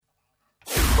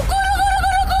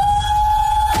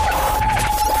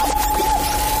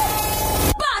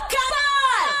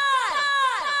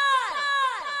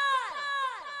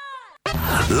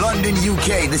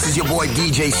this is your boy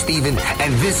DJ Steven,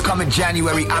 and this coming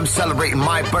January, I'm celebrating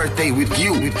my birthday with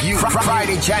you.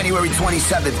 Friday, January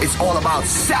 27th, it's all about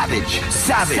Savage.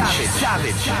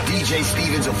 DJ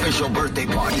Steven's official birthday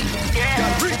party.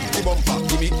 Yeah.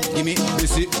 Gimme,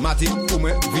 Missy, Matty,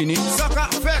 Ume, Vini,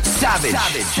 Savage.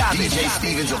 DJ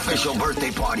Steven's official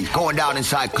birthday party. Going down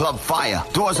inside Club Fire.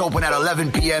 Doors open at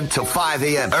 11 p.m. till 5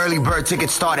 a.m. Early bird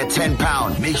tickets start at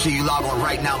 £10. Make sure you log on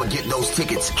right now and get those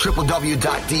tickets.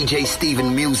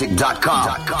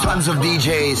 www.djstevenmusic.com. Tons of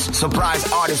DJs,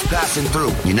 surprise artists passing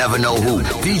through. You never know who.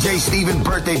 DJ Steven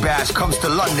Birthday Bash comes to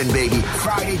London, baby.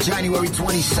 Friday, January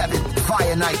 27th,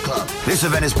 Fire Nightclub. This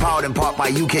event is powered in part by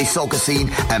UK Soca Scene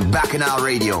and Bacchanal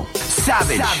Radio.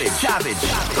 Savage.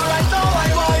 Right now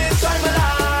I want to enjoy my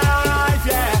life,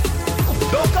 yeah.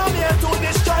 Don't come here to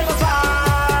destroy my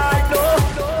vibe, no.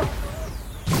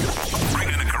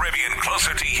 Bringing the Caribbean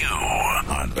closer to you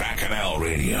on Bacchanal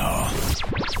Radio.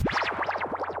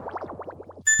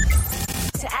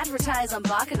 To advertise on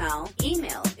Bacchanal,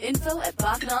 email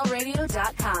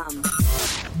info@bacchanalradio.com.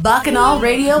 Bacchanal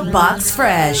Radio Box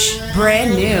Fresh.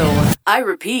 Brand new. I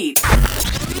repeat.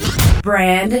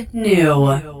 Brand new.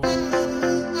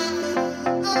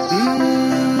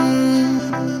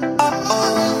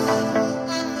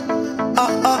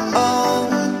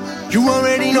 You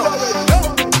already know.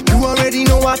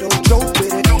 I don't joke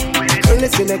with it. Girl,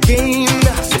 it's in a game.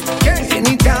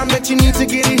 Anytime that you need to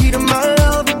get a heat of my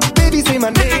love, baby, say my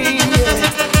name,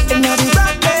 yeah. And I'll be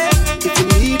right there if you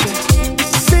need me.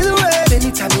 Say the word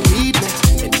anytime you need me.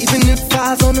 And even if I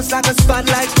was on the side of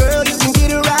spotlight, girl, you can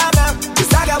get it right now.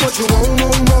 Cause I got what you want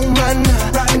right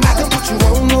now. And I got what you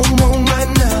want right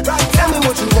now. Tell me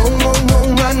what you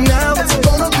want right now. What's it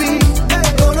gonna be?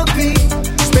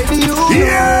 Cause baby, you know.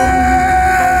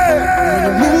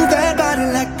 Move that body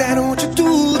like that, and what you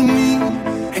do to me.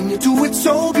 And you do it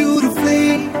so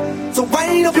beautifully. So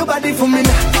wind up your body for me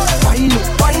now. Wind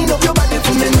up your body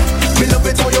for me now. Me love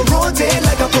it how you rotate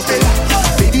like a propeller.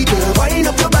 Baby girl, wind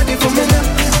up your body for me now.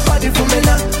 Body for me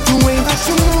now. You ain't got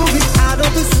to move it out of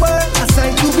this world. I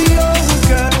signed to be yours,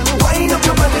 girl. Wind up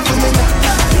your body for me now.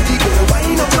 Baby girl,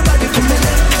 wind up your body for me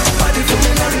now. Body for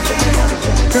me now.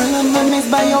 Girl, I'm amazed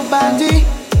by your body.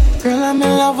 Girl, I'm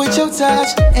in love with your touch.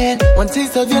 And one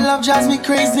taste of your love drives me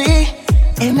crazy.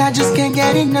 And I just can't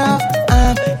get enough.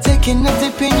 I'm taking a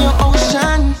dip in your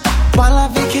ocean while I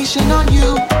vacation on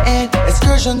you. And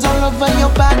excursions all over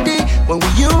your body. When we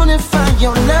unify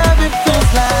your love, it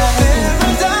feels like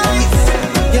paradise.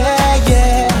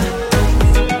 Yeah.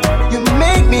 You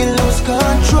make me lose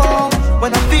control.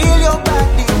 When I feel your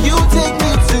body, you take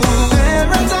me to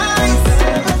paradise.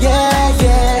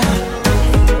 Yeah.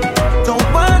 Don't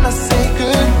wanna say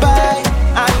goodbye.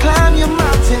 I climb your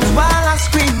mountains while I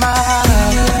scream my heart.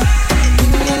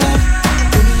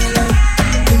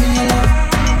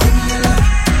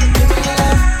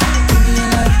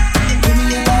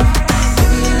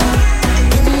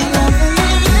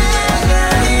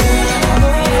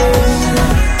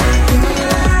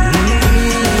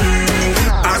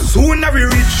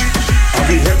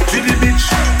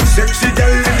 Sexy girl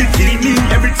in the bikini,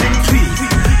 everything sweet.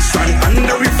 Sun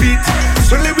under we feet,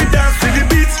 so let we dance to the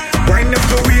beat. Wind up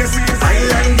your waist,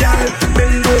 island girl,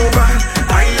 bend over.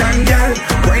 Island girl,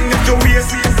 wind up your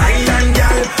waist, island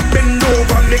girl, bend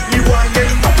over. Make me want get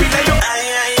up in your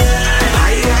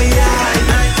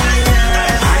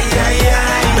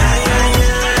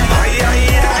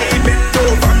bend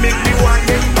over, make me want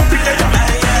get up in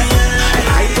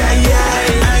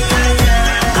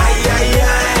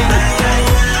your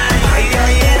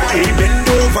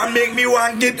make me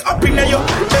want get up in your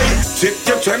take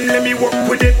your time, let me walk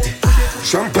with it.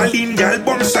 Trampoline, girl,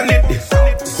 bounce on it.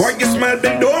 Why you smile,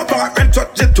 bend over and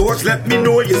touch your toes. Let me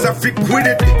know you're a freak with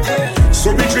it.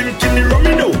 So we drinking the rum,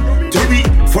 you know. Till we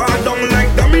fall down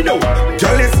like domino.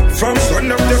 Jealous from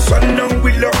sun up to sundown.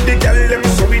 We love the girl, them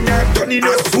so we not done it.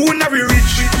 As soon as we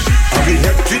reach, we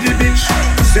head to the beach.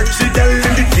 Sexy girl in the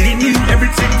bikini,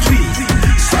 everything sweet.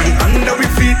 Sun under we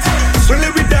feet, so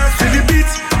let we dance to the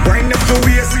beat. Wind up your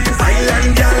waist,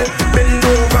 island girl, bend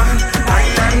over.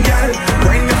 Island girl,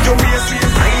 wind up your waist,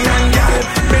 island girl,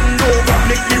 bend over.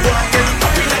 Make me walk it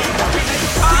up in it.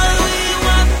 All we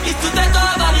want is to take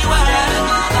over the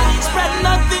world. Spread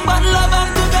nothing but love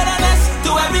and togetherness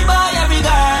to every boy, every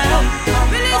girl.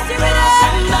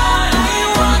 And all we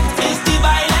want is the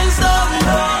violence done.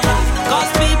 Cause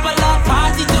people love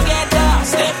party together,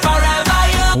 stay forever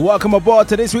young. Welcome aboard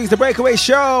to this week's The Breakaway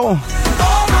Show.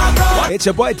 It's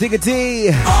your boy Digga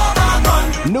D.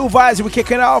 New vibes we're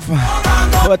kicking off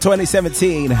for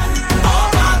 2017.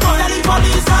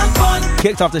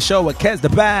 Kicked off the show with Kez the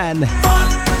Band.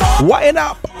 Whiten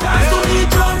up.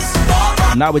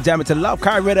 Now we're jamming to Love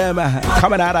Car Rhythm,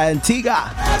 coming out of Antigua.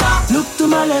 Look to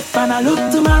my left and I look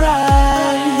to my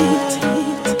right.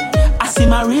 I see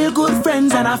my real good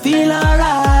friends and I feel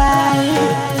alright.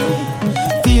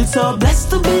 Feel so blessed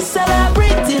to be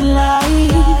celebrating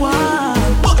life.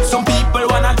 But some people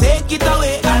wanna take it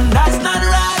away and that's not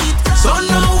right. So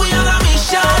now we on a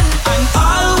mission and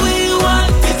all we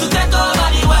want is to take over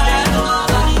the world.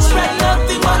 Spread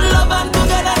nothing but love and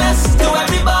togetherness to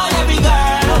every boy, every girl.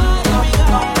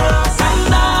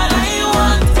 And all I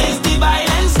want is the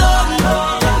violence done.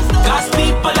 Cause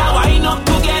people are wind up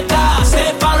together, stay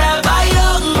forever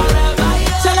young.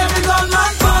 Tell every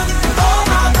gunman fun, oh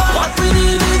my God. What we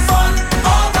need is fun,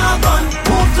 oh my God.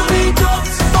 Move to the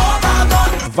drugs, oh my God.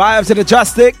 Vibes to the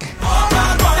joystick.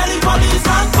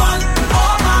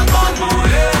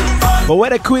 But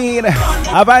we're the queen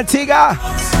of Antigua.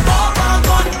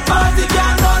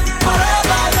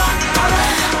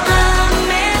 I'm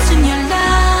missing your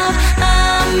love,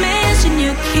 I'm missing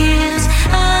your kiss,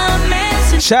 I'm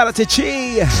missing. Shout out to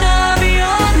Chi.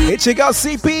 It's your girl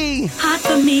CP. Hard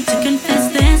for me to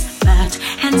confess this, but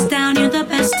hands down you're the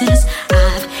bestest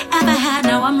I've ever had.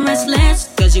 Now I'm restless,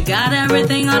 cause you got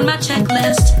everything on my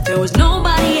checklist. There was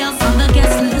nobody else on the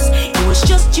guest list. It was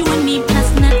just you and me plus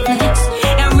Netflix.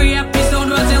 Every episode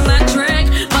was electric,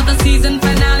 but the season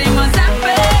finale was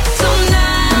epic. So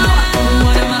now,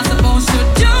 what am I supposed to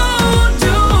do?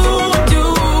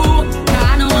 I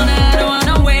don't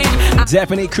wanna wait.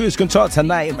 Definitely cruise control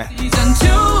tonight, man. Season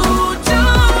 2.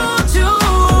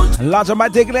 Lots of my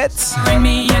diglets. Bring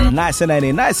me in. Nice and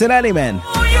early, man.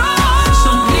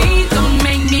 So please don't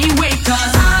make me wait,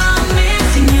 cause I'm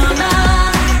missing your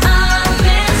love, I'm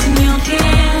missing your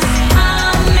kiss,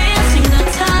 I'm missing the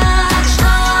touch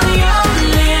of your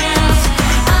lips,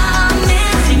 I'm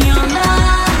missing your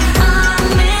love,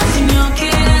 I'm missing your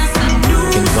kiss. A new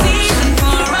season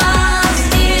for us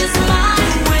is my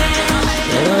wish.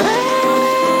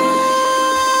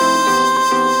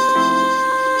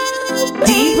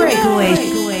 Deep breakaway.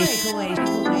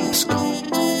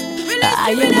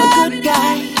 I am a good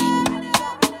guy.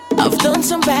 I've done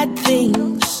some bad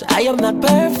things. I am not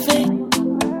perfect.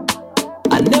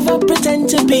 I never pretend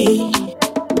to be.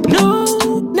 No,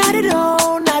 not at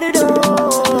all, not at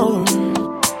all.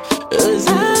 'Cause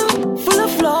I'm full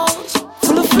of flaws,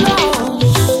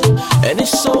 and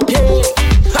it's okay.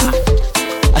 Ha!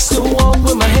 I still walk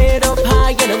with my head up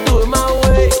high and I do it my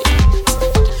way.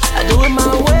 I do it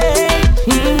my way,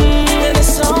 and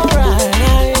it's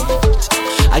alright.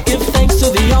 I give thanks to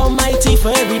the Almighty for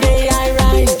every day I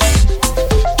rise.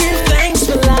 Give thanks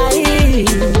for life.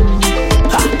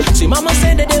 Ha. See, Mama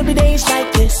said that there'll be days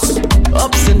like this,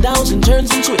 ups and downs and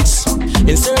turns and twists.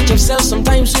 In search of self,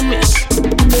 sometimes you miss.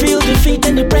 Feel defeat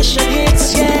and depression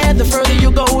hits. Yeah, the further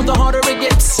you go, the harder it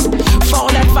gets.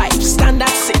 Fall at 5, stand at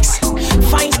 6.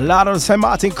 Find A lot of the St.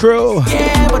 Martin crew.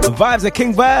 yeah, but The vibes of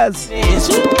King Buzz.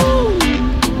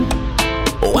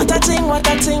 what a thing, what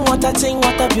a thing, what a thing,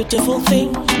 what a beautiful thing.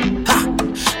 Ha!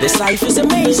 This life is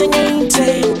amazing, ain't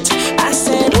it? I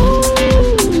said, ooh.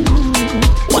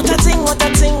 What a thing, what a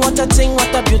thing, what a thing,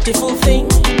 what a beautiful thing.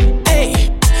 Hey,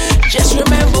 just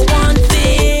remember one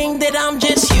thing, that I'm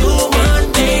just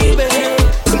human, baby.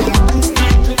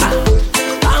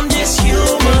 I'm just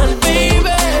human, baby.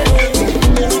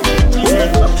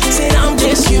 Said I'm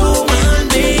just human,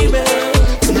 baby.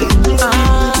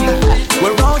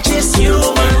 We're all just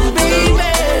human, baby.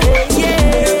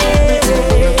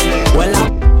 Yeah. Well,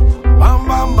 Bam,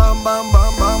 bam, bam, bam,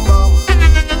 bam, bam, bam.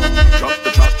 Drop the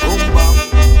trap, boom, bam.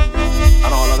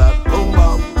 And all of that, boom,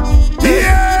 bam.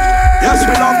 Yeah! Yes,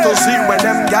 we love to see when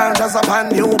them girls dress up a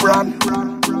new brand.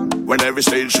 When every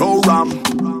stage show ram,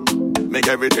 make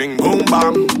everything boom,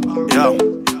 bam. Yeah.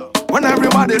 When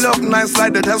everybody look nice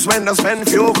like the test when they spend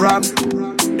few grand.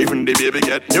 Even the baby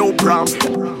get new prom.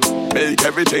 Make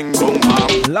everything boom,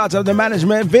 bam. Lots of the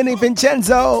management, Vinny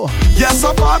Vincenzo, Yes,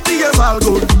 a party is all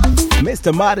good.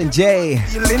 Mr. Martin J,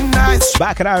 Feeling nice.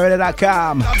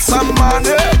 BacchanalRadio.com. Some money.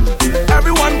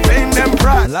 Everyone paying them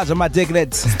price. Lots of my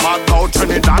diglets. Mark out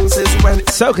when it dances when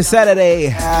Soca Saturday,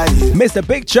 I Mr.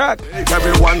 Big Chuck, make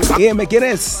everyone come Ian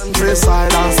McGuinness,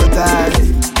 countryside on Saturday.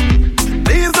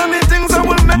 These are the things I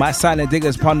will make. my silent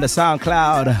diggers upon the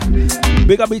SoundCloud.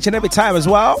 Big up each and every time as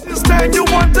well. This time you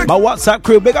want to My WhatsApp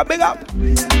crew, big up, big up.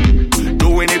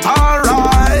 doing it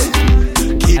alright.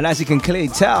 Keep And as you can clearly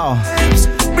tell,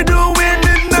 me doing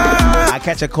it now. I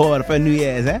catch a call for New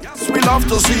Year's, eh? We love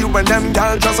to see when them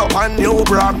girls dress up a new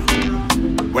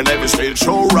brand. When every stage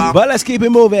show rap, But let's keep it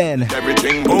moving.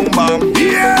 everything boom bam.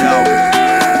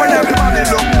 Yeah. When everybody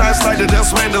look nice like they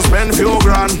just went to spend few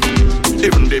grand.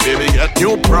 Even the baby get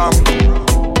new prom.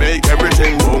 Make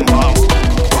everything boom bam.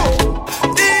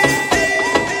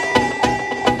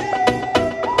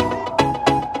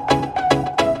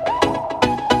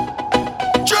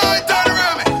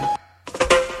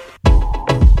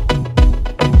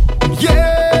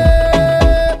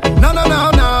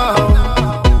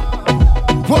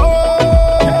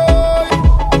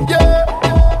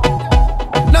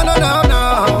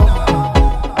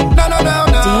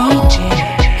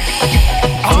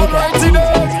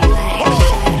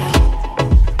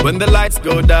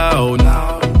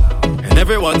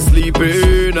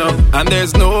 in, and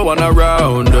there's no one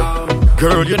around.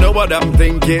 Girl, you know what I'm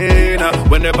thinking.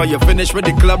 Whenever you finish with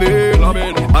the clubbing,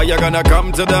 are you gonna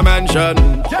come to the mansion?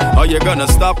 Are you gonna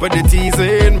stop with the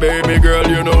teasing? Baby girl,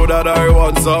 you know that I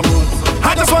want some.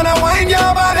 I just wanna wind your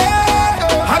body.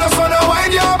 I just wanna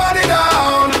wind your body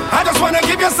down. I just wanna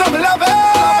give you some love.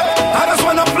 I just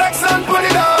wanna flex and put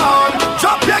it on.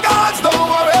 Drop your guards, don't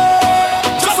worry.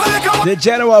 Just a little. The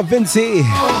General Vinci.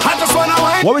 I just wanna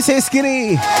wind. What we say,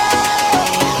 Skinny?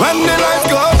 When the lights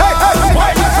go, hey, hey, hey,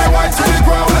 wind your free white to the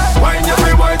ground. Wind your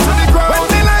free white to the ground. When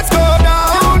the lights go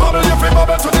down, bubble your free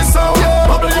bubble to the sound.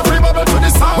 Bubble your free bubble to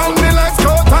the sound. When the lights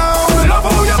go down, love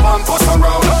how your bum push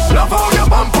around. Love how your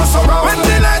bum push around. When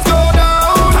the lights go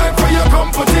down, time for you come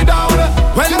put it down.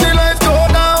 When the lights go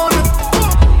down,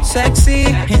 sexy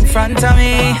in front of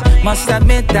me. Must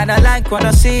admit that I like what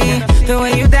I see. The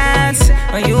way you dance,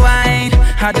 when you whine,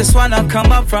 I just wanna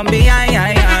come up from behind.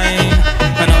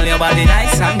 And hold your body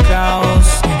nice and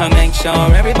close, and make sure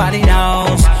everybody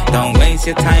knows. Don't waste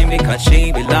your time because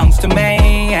she belongs to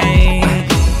me.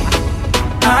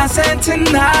 I said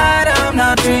tonight I'm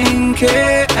not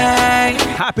drinking.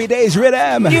 Happy Days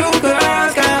Rhythm. You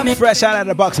girls got me fresh out of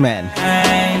the box, man.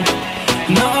 And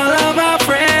all of our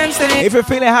friends, if you're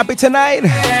feeling happy tonight,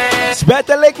 spread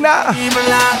the link now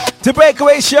to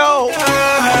Breakaway Show.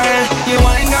 You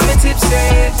ain't got me tipsy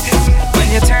when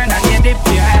you turn and you dip,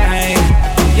 yeah.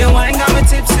 You ain't got me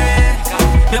tipsy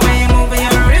the way you move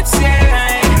your hips,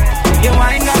 yeah. You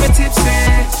ain't got me tipsy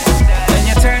when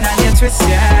you turn and you twist,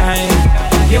 yeah.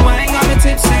 You ain't got me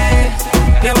tipsy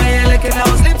the way you lick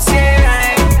those lips, yeah.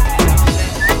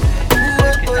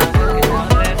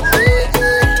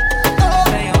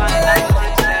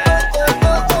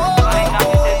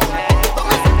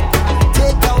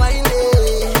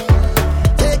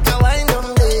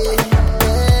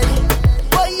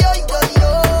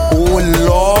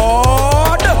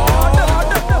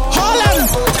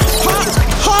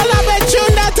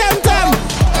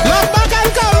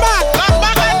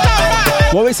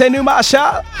 What we say, new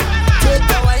Marsha?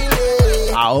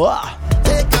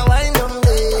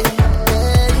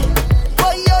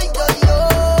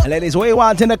 Ladies, what you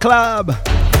want in the club?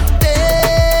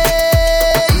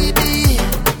 Baby,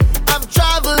 I've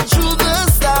traveled through the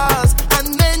stars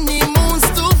and many moons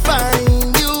to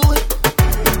find you.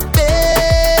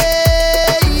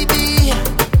 Baby,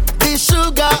 the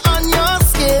sugar on your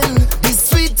skin, the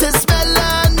sweetest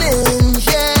melanin,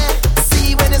 yeah.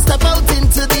 See when you step out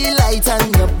into the light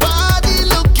and your body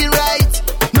looking right.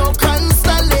 No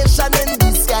constellation in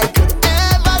the sky could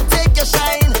ever take your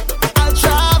shine. I'll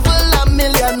travel a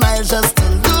million miles just to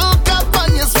look up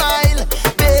on your smile.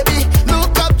 Baby,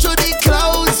 look up to the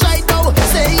clouds right now.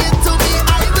 Say it to me, I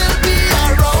will be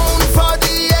around for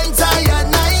the entire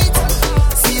night.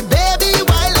 See, baby,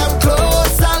 while I'm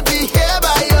close, I'll be here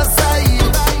by your side.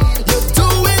 You're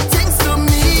doing things to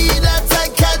me that I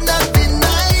cannot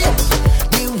deny.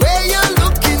 The way you're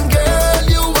looking, girl,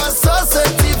 you are so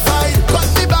certified. Put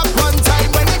me back one time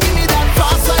when you give me that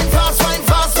fast wine, fast wine,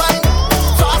 fast wine.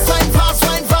 Fast wine, fast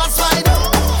wine, fast wine.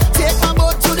 Take my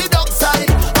boat to the dockside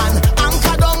and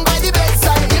anchor down by the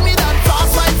bedside. Give me that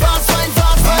fast wine, fast wine,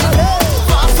 fast wine.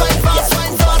 Fast wine, fast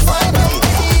wine, fast wine.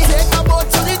 Take my boat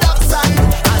to the dockside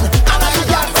and anchor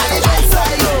down by the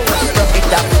bedside. Rock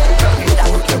it up,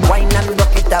 wine and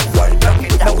rock it up.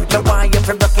 No, the wine you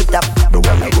rock it up.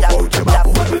 Rock it up, rock it up.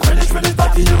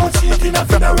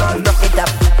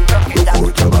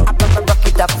 Rock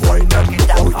it up, wine and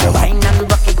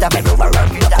rock it up.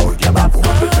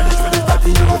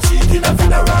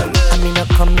 I mean, I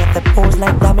come here to pose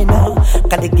like domino,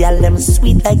 'cause the girl them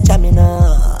sweet like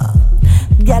Jamina.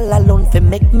 Girl alone fi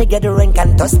make me get a rank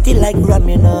and dusty like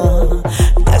Ramina.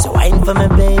 Just wine for me,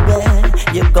 baby.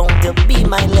 You're going to be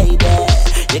my lady.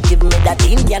 You give me that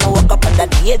Indian walk up on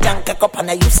that age and cock up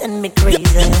and you send me crazy.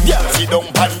 Yeah, she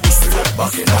don't pan this.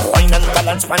 Wine and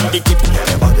balance pan the tip.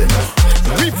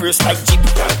 Reverse like Jeep.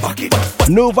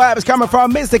 New vibes coming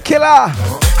from Mr. Killer. I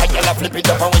yell flip it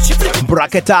up and when she flip it,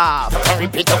 Brack it up.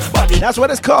 repeat up body. That's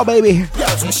what it's called, baby. Yeah,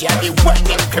 so she had the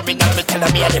whining criminal. Me tell her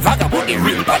me had the vagabond, the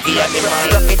real body and the man.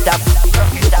 Rock it up,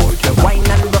 wine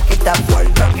and rock it up.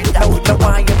 No, the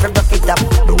wine you rock it up.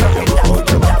 Rock it up, rock it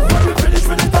up.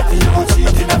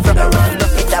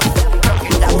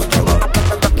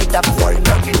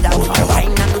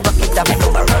 Wine and rock it up.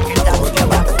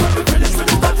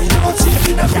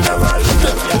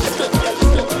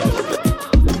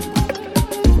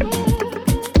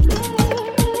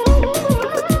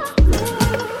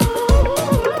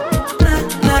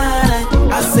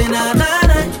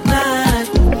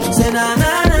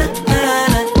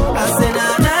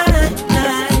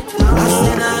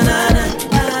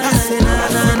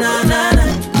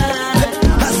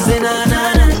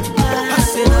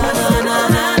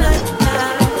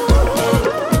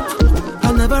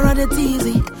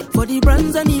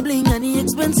 brands and the bling and the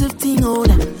expensive thing, oh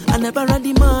that. I never had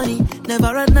the money, never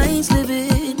had nice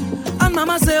living. And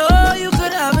mama say, oh, you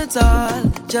could have it all,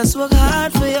 just work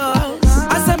hard for yours.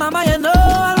 I say, mama, you know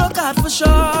I work hard for sure.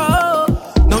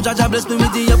 Now Jaja bless me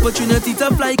with the opportunity to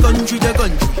fly country to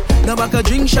country. Now I could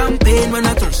drink champagne when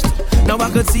I thirst. Now I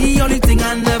could see only thing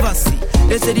I never see.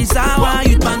 They say this how I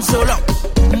youth man so long.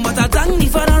 But I thank the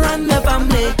father and the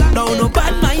family. Now no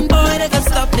bad mind boy they can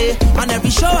stop me. On every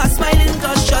show I smiling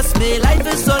cause trust me, life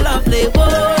is so lovely.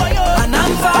 Whoa, and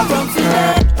I'm far from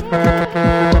feeling.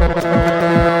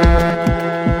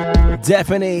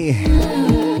 Definitely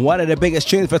one of the biggest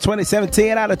tunes for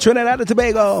 2017 out of Trinidad and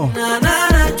Tobago.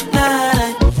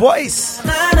 Voice.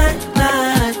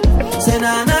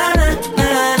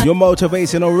 Your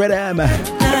motivational rhythm.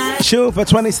 Tune for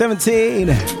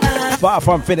 2017. Far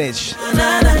from finished.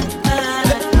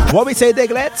 What we say,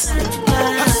 Diglets?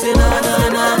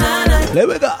 There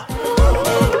we go.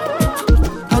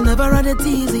 I never had it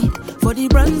easy. For the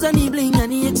brands and the bling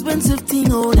and the expensive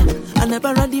thing, oh that. I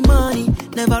never had the money,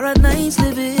 never had nice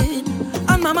living.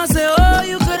 And mama say, oh,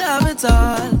 you could have it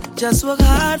all, just work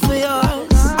hard for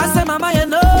yours. I say, mama, you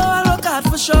know I work hard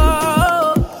for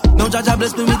sure. Now Jaja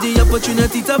bless me with the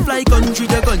opportunity to fly country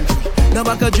to country. Now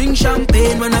I could drink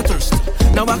champagne when I thirst.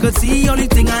 Now I could see only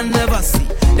thing I never see.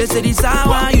 They say this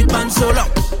how I youth man so long.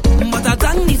 But I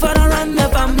thank the father and the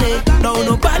family. Now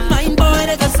no bad mind boy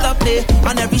they can stop me.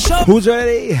 On every show. Who's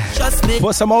ready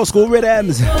for some old school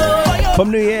rhythms from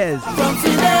New Year's? From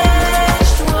finished,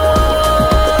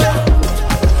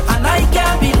 and I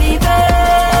can't believe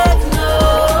it. No.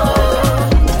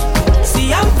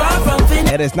 See I'm far from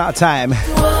finished. It is not time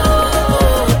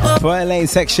for a lane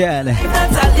section.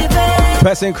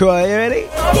 Person crew, are you ready?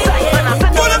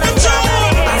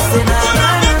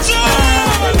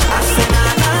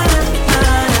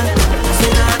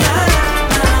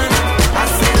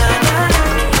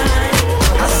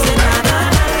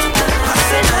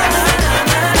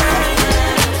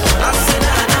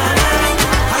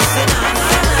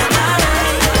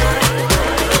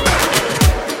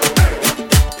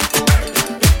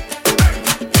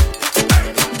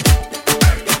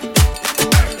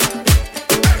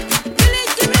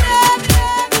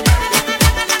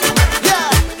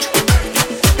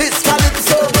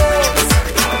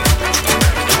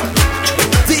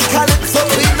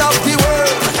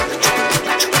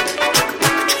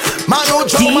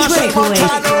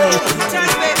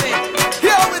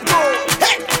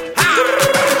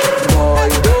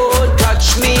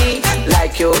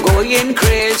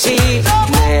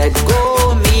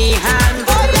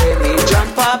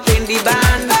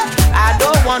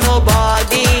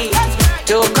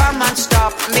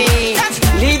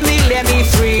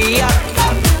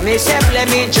 Let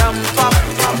me jump up.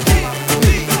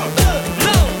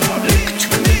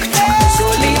 So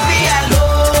leave me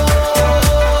alone.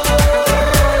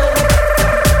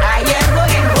 I am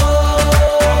going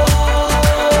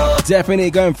home.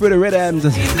 Definitely going through the rhythms.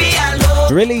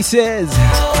 Releases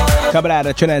coming out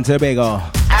of Trinidad and Tobago.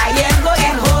 I am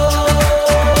going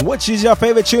home. Which is your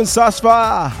favorite tune thus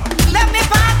far? Let me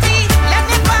party. Let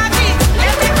me party.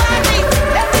 Let me party.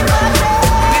 Let me party.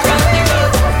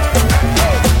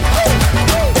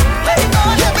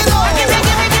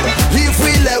 If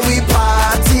we let we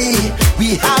party,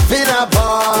 we having a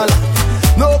ball.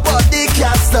 Nobody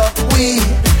can stop we.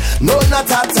 No, not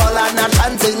at all. I'm not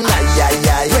chanting. Ay, ay,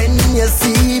 ay. When you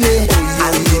see me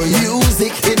and the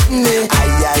music hit me,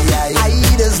 ay, ay, ay. I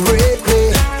just break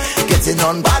way. Getting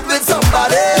on bad with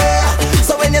somebody.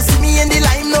 So when you see me in the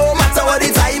line, no matter what the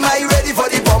time, I ready for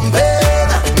the pumping.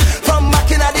 From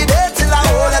back in the day till I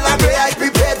hold and I pray, I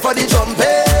prepared for the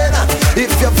jumping.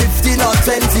 If you're 15 or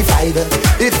 25,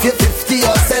 if you're 50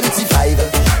 or 75,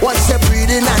 once you're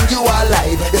breathing and you are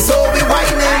alive, it's all we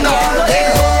whining all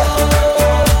day.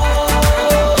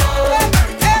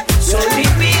 So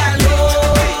leave me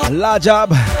alone. La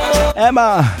Job,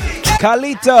 Emma,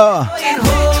 Carlito.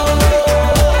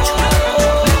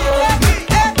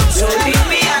 So leave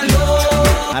me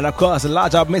alone. And of course, La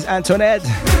Job, Miss Antoinette.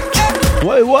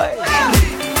 Wait, wait.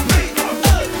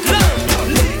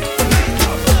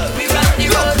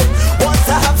 Once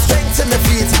I have strength in my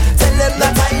feet, tell them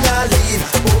that I not leave.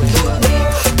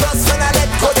 Plus when I let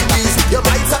go the keys, you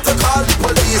might have to call the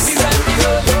police.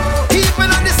 Even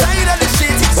on the side of the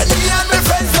street, when me and my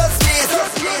friends just meet.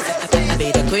 I be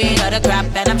the queen of the crap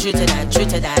and I'm true to that, true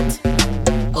to that.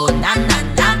 Oh na na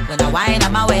na, when I wind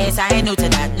on my waist, I ain't new to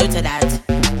that, new to that.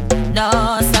 No,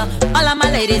 so all of my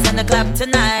ladies in the club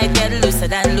tonight, get looser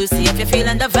than Lucy if you're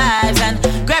feeling the vibes. And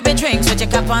grab your drinks with your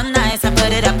cup on nice and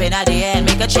put it up in the air and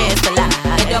make a cheers to life.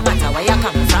 It don't matter where you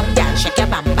come from, girl, shake your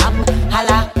bam bam.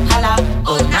 Holla, holla,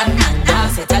 oh na na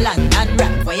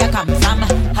come from.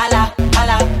 Holla,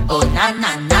 holla, oh na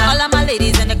na na. All of my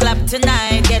ladies in the club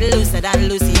tonight, get looser than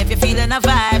Lucy if you're feeling the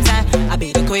vibes. I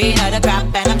be the queen of the crap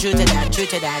and I'm true to that, true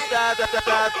to that.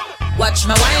 Watch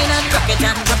my wine and rock it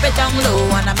and drop it down low.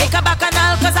 And I make a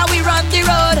bacchanal cause how we run the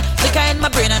road. Liquor in my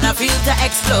brain and I feel to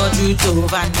explode. You too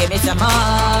and give me some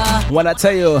more. When I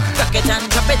tell you, rock it and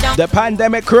drop it down. the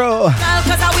Pandemic Crew,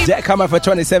 they're coming for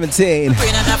 2017.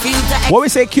 What we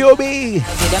say, QB?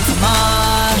 Give them some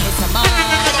more, some more.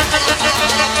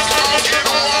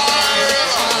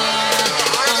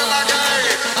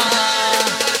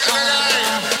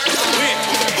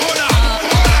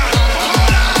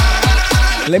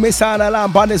 Let me sound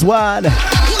alarm on this one.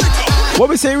 What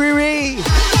we say, Riri?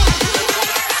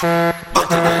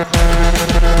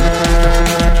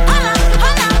 Holla,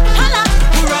 holla, holla.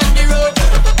 Who run the road?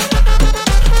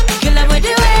 Kill them with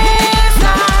the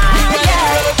waistline,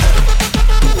 yeah.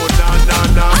 Oh na na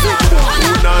na.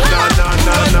 Oh na na na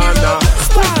na na na.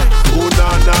 Oh na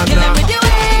na na. Kill them with the Oh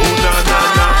na na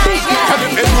na. Can you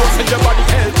feel no say your body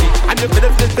healthy? And you feel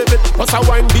it, bust a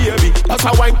wine baby, bust a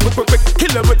wine quick, quick, quick.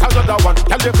 Kill them with another one.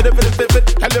 Can you feel it? Can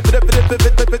you feel it?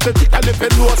 Can you feel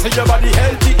no say your body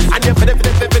healthy? And you feel it,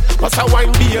 bust a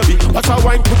wine baby, bust a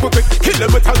wine quick, quick, quick. Kill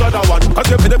them with another one. Cause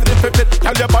you feel it,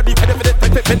 tell your body feel it.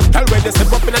 Tell when you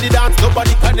step up in the dance,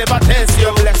 nobody can never test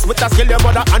you. Blessed with a skill your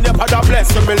mother and your father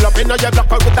bless you. Me love you know you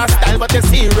block out with a style, but you're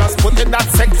serious. Put in that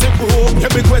sexy groove.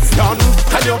 Give me question.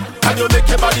 Can you make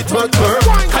your body twerk?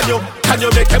 Can you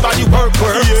make your body work?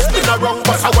 In a wrong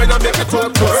bust a wine and make it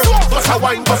twerk. Bust a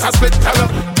wine, bust a split. Tell you,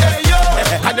 hey yo.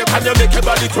 Can you make your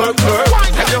body twerk?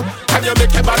 Can you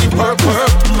make your body work?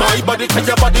 My body, can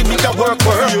your body need a work?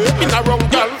 In a wrong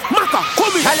girl, Maka,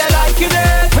 come here. Girl, you liking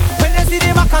it? When you see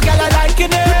the Maka, girl, you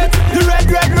liking it? The red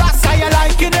rasta, you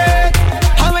liking it?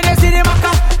 And when you see the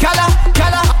Maka, kala,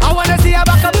 I wanna see a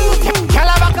baka boom,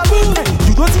 kala baka boom.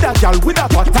 You don't see that girl with that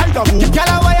hot tiger boom.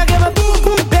 Kala, why you give me boom,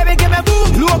 baby, give me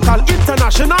boom. Local,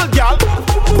 international girl.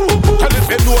 Tell if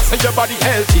you know say your body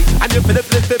healthy and you feel it.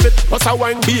 Bust a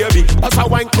wine baby, bust a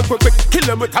wine quick, quick, quick. Kill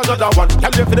them with another one.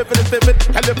 Tell you feel it. Tell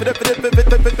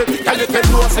you if you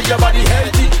know say your body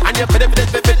healthy and you feel it.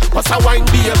 Bust a wine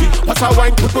baby, bust a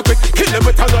wine quick, quick, quick. Kill them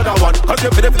with another one. Cause you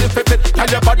feel it. Tell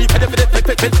your body feel it.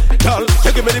 Girl,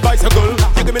 you give me the bicycle,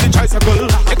 you give me the tricycle, you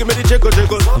give me the jiggle.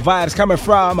 Vibes coming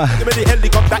from Give me the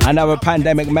helicopter. another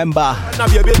Pandemic member,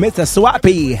 Mr.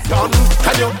 Swappy,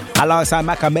 alongside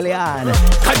Macamillion.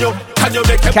 Can you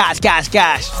make it Cash.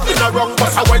 in a wrong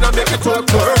bust a wine and make it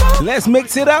twerk? Let's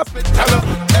mix it up. Tell her,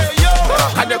 hey yo,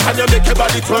 can you make your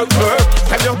body twerk?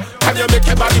 Can you make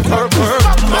your body twerk?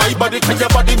 My body, can your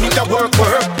body need a work?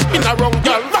 In a wrong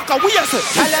girl, Maka, we are say.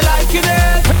 Girl, you liking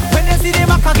it? When you see the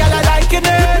Maka, girl, you liking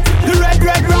it? The red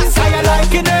rasta, you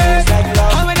liking it?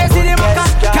 And when you see the Maka,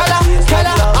 kala,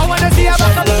 I wanna see a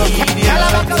baka boom, kala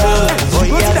baka boom.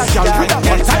 You see that girl with that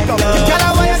hot tiger boom. Kala,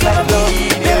 why you give me boom,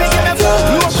 baby, give me boom.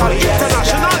 Local,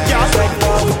 international girl.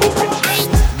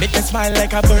 Make me smile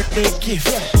like a birthday gift.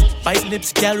 Bite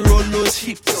lips, girl, roll those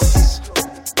hips.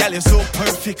 Girl, you're so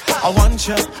perfect. I want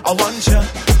you. Yeah.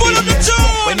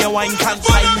 When your wine can't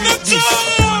find me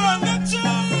this.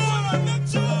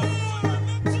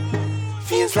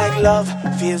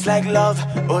 Feels like love.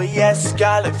 Oh yes,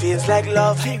 girl, it feels like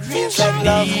love. Feels like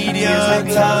love.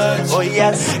 Oh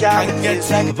yes, girl, it feels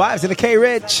like Vibes in the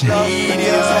K-Rich.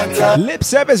 Lip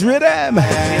service rhythm.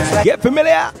 Get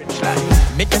familiar.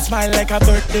 make me smile like a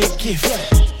birthday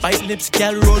gift. Bite lips,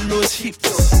 girl, roll those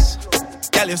hips.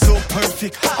 Girl, you're so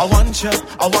perfect. I want you,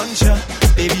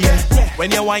 baby. Yeah.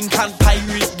 When your wine can't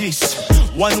pirate this.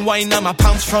 One wine and my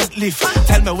pounds front lift.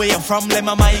 Tell me where you're from, let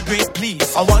me migrate,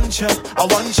 please. I want you,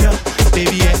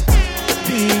 baby. Yeah.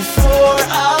 Before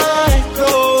I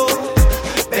go,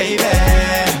 baby,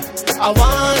 I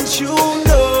want you to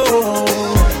know,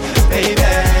 baby,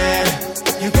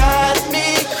 you got me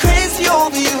crazy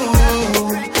over you.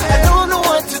 I don't know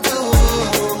what to do,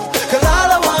 'cause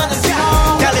all I want is you.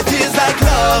 Girl, it feels like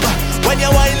love when you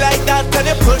whine like that and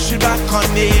you push it back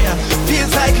on me.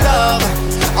 Feels like love.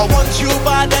 I want you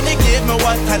bad and you give me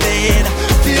what I need.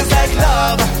 Feels like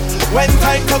love when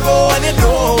time to go and you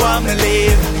know I'm to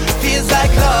leave. Feels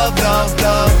like love.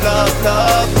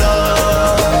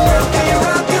 Can you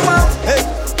rock you out? Hey,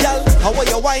 girl, how are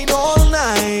you wine all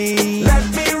night? Let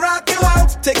me rock you out.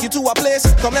 Take you to a place,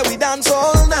 come let we dance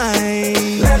all night.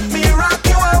 Let me rock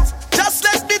you out. Just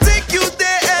let me take you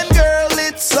there, and girl,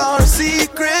 it's our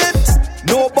secret.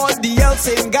 Nobody else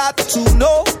ain't got to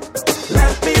know.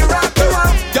 Let me rock you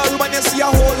out. Girl, when you see a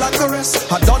whole lot of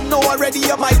rest, I don't know already,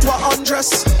 you might want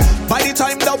undress. By the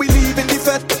time that we leave in the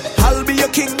fete, I'll be your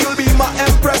king, you'll be my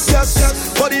empress, yes.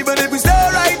 But even if we stay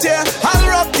right here, I'll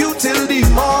rock you till the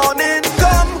morning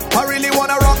come. I really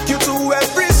wanna rock you to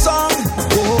every song. I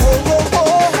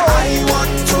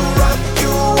want to rock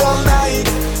you all night.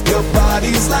 Your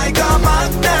body's like a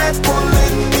magnet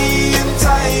pulling me in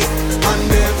tight.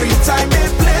 And every time they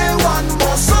play one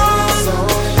more song,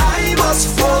 I must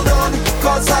fall down,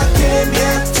 cause I came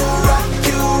here to rock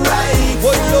you right.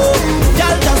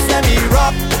 Y'all just let me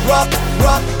rock, rock,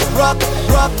 rock, rock,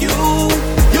 rock you.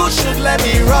 You should let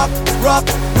me rock, rock,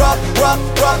 rock, rock,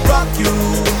 rock, rock you.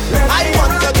 I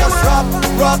want to just rock,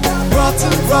 rock, rock,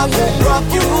 rock, rock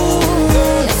you.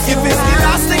 If it's the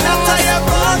last thing that I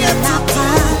ever get to do.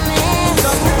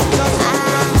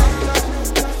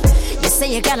 You say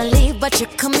you gotta leave, but you're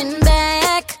coming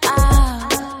back.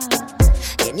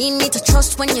 You need me to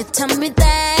trust when you tell me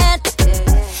that.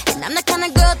 And I'm the kind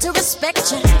of girl to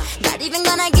respect you. Not even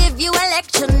gonna give you a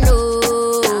lecture, no.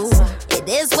 It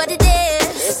is what it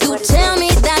is. You tell me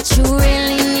that you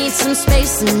really need some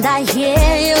space, and I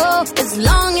hear you. As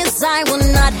long as I will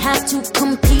not have to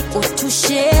compete or to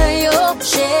share you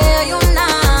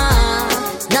now.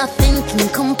 Nothing can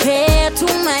compare to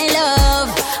my love.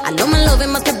 I know my love, it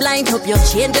must be blind. Hope you'll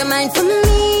change your mind for me.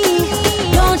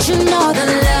 Don't you know the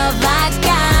love I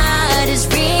got is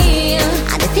real?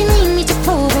 And if you need me to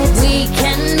prove it, we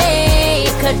can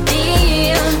make a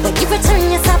deal. When you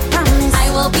return, yes, I promise I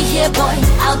will be here, boy.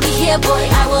 I'll be here, boy.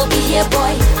 I will be here,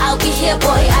 boy. I'll be here,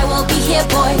 boy. I will be here,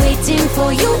 boy. Waiting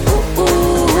for you.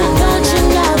 Don't you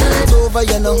know that it's over,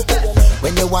 you know?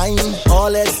 When you whine,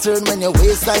 all heads turn. When your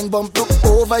waistline bump, look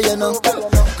over, you know?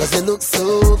 Cause you look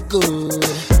so good.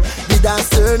 The dance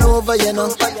turn over, you know?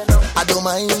 I don't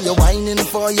mind you whining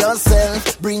for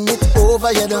yourself. Bring it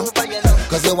over, you know?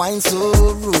 Cause you whine so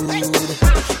rude.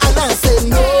 And I say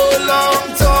no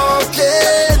long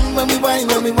talking. When we whine,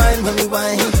 when we whine, when we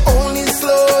whine. Only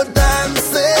slow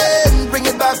dancing. Bring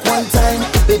it back one time.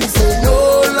 Baby say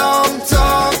no long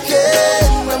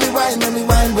talking. When we whine, when we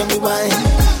whine, when we whine.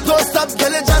 Don't stop, girl,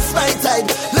 you just my type.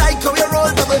 Like how you roll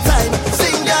double time.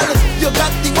 Sing, girl, you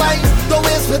got the wine. Don't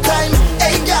waste your time.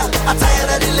 Hey, girl, I'm tired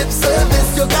of the lip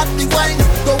service. You got the wine.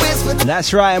 Don't waste your time.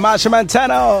 That's right, Marsha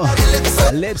Montano.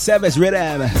 Lip service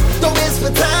rhythm. Don't waste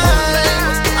your time.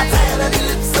 I'm tired of the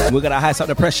lip service. We're gonna ice up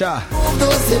the pressure,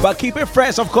 but keep it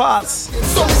fresh, of course.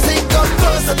 So me say, come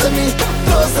closer to me,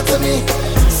 closer to me.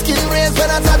 Skin raise when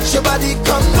I touch your body.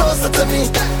 Come closer to me,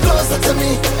 closer to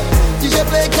me. DJ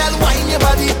play, can wine your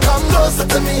body. Come closer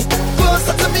to me,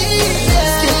 closer to me.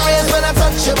 Yeah. Skin raise when I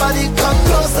touch your body. Come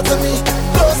closer to me,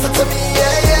 closer to me.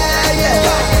 Yeah, yeah,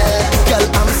 yeah. Girl,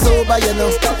 I'm sober, you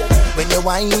know. When you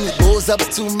whine, it goes up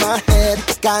to my head.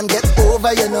 Can't get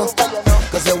over, you know.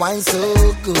 Cause you whine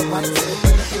so good.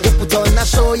 You put on a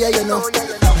show, yeah, you know.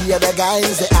 The other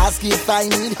guys, they ask if I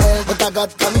need help, but I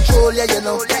got control, yeah, you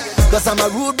know. Cause I'm a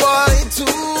rude boy too.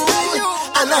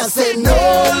 And I say no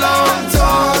long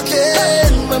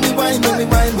talking. When we whine, when we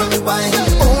whine, when we whine.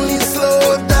 Only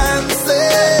slow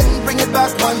dancing. Bring it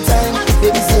back one time.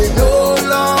 Baby say no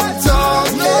long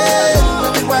talking.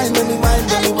 When we whine, when we whine,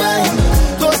 when we whine.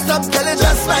 Don't stop, girl, it's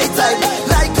just my time.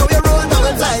 Like how you roll all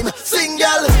the time. Sing,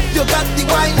 girl, you got the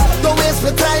wine. Don't waste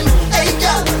your time. Hey,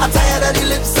 girl, I'm tired of the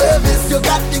lip service. You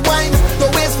got the wine.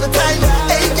 Don't waste your time.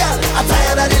 Hey, girl, I'm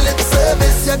tired of the lip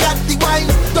service. You got the wine.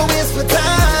 Don't waste your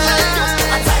time.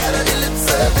 I'm tired of the lip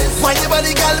service. Why your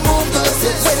body, girl, move those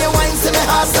hips. When you wine, see my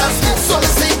heart starts skip. So me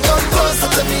say, come closer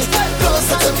to me,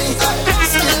 closer to me.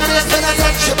 Skin raise when I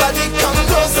touch your body. Come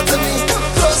closer to me,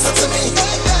 closer to me.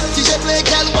 DJ play,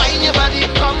 girl, wine your body.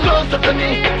 Come closer to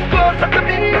me, closer to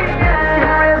me. Skin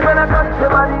raise when I touch your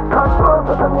body. Come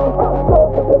closer to me,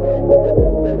 closer to me.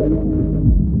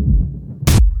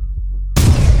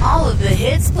 All of the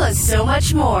hits plus so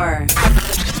much more.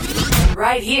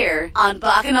 Right here on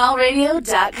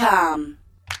BacchanalRadio.com.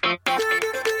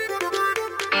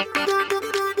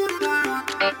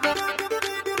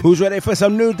 Who's ready for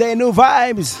some new day, new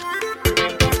vibes?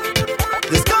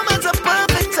 This comment's a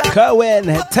perfect time. Cohen,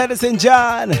 Tennyson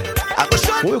John.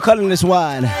 What are we calling this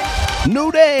one?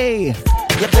 New Day. You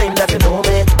claim that you know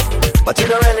me, but you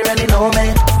don't really know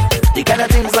me. The kind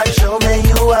of things I show me,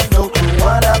 you have no clue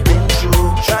what I've been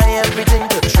through. Try everything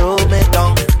to throw me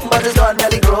down, but it's not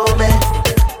really grow me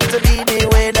to be the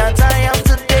way that I am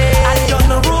today. I don't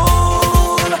know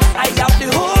rule, I have the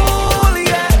whole,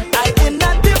 yeah. I in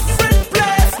a different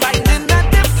place, mind in a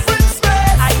different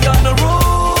space. I don't know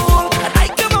rule, and I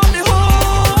come on the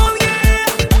whole, yeah.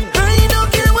 I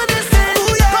don't care what they say,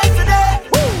 ooh, yeah. Right today,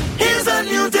 here's a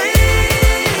new day.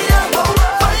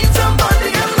 Find somebody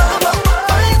you love,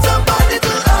 find somebody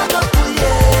to love,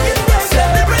 yeah.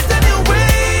 Celebrate a new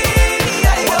way,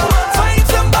 yeah. Find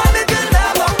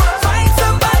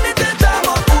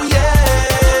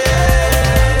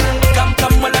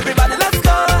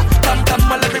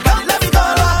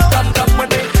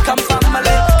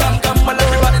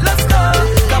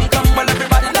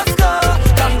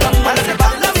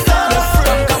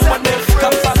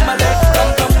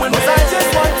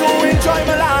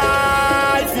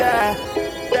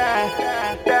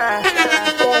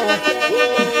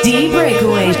D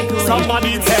Breakaway.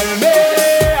 Somebody tell me,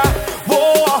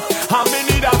 whoa, I'm in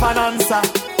need of an answer.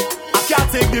 I can't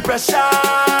take the pressure.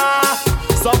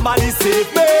 Somebody save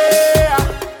me,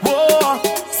 whoa,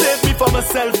 save me from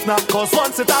myself now. Cause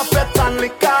once it affect and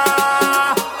liquor,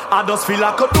 I just feel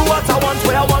I could do what I want,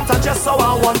 where I want, and just how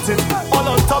I want it. All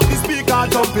on top the speaker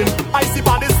jumping, I see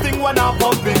by this thing when I'm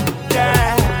pumping,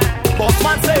 yeah. Boss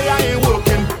man say I ain't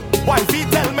working, wifey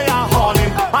tell me I'm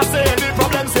hauling. I say any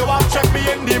problems you have, check me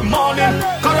in the morning.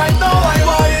 Cause right now I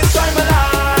want to enjoy my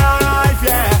life,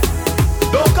 yeah.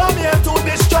 Don't come here to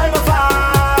destroy my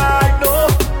vibe, no.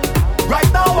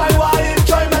 Right now I want to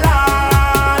enjoy my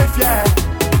life, yeah.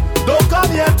 Don't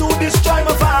come here to destroy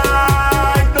my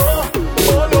vibe, no.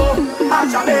 Oh no,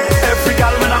 actually every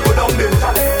girl when I go down there,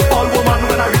 all woman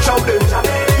when I reach out there.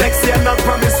 Next year not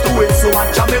promise to it, so I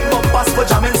jam in bumpers for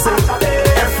jamming say.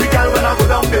 Every girl when I go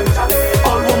down there,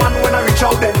 all woman when I reach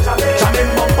out there.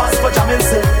 Jamming bumpers for jamming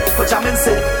say, for jamming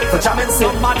say, for jamming say.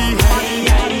 Somebody,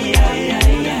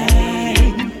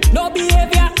 no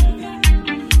behavior,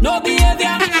 no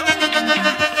behavior.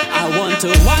 I want to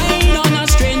whine on a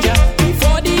stranger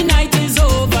before the night is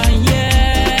over,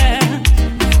 yeah.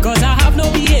 Cause I have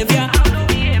no behavior.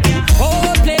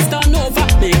 Whole place done over,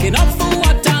 making up for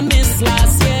what I missed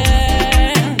last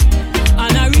year.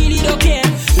 And I really don't care,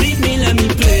 leave me, let me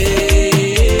play.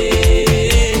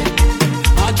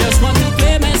 I just want to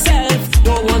play myself,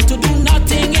 don't want to do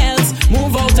nothing else.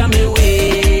 Move out of my way.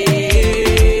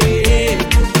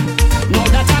 Now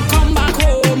that I come back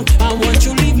home, I want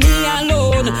you leave me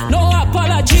alone. No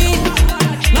apology,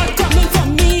 not coming from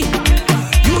me.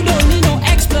 You don't need no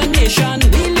explanation.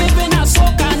 We live in a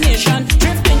soca nation,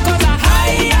 drifting cause I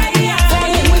high,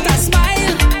 falling with a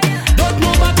smile. Don't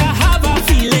know but I have a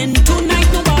feeling. Tonight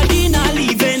nobody not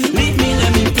leaving. Leave me,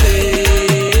 let me play.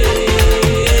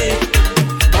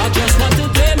 I just want to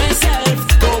play myself,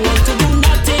 don't want to do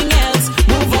nothing else.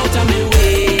 Move out of my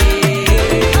way.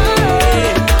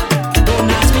 Don't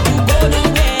ask me to go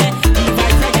nowhere. The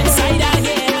vibe right inside of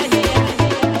here.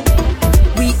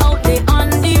 We out there on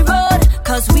the road,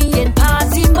 cause we in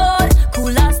party mode.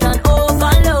 Coolers done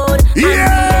overload. And we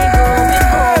ain't going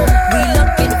home. We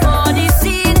looking for the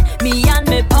scene. Me and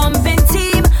me pumping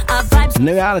team. Our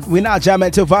vibes We're now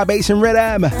jamming to Vibration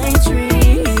Rhythm. my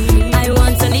dream. I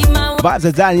want to leave my Vibes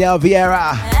of Danielle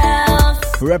Vieira,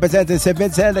 self. representing St.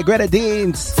 Vincent and the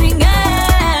Grenadines. Something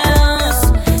else.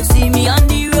 See me on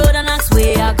the road and that's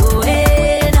where I go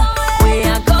in. Where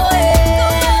I go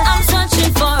in. I'm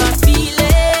searching for a feeling.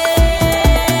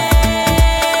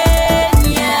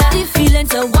 Yeah. The feeling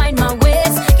to wind my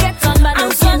waist. Get on but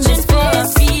I'm searching for a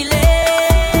feeling.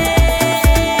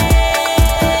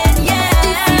 Yeah.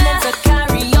 The feeling to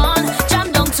carry on. Jam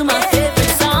down to my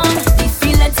favorite song. The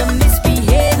feeling to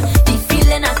misbehave. The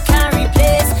feeling I carry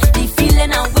place. The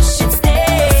feeling I wish it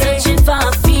stayed. Searching for a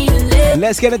feeling.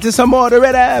 Let's get into some more of the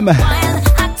rhythm.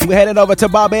 We're heading over to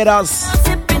Barbados.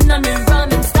 Sipping on the rum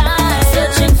and style.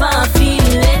 Searching for a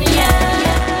feeling,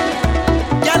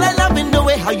 yeah. Girl, I loving the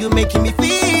way how you making me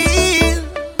feel.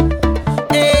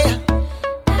 Yeah.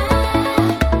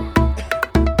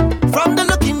 From the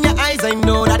look in your eyes, I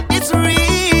know that it's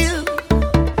real.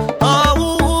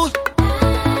 Oh,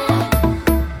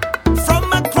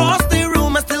 from across the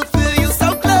room, I still feel you so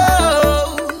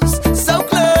close, so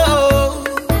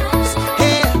close.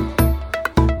 Yeah.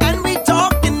 And we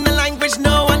talk in the language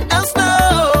no one else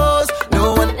knows,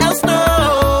 no one else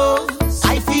knows.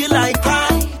 I feel like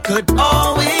I could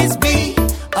always be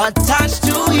attached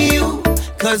to you,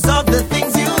 cause of the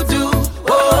things you do.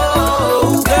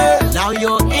 Oh, girl, now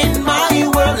you're in my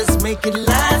world, let's make it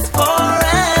last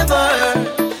forever.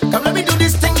 Come let me do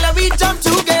this thing, let me jump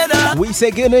together. We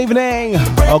say good evening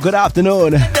or good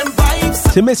afternoon Them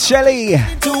vibes to Miss Shelley,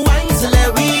 to wine, so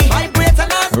let we vibrate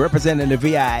and representing the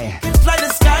VI. fly the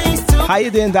skies to How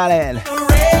you doing, darling? the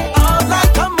ray of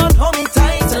light. Come on, hold me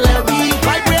tight, so let we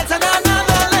vibrate on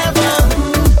another level.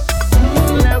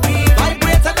 Let we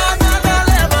vibrate on another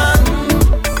level.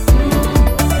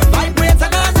 Vibrate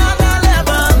on another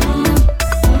level.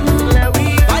 Let we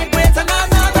vibrate on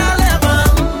another level.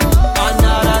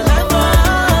 Another level.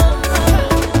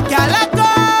 Girl, I go.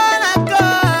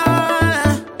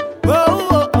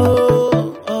 Oh,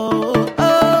 oh, oh, oh,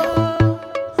 oh.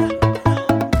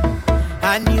 I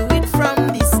knew it from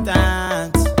the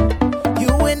start. You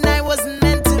and I was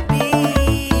meant to be.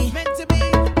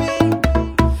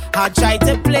 I tried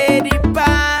to play the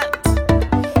part.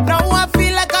 Now I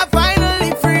feel like I'm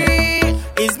finally free.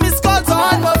 Is missed calls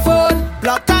on my phone.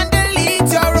 Block and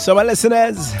delete your So, my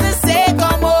listeners, to say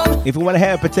come home. If you want to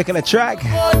hear a particular track,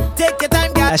 Take your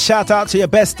time, girl. a shout out to your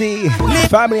bestie,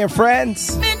 family, and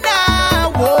friends. Me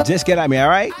now. Just get at me, all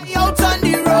right? Out on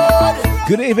the road.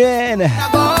 Good evening,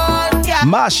 Gone, yeah.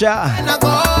 Marsha, When I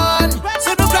gone.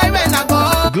 So don't cry when I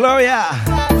gone. Gloria,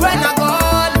 When I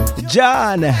gone.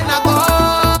 John, When I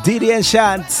gone. Didi, and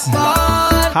Shant.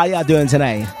 Gone. How y'all doing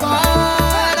tonight? When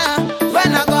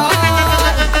I gone.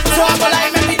 So I go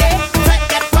like every day. Fret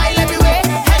get file everywhere.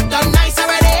 Head done nice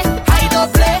already. I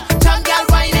don't play. Jump girl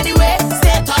wine anyway.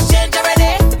 Status change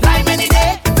already. Lime any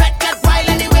day. Fret get file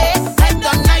anyway. Head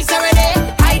done nice already.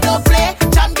 I don't play.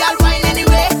 Jump girl wine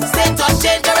anyway. Status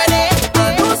change already.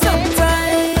 I know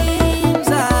sometimes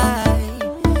I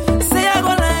say I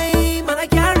go lime and I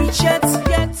can't reach yet.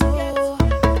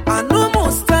 I know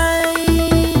most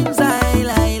times I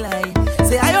lie.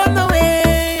 Say I on the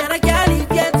way and I can't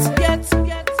leave yet.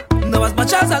 Now as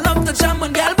much as I love the jam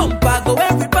and girl bumper, go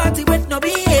every party with no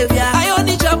behavior. I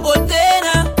only job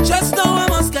container, just know I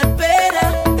must get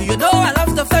better. You know I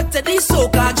love the fact that this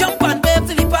soca jump and babe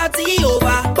till the party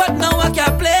over. But now I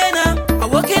can't play now. I'm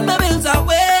working my bills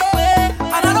away,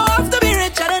 and I don't have to be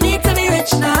rich. I don't need to be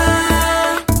rich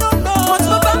now. Once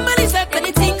my family set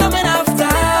anything coming after,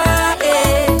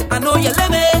 I know you let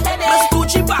me. Let's do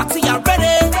cheap party, I'm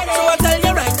ready. So I tell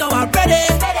you right now, I'm ready.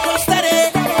 Go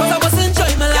steady, 'cause I must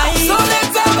enjoy my life. So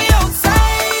let's have me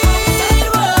outside,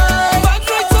 boy. Back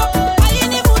right up, I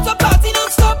ain't even to party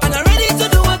non-stop, and I'm ready to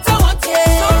do what I want,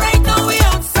 yeah. So right now we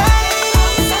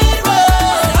outside, boy.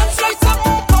 That's right up,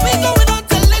 but we going on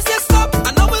till this is stop.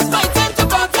 I know it's my time to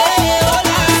party, oh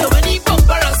yeah. So when he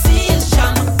bumper I see his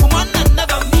jam, woman I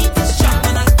never meet his jam,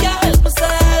 and I can't help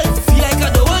myself, feel like I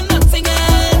don't want nothing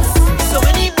else. So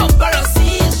when he bumper I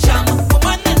see his jam,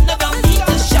 woman I never meet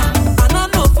his jam, and I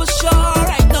know for sure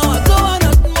right now I don't want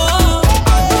nothing more.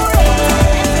 I do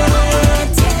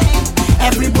it.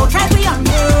 Every boat ride we on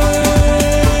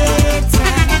it.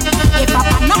 If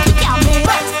Papa knock we can't make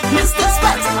it. Mr.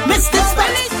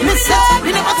 Spet, we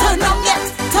never turn on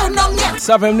yet.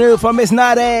 Something new from Miss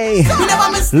Nade. We never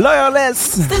miss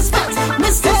Loyalist. Mr.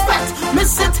 Spet,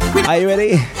 miss it. We Are you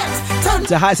ready never turn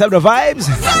to high up the vibes?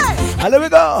 And there we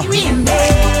go. we in it.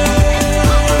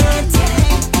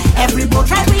 Every boat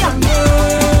ride we on it.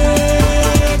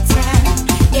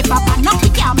 If Papa knock we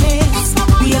can't miss.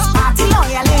 We is party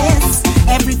loyalists.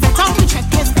 Every fit on we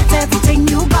checklist, that's everything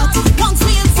you got. Once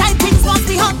we inside, things must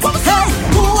be hot. Hey,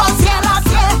 who was here last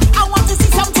year? I want to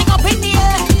see something up in the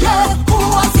air. Yeah, who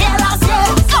was here last year?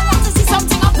 I want to see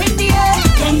something up in the air.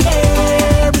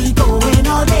 Yeah, we going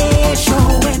all day,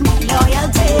 showing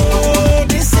loyalty.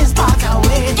 This is part of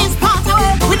it. It's part of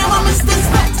it. We never miss this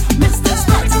bet. Miss this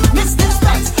bet. Miss this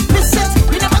bet. Miss it.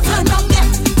 We never turn on yet.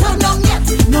 Turn on yet.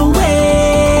 No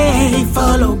way.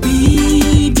 Full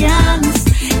obedience.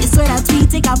 It's where that we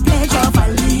take a pledge of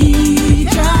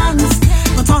allegiance.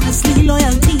 But honestly,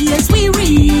 loyalty is we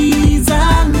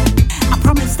reason. I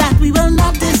promise that we will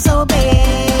not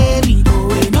disobey. We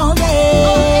going all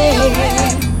day.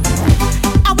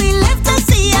 And we live to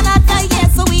see another year,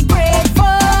 so we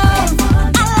grateful.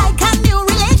 I like a new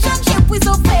relationship, we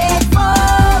so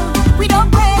faithful. We don't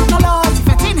break no laws,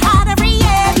 fitting hard every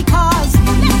year because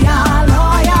we are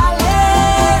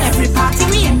loyalists. Every party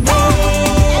we in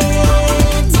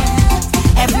it.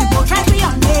 Every boat ride we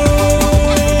on it.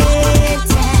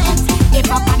 If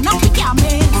Papa knock we can't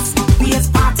miss. We is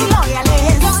party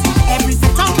loyalists. Every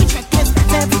fit on we checklist,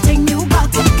 that's everything you got.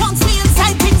 Once we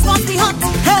inside, things must be hot.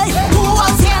 Hey, who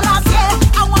was here last year?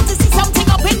 I want to see something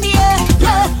up in the air.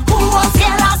 Yeah, who was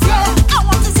here last year? I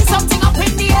want to see something up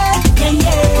in the air.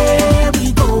 Yeah, we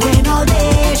going all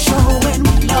day, showing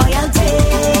loyalty.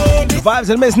 Vibes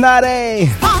and Miss Nade.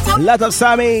 Lot of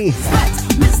Sammy.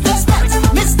 Mr.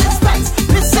 Spet,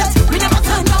 miss it. We never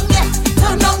turn on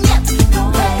yet. No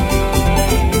way.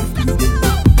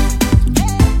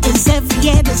 It's every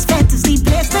year this fete is the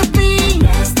place to be.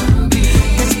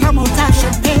 This promoter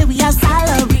should pay we a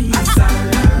salary.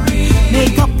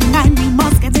 Make up the mind, we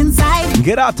must get inside.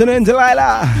 Good afternoon,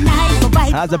 Delilah. Night for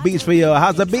bite. How's the beach for you?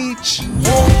 How's the beach?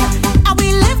 And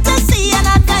we live to see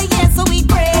another year, so we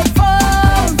grateful.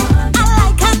 I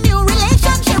like a new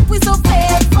relationship, we so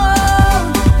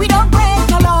faithful. We don't break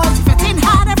no laws, fitting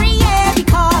hard every year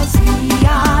because we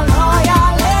are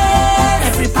loyalists.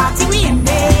 Every party we in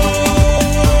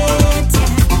it.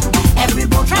 Every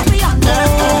boat ride we on it.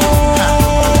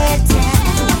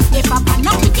 If Papa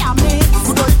knock we can't miss.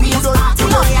 We is party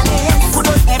loyalists.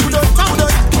 Every time we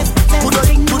checklist, that's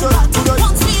everything you got.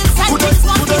 Once we inside, things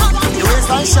must be hot. Your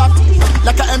waistline shot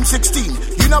like a M16.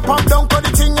 You know pump down for the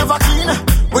thing ever clean.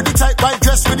 With the tight white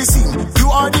dress with the seam. You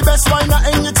are the best winer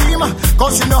in your team.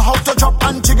 Cause you know how to drop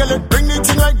and jiggle it. Bring the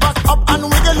thing right back up and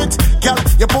wiggle it. Girl,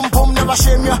 your pum pum never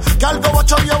shame you. Girl, go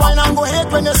watch out your wine and go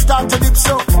hate when you start to dip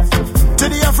so. To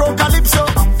the Afro calypso.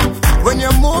 When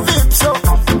you move it so.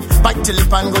 Bite till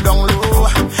lip and go down low.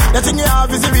 The thing you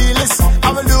have is the realest. I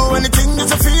will do anything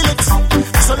just to feel it.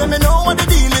 So let me know what the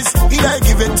deal is. Either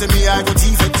give it to me, I go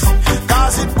teeth it.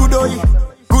 Cause it good oi,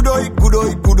 good oi, good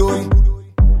oi, good oi.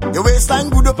 Your waistline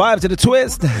good oi. Vibe to the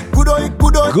twist. Good oi,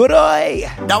 good oi. Good oi.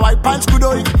 The white pants good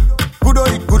oi. Good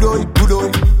oi, good oi, good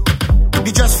oi.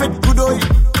 The dress fit good oi.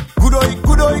 Good oi,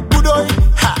 good oi, good oi.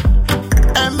 Ha.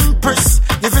 Empress,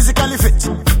 you physically fit.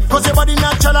 Cause your body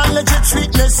natural and legit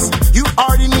sweetness. You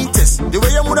are the neatest. The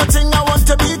way you move that thing, I want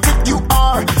to beat it. You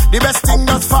are the best thing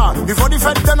thus far. Before the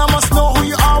fed, then I must know who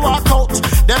you are. Walk out.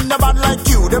 Them the bad like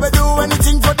you. They will do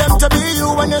anything for them to be you.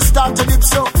 When you start to dip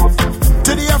so.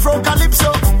 To the Afro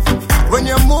calypso. When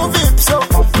you move it so.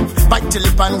 Bite till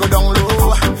lip and go down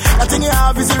low. The thing you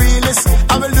have is the realest.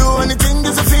 I will do anything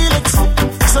just to feel it.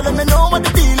 So let me know what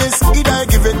the deal is. Either you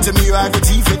give it to me or I go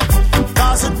teeth it.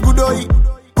 Cause it good oi.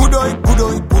 Good oi, good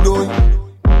oi, good oi.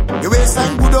 Your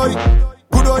waistline good oi.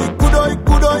 Good oi, good oi,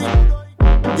 good oi.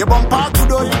 Your bumper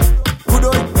good oi. Good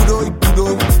oi, good oi, good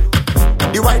oi.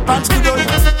 The white pants good oi.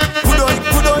 Good oi,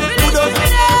 good oi, good oi.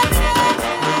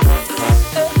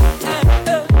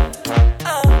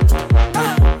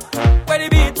 Where the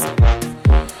beats?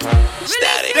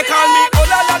 They call me oh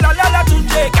la la la la la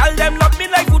today. Call them love me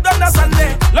like food on a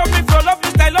Sunday. Love me flow, love me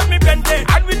style, love me plenty.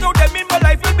 And without them in my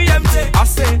life will be empty. I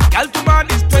say, girl to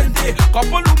man is 20.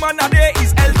 Couple woman a day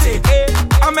is healthy.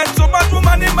 I met so much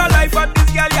woman in my life and this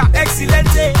girl you're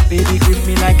excellent. Baby grip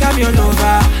me like I'm your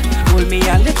lover. Hold me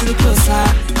a little closer.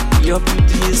 Your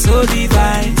beauty is so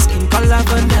divine. Skin color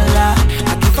vanilla.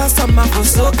 I give her some for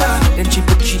soca. Then she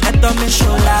put she head on my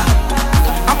shoulder.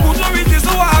 I put her in this so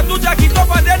I have to jack it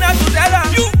up and then I have to tell her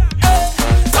you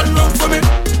turn round for me,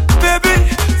 baby,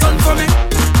 turn for me.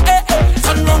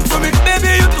 Turn round for me,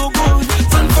 baby, you too good.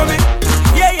 Turn for me,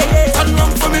 yeah, yeah, yeah. Turn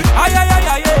round for me, ay, ay, ay,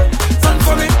 ay, ay. Turn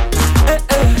for me,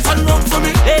 turn round for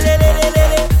me, le, le, le, le, le,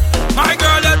 le. My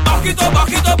girl, let's back it up,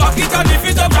 back it up, back it up, lift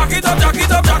it up, jack it up, jack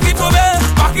it up, jack it for me.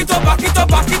 Back it up, back it up,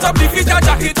 back it up, lift it up,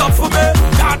 jack it up for me.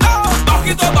 Back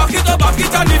it up, back it up, back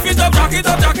it up, lift it up, jack it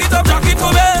up, jack it up, jack it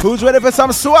for me. Who's ready for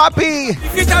some swappy?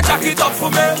 Lift it up, jack it up for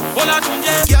me. Hola,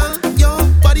 girl, your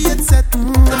body it's set.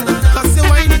 Cause you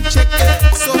wine and check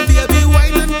it. So baby,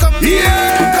 wine and come here.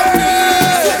 Come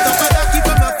here. Let the mother keep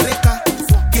on Africa.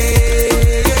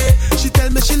 Yeah. She tell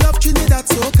me she love Trinidad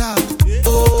soca.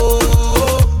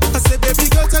 Oh. I said, baby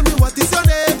girl, tell me what is your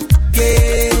name?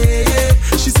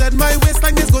 Yeah. She said my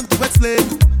waistline is going to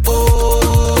explain.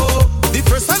 Oh. The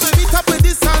first time I meet up with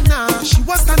this Anna, she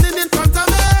was standing in front of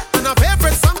me. And her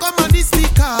favorite song come on the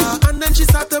speaker. And then she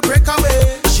started to break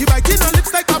away. She biting her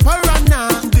lips like a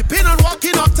piranha. Dipping and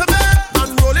walking up to me.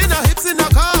 And rolling her hips in the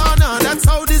corner. That's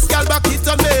how this girl back it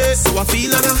on me. So I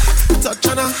feel on her, touch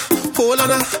on her, hold on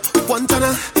her, want on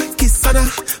her, kiss on her,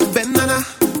 bend on her.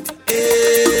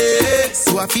 Hey.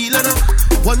 So I feel on her,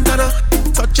 want on her,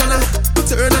 touch on her,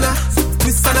 turn on her,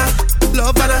 twist on her,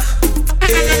 love on her.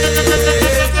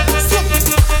 Hey. So,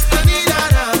 I need her.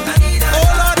 Oh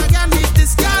Lord, I can't leave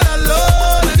this girl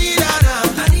alone. I need her.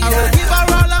 I will give her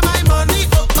all of my money.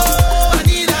 Oh, oh, I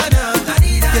need her.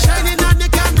 You're shining on the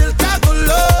candle, can't go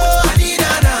low. I need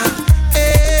her.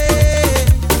 Hey,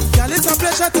 girl, it's a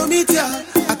pleasure to meet ya.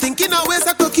 I think in a ways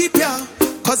I could keep ya.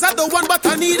 Cause I don't want but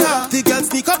I need her. The girl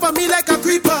sneak up on me like a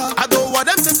creeper. I don't want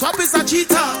them to swap is a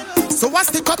cheater. So I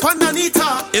stick up underneath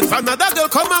her. If another girl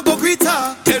come and go greet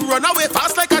her, then run away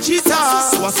fast like a cheetah.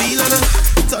 So I feel on her,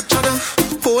 touch on her,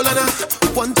 hold on her,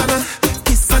 want on her,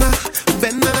 kiss on her,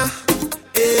 bend on her.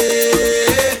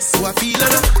 Hey. So I feel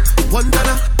on her, want on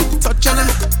her, touch on her,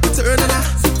 turn on her,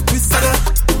 twist on her,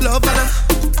 love on her.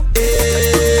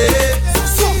 Hey.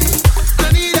 So I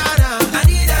need her.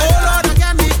 Oh Lord, I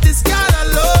can't leave this girl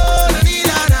alone. I need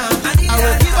her. I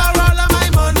will give her all of my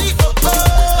money. Oh,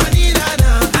 oh, I need her.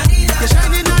 You're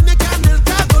shining on the candle,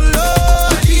 can't go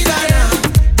low. I need her.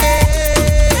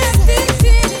 Hey.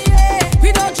 We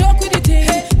don't joke with the thing.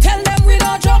 Tell them we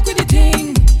don't joke with the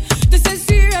thing. This is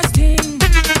serious thing.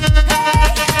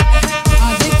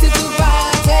 Addicted to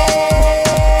party.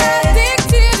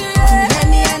 Addicted to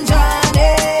Lenny and Johnny.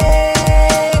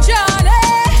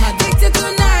 Addicted to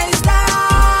nice time.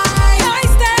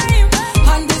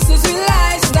 And this is your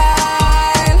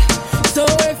lifestyle. So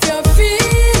if you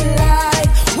feel like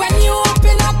when you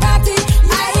open a party,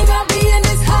 I ain't gonna be in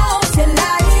this house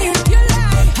tonight.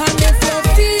 And if you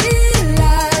feel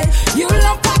like you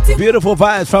love party Beautiful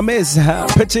vibes from Miss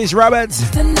Patrice Roberts.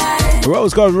 tonight,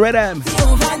 Rose Gold Rhythm.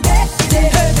 over there.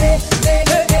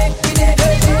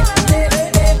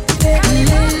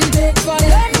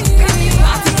 Follow me.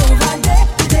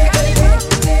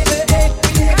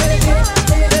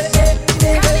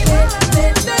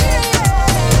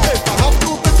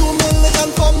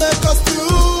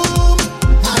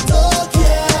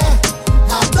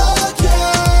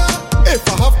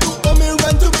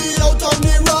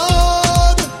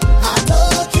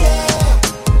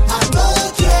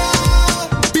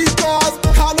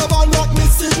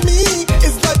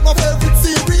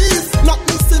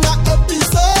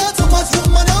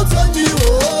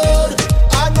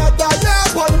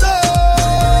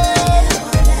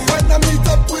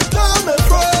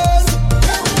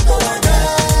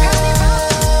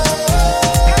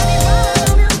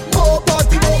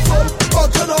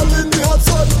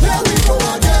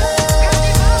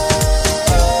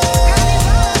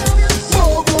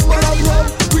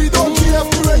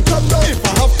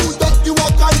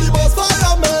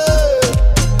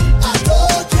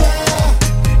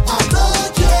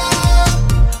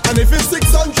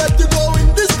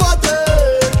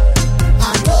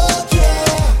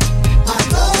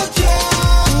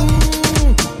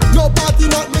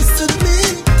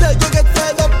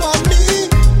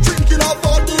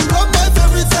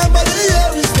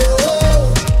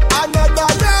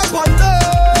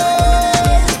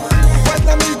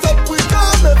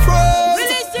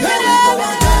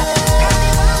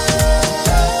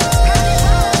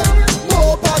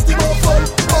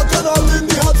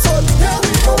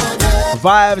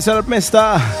 vibes of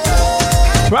Mr.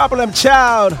 Problem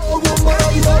Child. We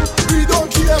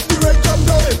don't care if the rent come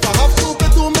down. If I have to pay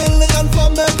 2 million for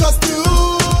my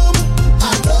costume, I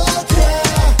don't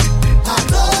care. I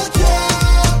don't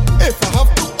care. If I have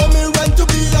to owe me rent to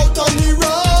be out on the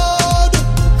road,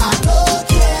 I don't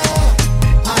care.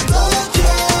 I don't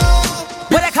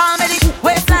care. Well, they call me the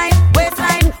waistline,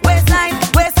 waistline, waistline,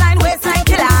 waistline, waistline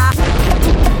killer.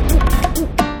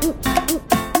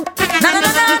 Na na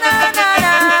na na na na na.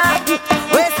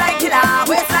 Waistline killer,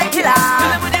 waistline killer.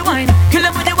 Kill 'em with the wine, kill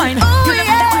 'em with the wine, kill 'em with the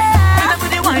wine, kill 'em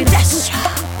with the wine. Yes.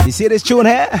 You see this tune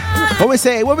here? What we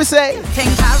say? What we say? Think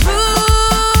I'm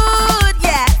rude,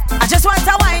 yeah. I just want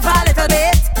to wine for a little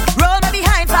bit. Roll me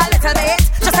behind for a little bit,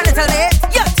 just a little bit.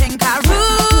 You think I'm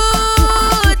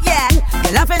rude, yeah.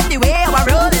 You loving the way I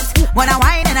roll it. When I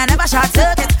whine and I never short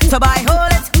circuit, so boy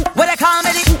hold it. Well, they call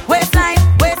me the waistline,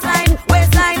 waistline,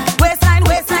 waistline, waistline,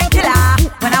 waistline killer.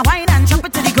 When I whine and jump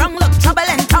it to the ground, look trouble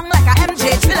and tongue like a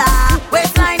MJ thriller.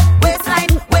 Waistline,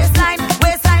 waistline, waistline,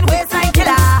 waistline, waistline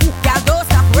killer. Girl, don't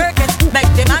stop working,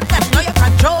 make the man them know you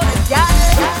control it, yeah.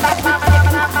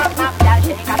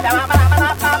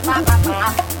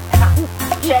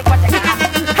 Shake what you got.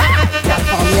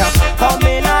 Come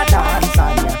in a dance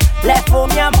and you left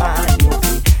home your man, you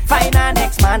see. Find a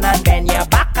next man and then you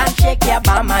back and shake your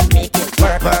bum and make it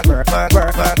work, work, work, work,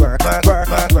 work, work, work, work, work,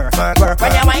 work, work, work, work.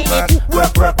 When you mind it,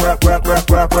 work, work, work, work, work,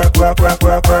 work, work, work, work,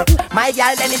 work, work. My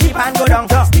girl, then it dip and go down,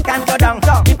 stick and go down,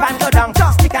 dip and go down,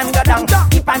 stick and go down,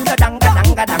 dip and go down,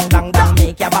 down.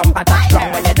 Make your bumper touch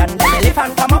down when you done. Then you lift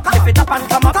and come up, lift it up and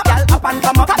come up, girl, up and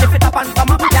come up, lift it up and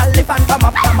come up, girl, lift and come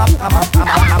up, come up, come up, come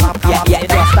up, come up. Yeah, yeah,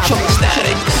 it was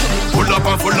static. Pull up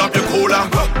and full up the cooler.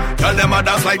 Tell them I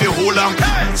dance like the hula.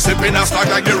 Sipping and stack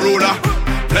like the ruler.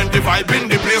 Plenty vibe in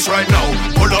the place right now.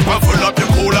 Pull up and full up the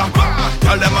cooler.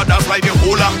 Tell them I dance like the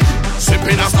hula.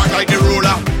 Sipping and stack like the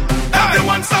ruler.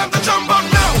 Everyone start to jump up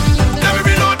now. Let me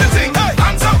reload the thing.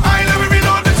 Hands up high, let me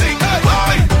reload the thing.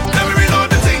 High, let me reload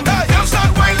the thing. Can't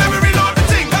start wine, let me reload the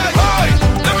thing. High,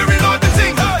 let me reload the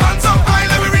thing. Hands up high,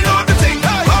 let me reload the thing.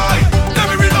 High, let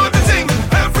me reload the thing.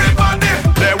 Everybody,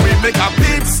 then we make a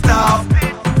pit stop.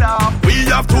 We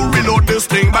have to reload this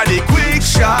thing by the quick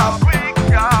shop.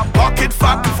 Pocket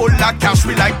fat full of cash,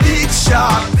 we like big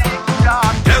shot.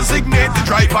 Designate the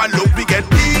driver, look, we get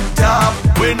picked up.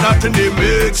 We're not in the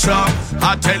mix up.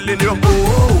 I'm telling you,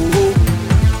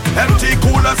 empty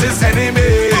coolers is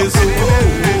enemies.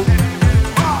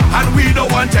 And we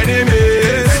don't want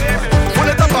enemies. Pull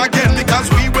it up again because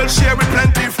we will share with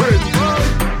plenty friends.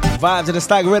 Vibes to the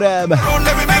stack rhythm.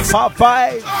 Top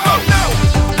 5.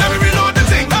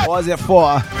 What was it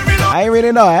for? I ain't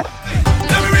really know, eh?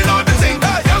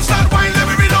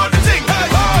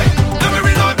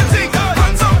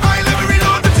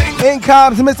 In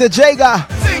comes Mr. Jaga.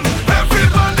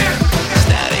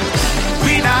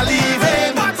 We not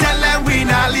leaving. Tell them we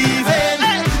not leaving.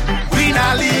 We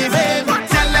not leaving.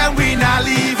 Tell them we not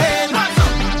leaving.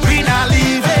 We not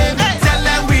leaving. Tell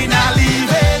them we not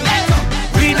leaving.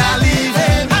 We not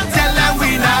leaving. Tell them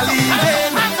we not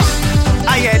leaving.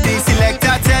 I hear the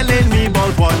selector telling me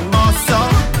about one more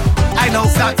song. I now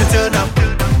start to turn up.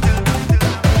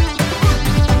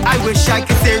 I wish I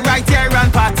could stay right here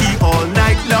and party all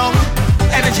night long.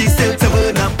 Energy still to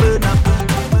burn up, burn up.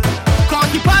 Cause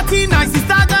the party nice, it's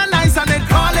stagger nice and they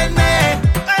calling me.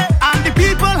 And the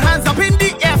people hands up in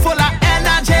the air full of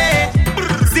energy.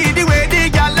 See the way the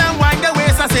girl them wind the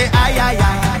waist, I say aye, aye,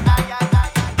 aye.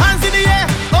 Hands in the air,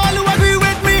 all who agree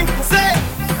with me, say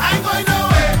I'm going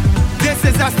nowhere. This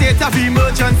is a state of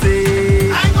emergency.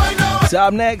 I'm going nowhere. So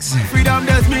up next, freedom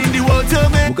does mean the world to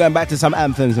me. We're going back to some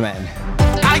anthems, man.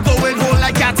 I go in home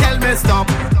like I tell me stop.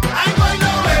 I'm going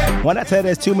nowhere. When I tell you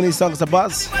there's too many songs to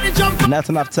buzz, not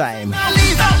enough time. Not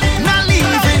leaving, not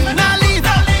leaving, not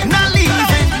leaving, not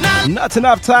leaving, not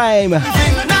enough time. Not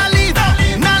leaving, not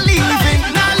leaving, not leaving,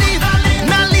 not leaving,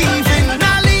 not leaving,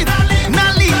 not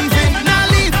leaving, not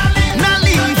leaving, not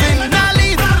leaving, not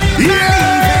leaving.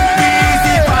 Yeah!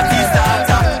 Easy party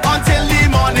starter until the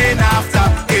morning after.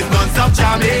 It's non-stop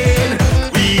jamming.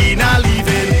 We not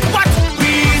leaving. What?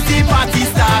 Easy party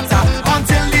starter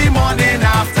until the morning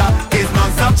after. It's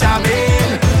non-stop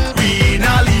jamming. We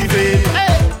not leaving.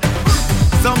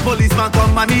 Some policeman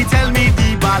come and he tell me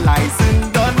the bar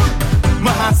license done.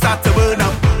 My hands start to burn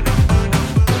up.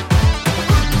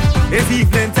 It's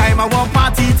evening time, I want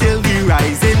party till the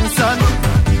rising sun.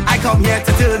 I come here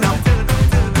to turn up.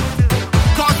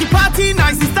 Cause the party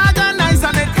nice, the stagger nice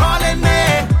and they calling me.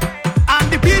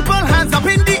 And the people hands up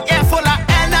in the air full of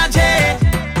energy.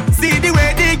 See the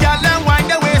way the girl them wind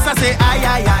the waist, I say aye,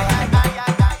 aye, aye.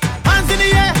 Hands in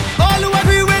the air, all who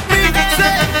agree with me,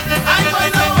 say I'm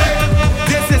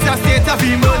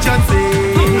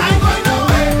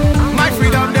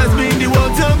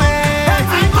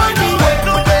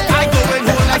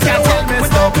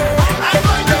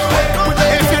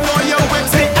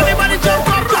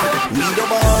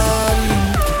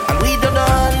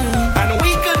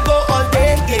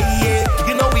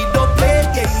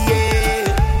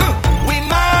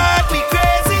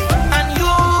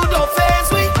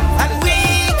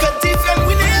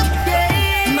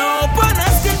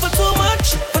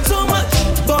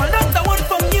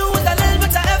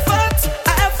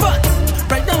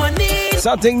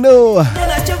Something new.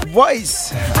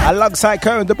 Voice alongside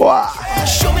Current the Boy.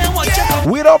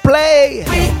 We don't play.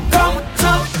 We come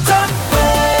to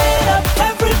wave up,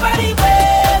 everybody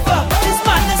wave up. This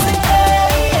madness in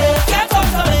air, can't come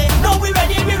to me. No, we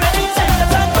ready, take the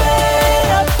time.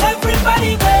 Wave up,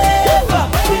 everybody wave up.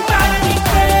 We party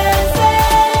crazy.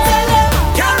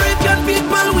 Caribbean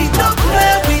people, we don't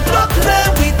play with that.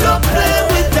 We don't play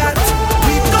with that.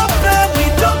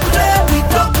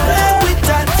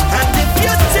 And if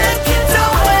you take it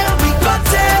away, we gon'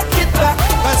 take it back.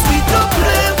 'Cause we don't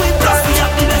play with that. We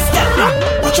have the best get back.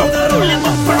 Watch out the rolling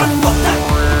up for and fuck that.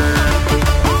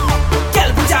 Girl,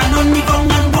 put your hand on me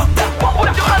gun and walk that.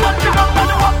 Put your hand on me gun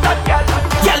and walk that, girl.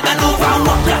 Girl, bend over and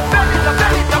walk that.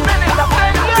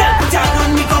 Girl, put your hand on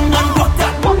me gun and walk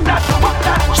that.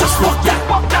 Just walk that.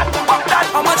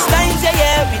 How much times you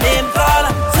hear we name call?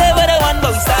 Say what I want,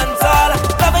 but we stand tall.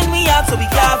 Loving me up so we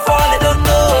can't fall. I don't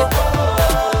know.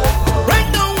 Right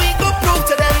now we go prove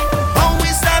to them how we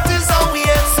start is how we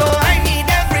end. So I need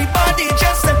everybody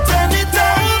just to turn it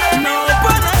on. No,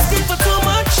 I'm asking for too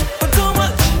much.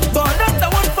 But that's the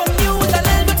one from you with a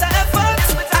little bit of effort.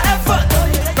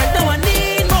 Right now I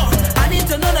need more. I need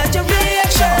to know that your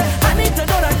reaction.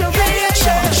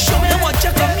 Show me what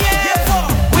you come here for.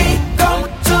 We come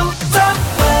to the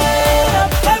wave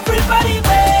up, everybody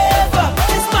wave up.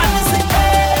 This madness in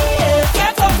air,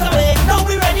 can't talk to me. No,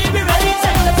 we ready,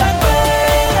 take the time.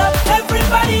 Wave up,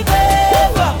 everybody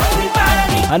wave up. We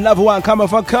party. Another one coming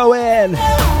from Cohen.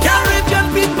 Caribbean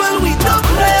people, we don't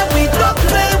play with that.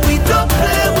 We don't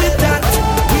play with that.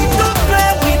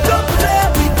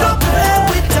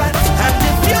 And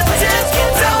if you take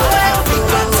it away, we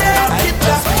gon' take it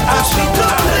back. 'Cause we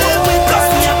don't play with that.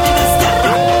 We have the best get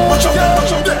back. Watch out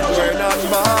there. When I'm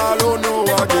ball, oh no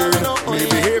again. Me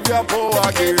behavior poor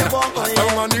again.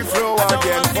 I'm on the floor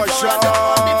again for sure.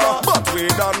 But we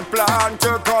don't plan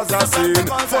to cause a scene.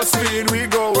 For speed we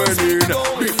going in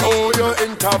before you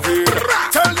intervene.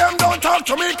 Tell them don't talk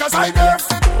to me 'cause I deaf.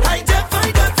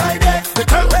 They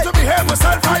tell me to behave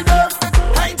myself, I deaf.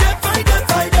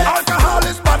 Alcohol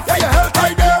is bad for your health,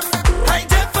 I deaf.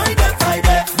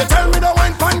 They tell me to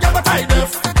wine pan, yeah, but I deaf.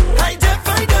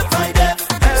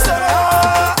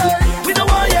 We don't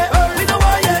want ya, we don't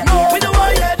want ya, no, we don't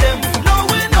want ya them. No,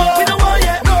 we know, we don't want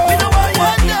ya, no, we don't want ya,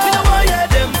 we don't want ya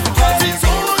them. 'Cause it's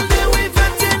only we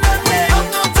venting and they have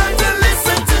no time to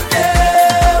listen to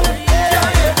them.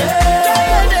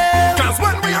 'Cause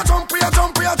when we a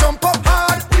jump up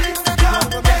hard.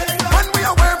 When we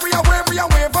a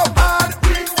wave up hard.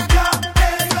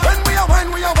 When we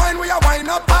a wine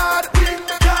up hard.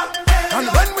 And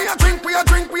when we a drink,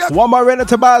 One more minute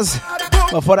to buzz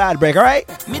before that break, alright?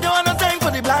 Me don't want no time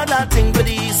for the blah blah thing, for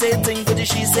the he say thing, for the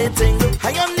she say thing.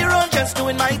 I am the road just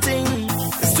doing my thing.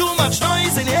 There's too much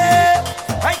noise in here.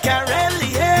 I can't really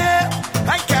hear.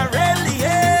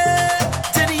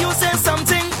 Till you say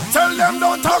something. Tell them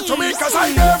don't talk to me 'cause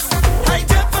I deaf.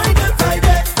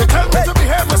 They tell me to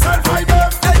behave myself, I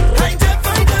deaf.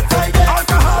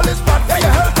 Alcohol is bad for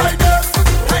your health, I deaf.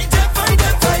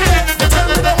 They tell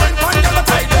me to wine pan, yeah, but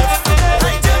I deaf.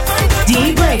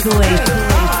 D-Breakaway.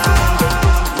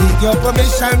 With your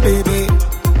permission, baby.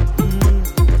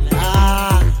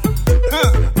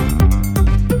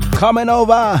 Coming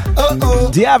over.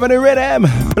 The Avenue Rhythm.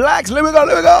 Blacks, let me go.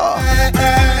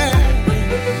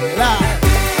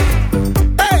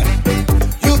 Hey,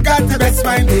 you got the best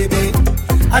mind, baby,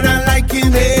 and I'm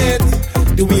liking it.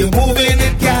 The way you're moving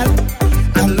it, girl,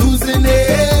 I'm losing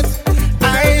it.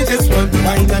 I just want to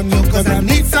wind on you 'cause I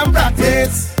need some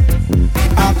practice.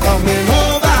 I'm coming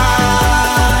over,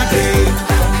 babe.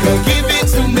 You give it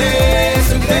to me.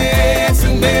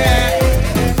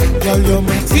 Girl, you're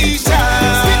my teacher.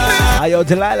 Ayo,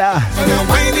 Delilah.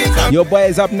 Your boy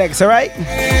is up next, alright?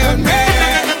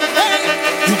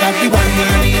 You got the one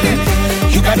where I need it.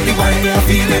 You got the one where I'm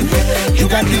feeling. You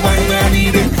got the one where I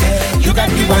need it. You got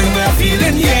the one where I'm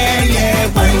feeling. Yeah,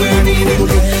 one where I need it.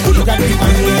 You got the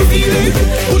one where I'm feeling.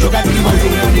 You got the one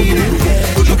where I need it.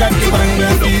 You got the one where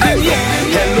I'm feeling. Yeah.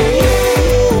 Hello.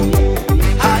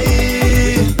 Hi.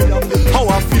 How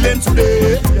I'm feeling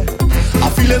today?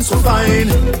 I'm feeling so fine.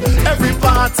 Every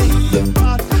party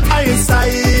I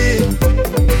inside.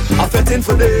 I'm fetting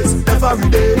for this every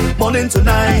day, morning to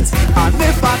night. And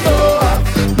if I don't have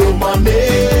no money,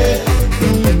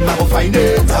 I go find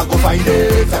it.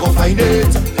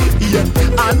 Yeah.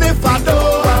 And if I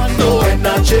don't have no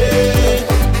energy,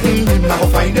 I go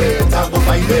find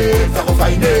it.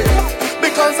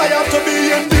 Because I have to be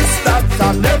in this, that,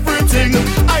 and everything.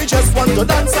 I just want to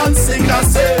dance and sing. I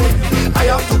say I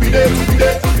have to be there.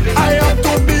 I have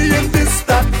to be in this,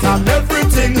 that, and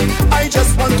everything. I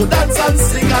just want to dance and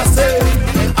sing. I say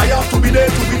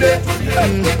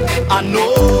I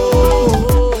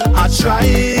know I tried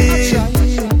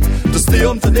to stay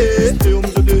home today,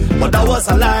 but that was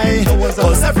a lie.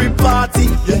 Cause every party,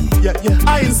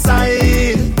 I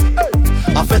inside.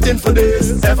 I'm fetting for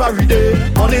this every day,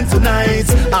 morning to night.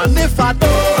 And if I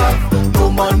don't have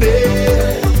no money,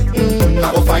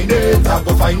 I go find it, I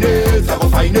go find it, I go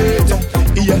find it.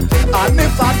 Yeah. And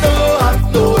if I don't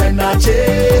have no energy,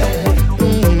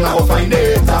 I go find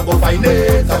it, I go find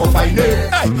it, I go find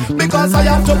it. Hey, because I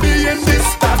have to be in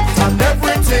this, that, and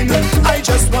everything. I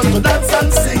just want to dance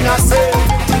and sing. I say,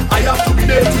 I have to be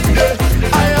there, to be there.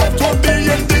 I have to be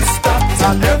in this, that,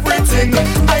 and everything.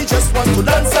 I just want to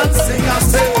dance and sing. I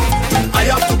say, I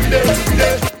have to be there, to be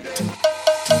there.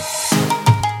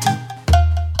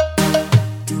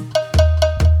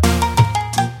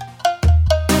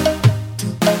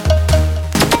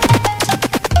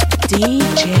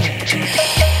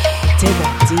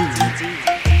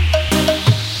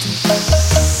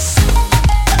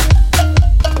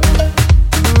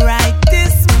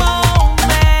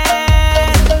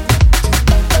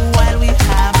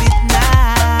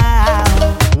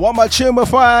 One more tune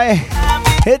before I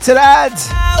hit to that.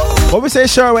 What we say,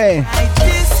 Sherway?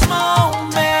 This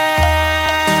moment,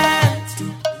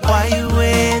 why you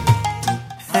wait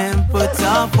and put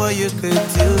off what you could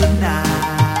do now?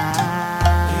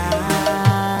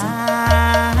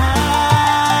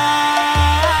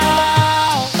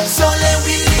 So let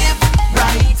we live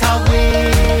right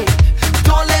away.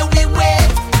 Don't let we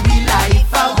wait, we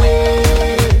life away.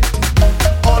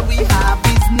 All we have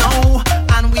is now,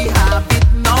 and we have it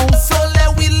now. So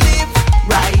let we live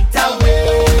right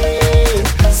away.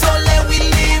 So let we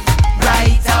live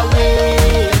right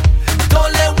away.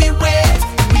 Don't let we wait,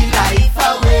 we life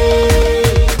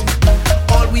away.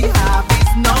 All we have is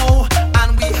now, and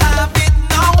we have it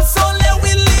now. So let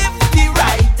we live the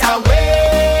right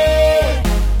away.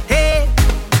 Hey,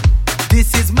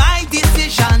 this is my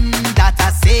decision that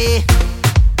I say.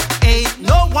 Ain't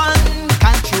no one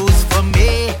can choose for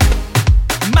me.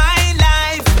 My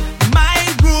life, my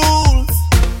rules.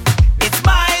 It's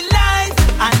my life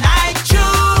and I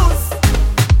choose.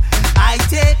 I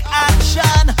take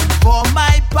action for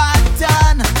my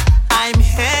pattern. I'm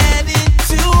heading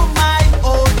to my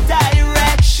own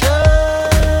direction.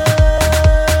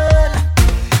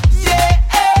 Yeah,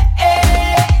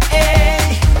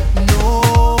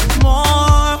 no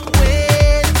more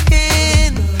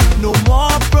waiting, no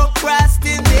more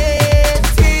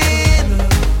procrastinating.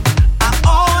 I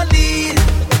only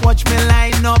watch me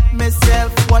line up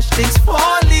myself, watch things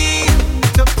falling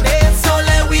to place. So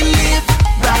let we live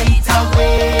right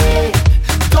away.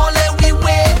 Don't let we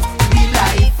wait, we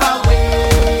life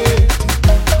away.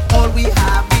 All we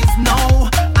have is now,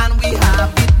 and we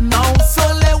have it now. So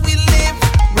let we live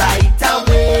right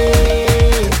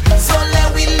away. So let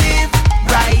we live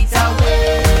right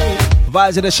away.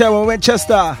 Vibes of the show in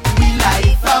Winchester. We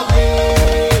life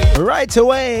away. Right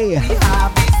away.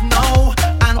 Have is now,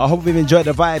 and I hope you've enjoyed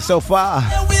the vibe so far.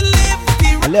 we live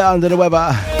the A little under the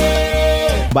weather,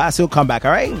 but I still come back,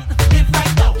 alright?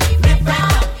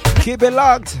 Keep it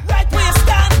locked. right where you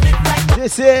stand.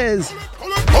 This is Life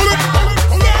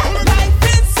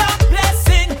is a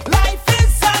blessing, life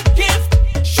is a gift.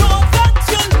 Show that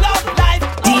you love life.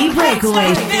 D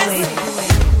Breakaway.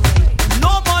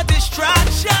 No more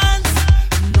distractions,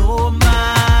 no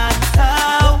matter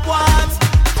what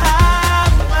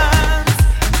happens.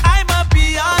 I'ma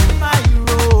be on my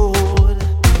road,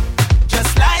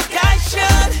 just like I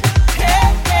should.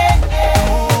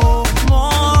 No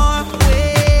more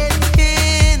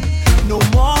waiting, no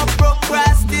more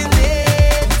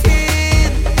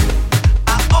procrastinating. I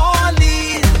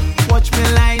only watch me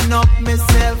line up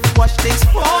myself, watch things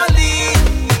falling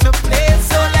to place.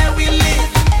 So let we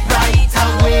live right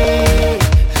away.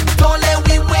 Don't let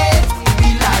we wait, we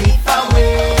life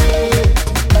away.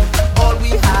 All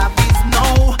we have is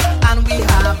now, and we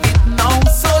have it now.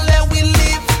 So let we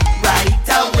live right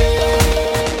away.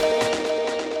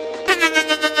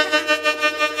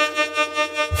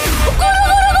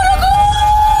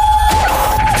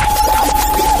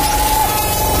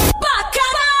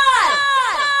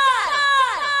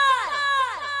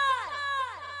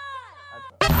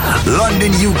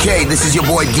 London, UK, this is your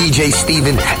boy DJ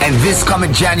Steven, and this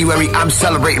coming January, I'm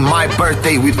celebrating my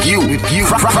birthday with you.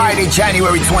 Friday,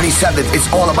 January 27th,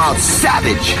 it's all about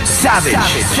Savage.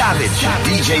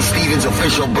 DJ Steven's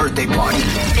official birthday party.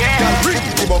 Girl, bring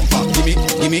the bumper,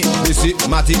 gimme, this is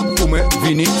Matty, Ume,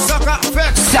 Vini, Saka,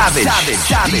 Fex. Savage.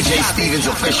 DJ Stevens'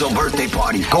 official birthday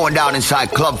party going down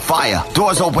inside Club Fire.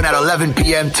 Doors open at 11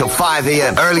 p.m. till 5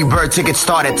 a.m. Early bird tickets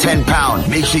start at £10.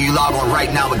 Make sure you log on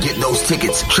right now and get those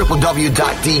tickets.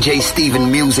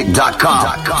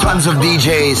 www.djstevenmusic.com. Tons of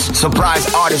DJs,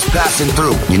 surprise artists passing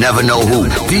through. You never know who.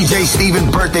 DJ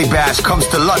Steven Birthday Bash comes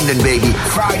to London, baby.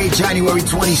 Friday, January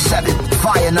 27th.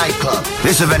 Fire Nightclub.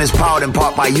 This event is powered in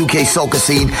part by UK Soca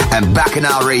Scene and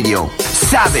Bacchanal Radio.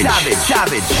 Savage.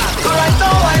 Alright,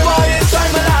 now I boy, it's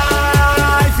time of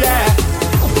life, yeah.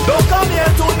 Don't come here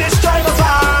to destroy my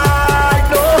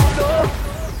vibe, no.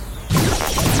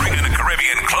 Bringing the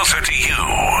Caribbean closer to you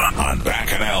on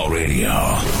Bacchanal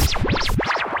Radio.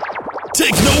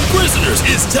 Take no prisoners.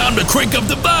 It's time to crank up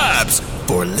the vibes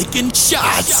for licking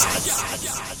shots.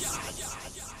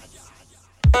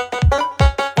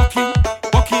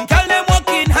 Walking, girl, them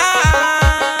walking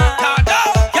hard.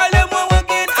 Girl, them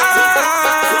walking hard.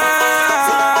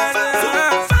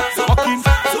 Walking,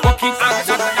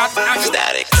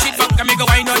 static. Push it back, and me go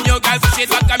wine on you, girl. Push it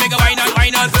back, and me go wine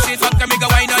on. Push it back, and me go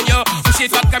wine on you. Push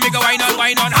it back, and me go wine on.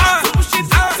 Push it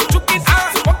hard, chuck it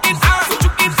hard, walking hard,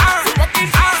 chuck it hard, walking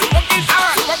hard, walking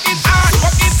hard, walking hard,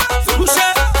 walking. Push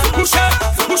it, push it,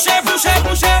 push it, push it,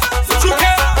 push it. Chuck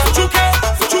it, chuck it,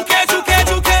 chuck it, chuck it,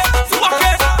 chuck it. Walk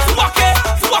it, walk it,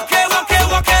 walk it, walk it,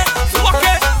 walk it, walk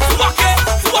it, walk it,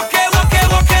 walk it, walk it,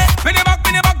 walk it. Bring it back,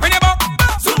 bring it back, bring it back.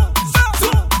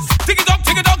 Tick it up,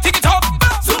 tick it up, tick it up.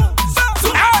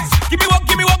 Hey, give me what,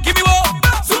 give me what, give me what.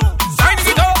 Sign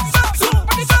it up.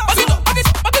 Back it up, back it up, back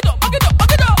it up, back it up,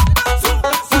 back it up.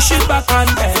 Push it back on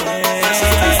there.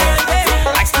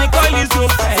 Like snake oil is your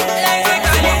friend.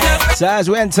 So as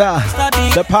we enter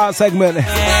the power segment,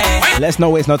 let's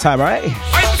not waste no time, right?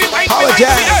 Power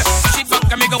Jam. Push it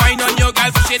back and me go wine on you,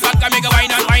 girl. Push it back and me go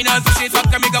wine on. Push it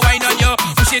back and me go wine on you.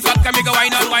 Push it back and me go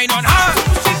wine on. Push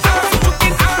it hard, chuck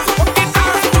it hard, walking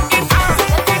hard, chuck it hard,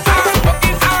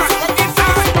 walking hard, walking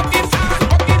hard, walking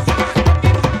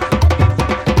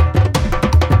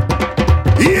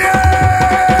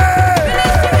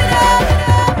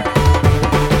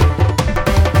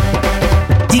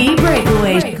hard. D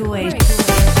Breakaway.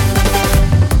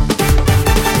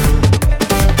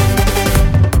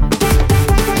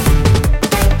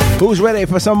 Who's ready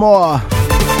for some more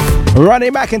Ronnie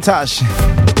McIntosh?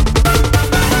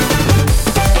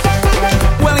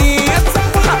 Well, yes,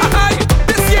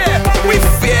 this year we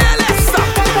fearless.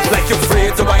 Like you're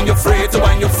afraid to wine, you're afraid to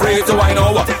wine, you're afraid to wine,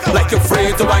 oh what? Like you're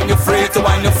afraid to wine, you're afraid to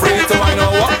wine, you're afraid to wine, oh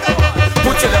what?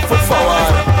 Put your left foot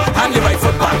forward and your right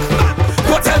foot back.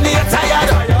 Don't tell me you're tired.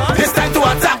 It's time to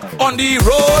attack. On the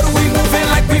road we moving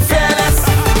like we fearless.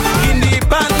 In the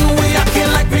band we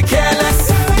acting like we careless.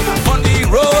 On the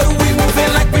road we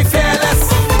moving like we fearless.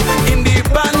 In the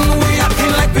band we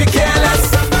acting like we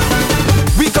careless.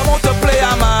 We come out to play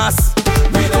a mass.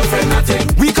 We don't fret nothing.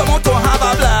 We come out to have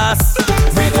a blast.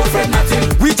 We don't fret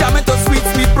nothing. We jam into sweet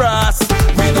brass.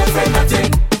 We don't fret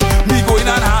nothing. We go in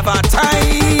and have a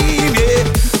time, yeah.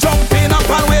 Jumping up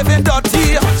and waving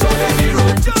dirty.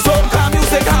 Soca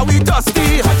music how we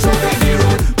dusty.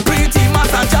 Pretty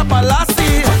mass and Japalassi.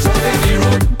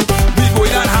 We go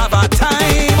in and have a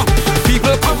time.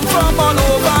 People come from all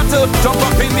over to jump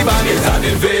up in the band. It's an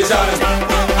invasion,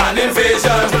 an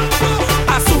invasion.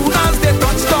 As soon as they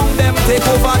touch down, them take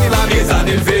over the land. It's an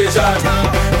invasion,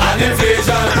 an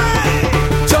invasion.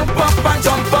 Jump up,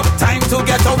 time to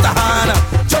get out the hand.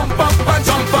 Jump up and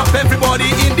jump up, everybody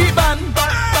in the band.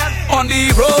 On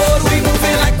the road we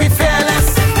moving like we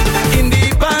fearless. In the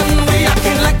band we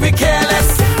acting like we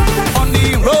careless. On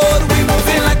the road we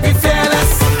moving like we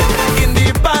fearless. In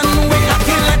the band we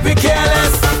acting like we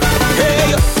careless.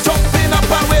 Hey, jumping up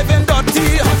and waving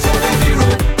dirty.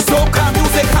 Soca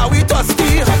music how we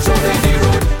dusty.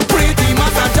 Pretty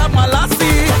much a job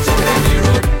malassi.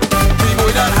 We go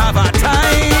and have a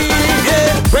time,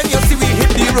 yeah. When you see we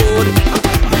hit the road,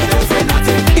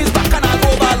 it's back and I'll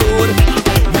overload.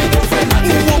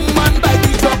 Woman by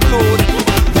the truckload.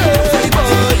 Hey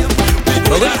boy, we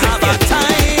go and have a time.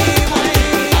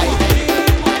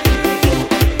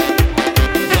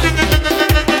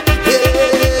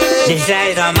 This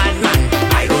is a madman.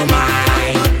 I don't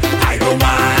mind. I don't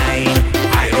mind.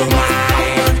 I don't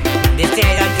mind. This is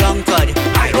a drunkard.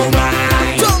 I don't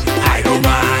mind. I don't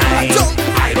mind.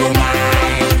 I don't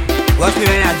mind. Watch me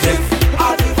when I drift.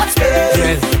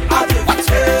 Drift.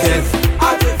 Drift.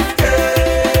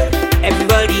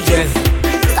 Everybody drift.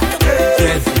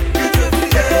 Drift.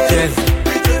 Drift.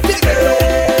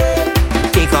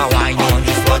 Take a wine on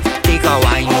the spot. Take a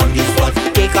wine on the spot.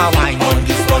 Take a wine on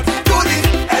the spot.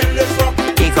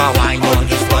 Take a wine on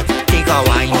the spot. Take a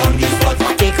wine on the spot.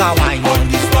 Take a a wine on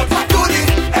this spot. Do the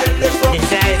endless rock.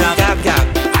 This is a gap gap.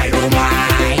 I don't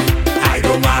mind. I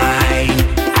don't mind.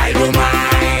 I don't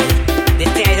mind.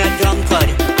 This is a drunkard.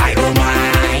 I don't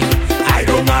mind. I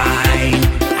don't mind.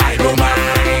 I don't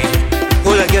mind.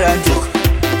 Hold on, get on joke.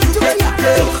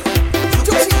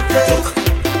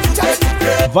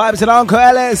 Vibes and Uncle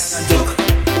Ellis.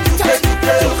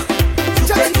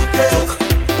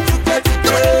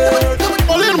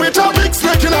 All in with a big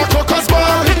snake in a cocker's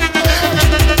bar.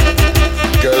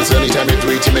 Girls, anytime you do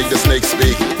it, you make the snake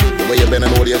speak. The way you bend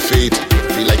and hold your feet,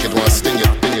 feel like it wants to sting you,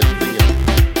 sting you, sting you.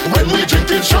 When we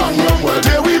drinking strong rum, well,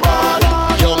 there we ball.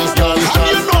 Young guns, and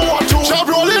you know what to. Job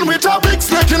rolling with a big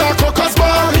snake in a cocker's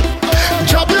bar.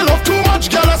 Job you love too much,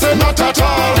 girl, I say not at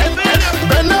all.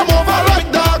 Bend them over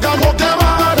like dog and hug them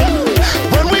hard.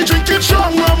 When we drinking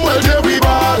strong rum, well, there we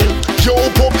ball. Yo,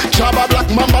 pop, Jabba black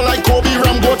mamba like Kobe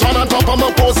Ram, go turn on top of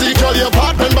my posy. Girl, your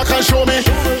part, bend back and show me.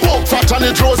 Walk fat and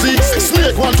it rosy.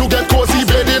 Snake want to get cozy,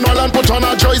 bathing all and put on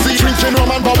a jersey. Drinking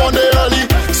rum and bob on the early.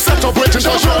 Set up waiting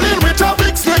to rolling with a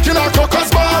big snake in a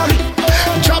cocker's bar.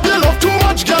 Jab you love too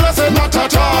much, girl, I say not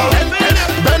at all.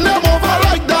 Bend them over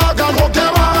like dog and hug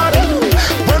them hard.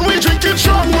 When we drinking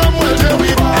strong rum, well, there we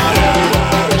ball.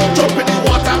 Jump in the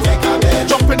water,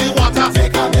 jump in the water,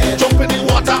 jump in the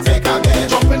water,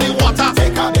 jump in the water.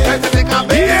 Let's take a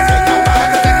bath,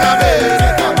 let's take a bath,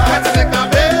 let's take a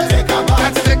bath,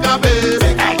 let's take a bath.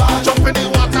 Jump in the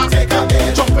water,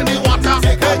 jump in the water,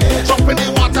 jump in the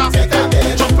water,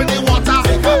 jump in the water.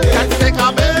 Let's take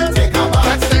a bath, let's take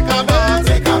a bath,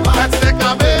 let's take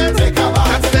a bath,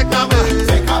 let's take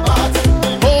a bath.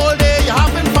 All day you're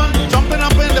having fun, jumping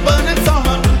up in the burning sun.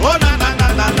 Oh na na na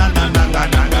na na na na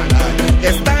na na na.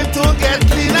 It's time to get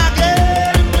clean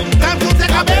again. Time to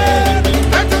take a bath.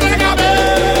 Time to take a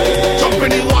bath. Jump in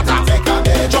the water.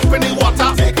 Jump in the water.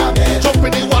 Jump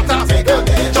in the water.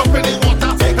 Jump in the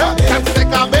water. Time to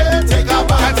take a bath. Take a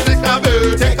bath. Take a bath. Take a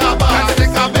bath. Take a bath.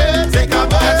 Take a bath. Take a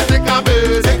bath. Take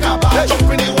a bath.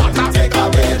 Jump in the water.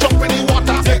 Jump in the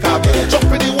water.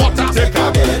 Jump in the water.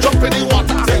 Jump in the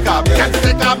water. Time to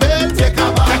take a bath. Take a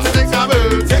bath. Time to take a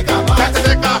bath. Take a bath. Time to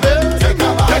take a bath.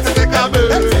 Time to take a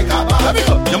bath. Let me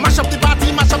go. You mash up the party,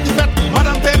 mash up the bed.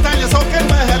 Madam Payton, you're soaking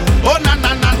my head. Oh na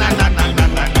na na na na na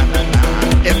na na na na.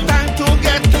 It's time to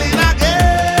get clean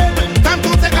again. Time to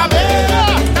take a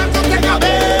bath. Time to take a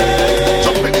bath.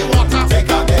 Jump in the water.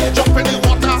 Jump in the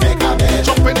water.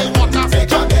 Jump in the water.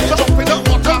 Jump in the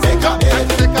water. Time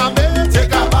to take a bath.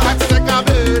 Take a bath. Time to take a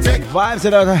bath. Vibes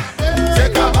and other.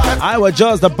 I was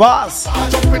just the boss.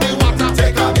 Jump in the water.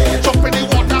 Jump in the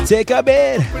water. Take a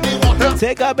bed.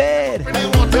 Take a bed.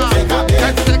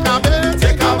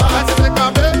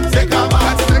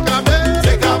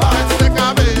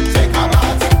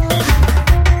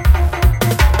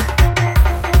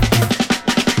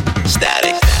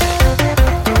 Static.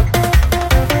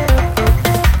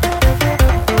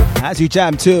 As you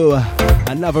jam to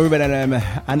another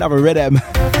rhythm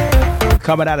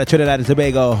coming out of Trinidad and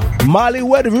Tobago,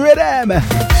 Mollywood rhythm.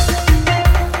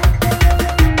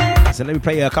 So let me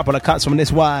play you a couple of cuts from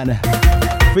this one,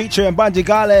 featuring Bunji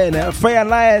Garlin, Freya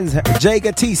Lyons,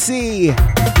 Jaga TC,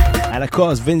 and of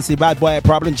course Vincy Bad Boy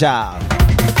Problem Child.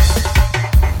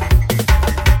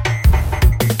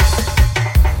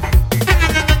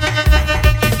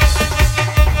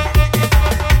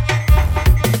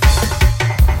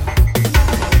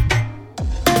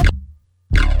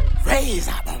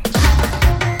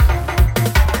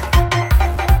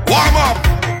 Warm up.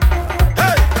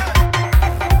 Hey.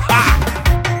 Ha.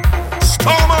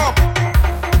 Storm up.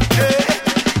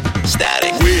 Yeah.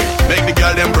 Static. We make the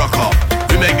girl them broke out.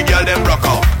 We make the girl them broke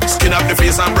out. Skin up the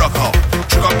face and broke out.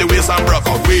 Trick up the waist and broke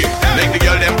out. We make the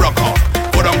girl them broke out.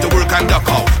 Put them to work and duck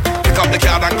out. Pick up the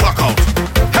card and clock out.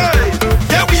 Hey.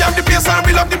 Yeah, we have the bass and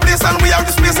we love the place and we have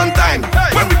the space and time.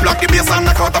 When we block the bass and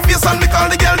knock out the face and we call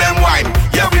the girl them wine.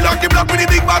 Yeah, we lock the block with the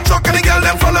big bad truck and the girl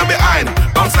them follow behind.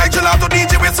 Bounce like gelato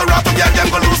DJ with Serato, girl them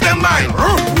go lose them mind.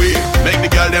 We make the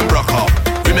girl them broke out.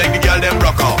 We make the girl them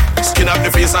broke out. Skin up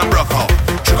the face and broke out.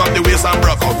 Trick up the waist and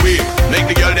broke out. We make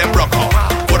the girl them broke out.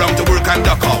 Put them to work and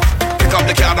duck out. Pick up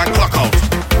the card and clock out.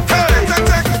 Hey,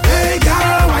 Hey,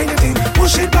 girl, wine the thing.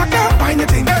 Push it back up, wine the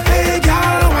thing. Hey,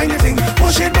 girl, wine the thing.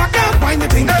 Push it back up, wine the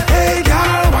thing. Hey,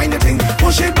 girl, wine the thing.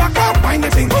 Push it back up, wine the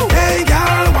thing. Hey,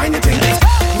 girl, wine the thing.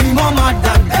 We more mad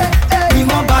than them. We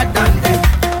more bad than them.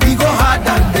 We go hard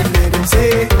than them. Let them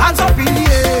say, hands up in the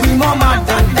air. We more mad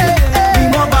than them. We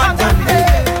more bad than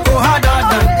them. Go harder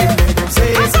than them. Let them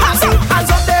say,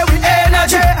 hands up there with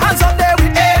energy. Hands up there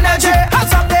with energy.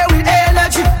 Hands up there with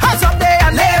energy. Hands up there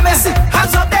and let me see.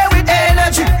 Hands up there with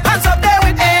energy. Hands up there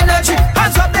with energy.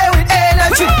 Hands up there with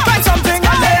energy.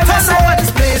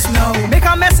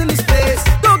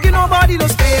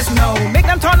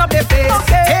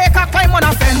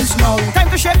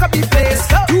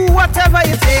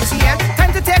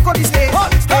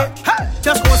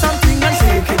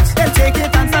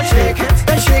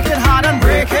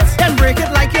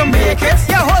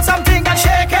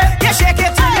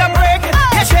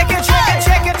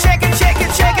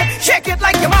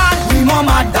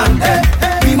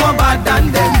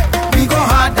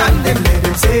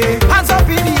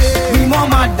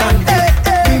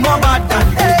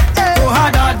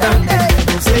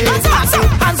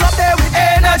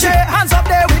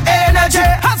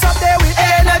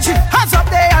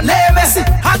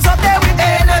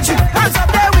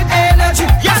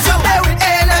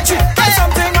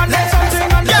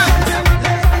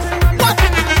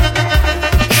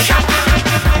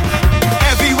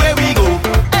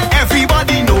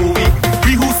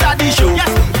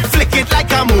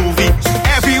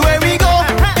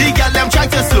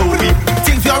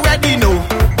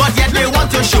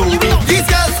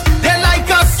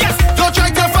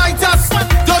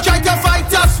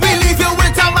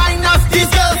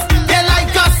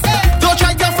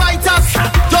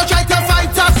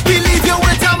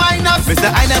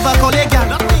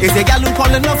 Is a gal who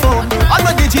calling the phone.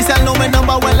 Although did she sell no my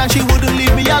number well and she wouldn't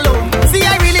leave me alone. See,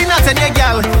 I really not any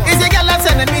gal. Is a gal that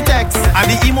sending me text. And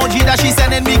the emoji that she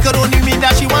sending me could only mean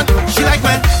that she want. She like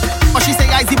man. Or she say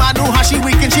I see man know how she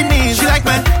weak and she mean. She like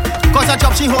man. Cause her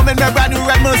job she home in her brand new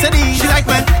red Mercedes. She like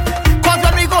man. Cause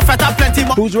when we go fat up plenty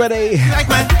more. Who's ready? She like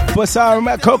man. For some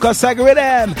Coca Saga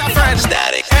Rhythm.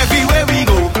 Static. Everywhere we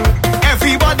go,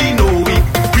 everybody know we.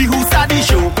 We who start the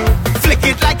show. Flick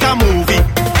it like a movie.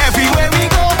 Everywhere we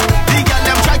go, the girl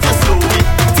them try to slow me.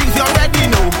 Things you already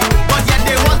know, but yet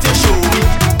they want to show me.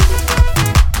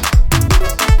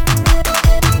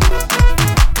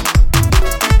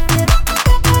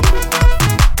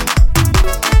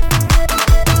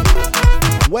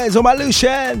 Where's all my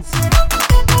Lucians?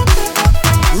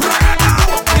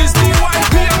 It's the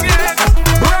YP again.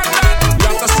 Brandon, you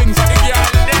have to sing for the girl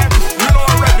them. You know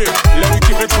already. Let me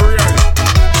keep it real.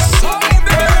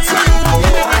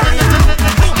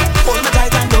 Hold me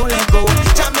tight and don't let go.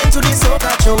 Jam into the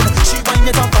soca tune. She wind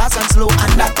it up fast and slow,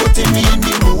 and that putting me in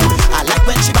the mood. I like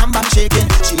when she bam bam shaking.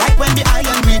 She like when the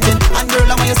iron beating. And girl,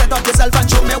 I want you set up yourself and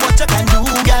show me what you can do,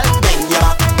 girl. Bend your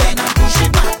back, bend and push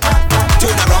it back, back, back.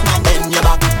 Turn around and bend your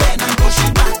back, bend and push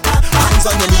it back, back. Hands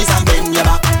on your knees and bend your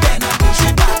back, bend and push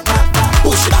it back, back, back.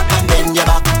 Push it back and bend your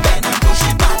back, bend and push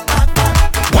it back, back, back.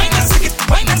 Wine and stick it,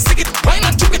 wine and stick it, wine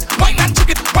and chook it, wine and chook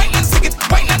it, wine and stick it,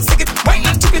 wine and stick it, wine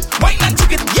and chook it, wine and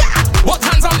chook it. Yeah. Both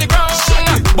hands on the ground,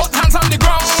 both hands on the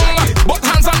ground, both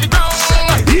hands on the ground.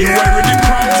 You wearing the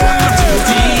crown.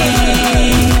 Duty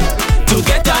to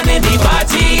get on in the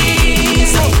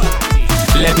parties.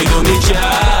 Let me do me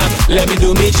job, let me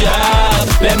do me job,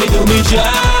 let me do me job.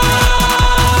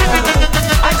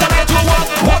 I come here to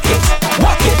walk it,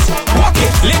 walk it, walk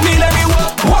it. Let me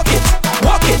walk it,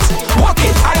 walk it, walk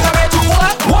it. I come here to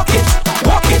walk it,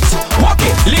 walk it, walk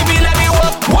it. Let me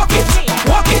walk it,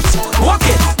 walk it, walk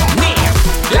it.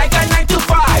 Like a 9 to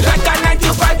 5, like a 9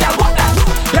 to 5, that walk that.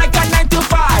 Like a 9 to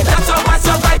 5, that's how I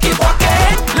survive, keep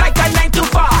walking. Like a 9 to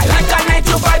 5, like a 9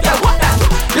 to 5, that walk that.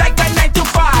 Like a 9 to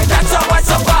 5, that's how I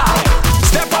survive.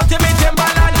 Step up to me,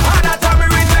 Timberland, and that's how me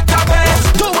reflect a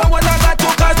best. Do what I got to,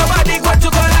 cause nobody got to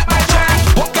go like my track.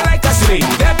 Walking like a slave,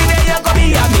 every day you go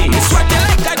be a me. Sweating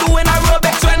like I do in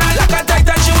aerobics when I lock a tight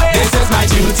and shoe. This is my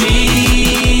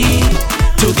duty,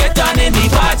 to get on in the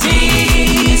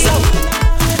party. So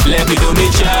let me do me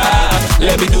job,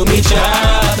 let me do me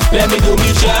job, let me do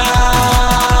me job.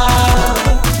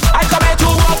 I come here to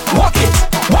walk it,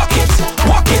 walk it,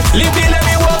 walk it. Let me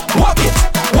walk it,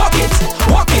 walk it,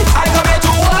 walk it. I come here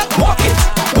to walk it,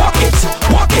 walk it,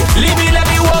 walk it. Let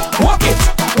me walk it,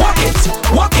 walk it,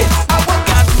 walk it. I walk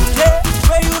out today,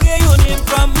 where you get your name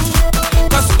from?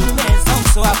 Cause you may sound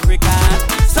so African.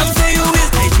 Some say you is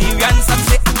Nigerian, some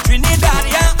say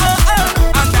Trinidadian.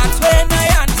 And that's when I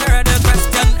answer the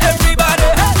question, everybody.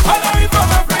 All are we from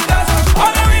Africa?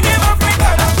 All are we name Africa?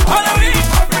 All are we in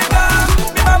Africa?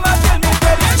 Me mama tell me,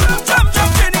 jump,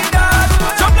 jump Trinidad.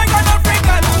 Jump like an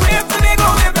African, wave to me, go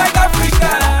wave like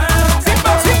African.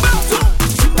 Simba, Simba,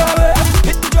 Zimbabwe,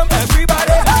 hit the drum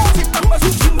everybody. Simba,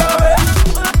 Zimbabwe.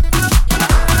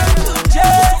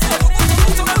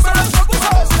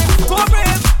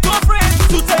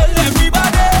 To tell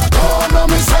everybody. Don't know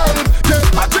myself, yeah.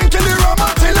 I drink in the rum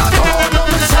until I don't know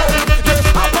myself,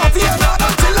 yeah. I party and hard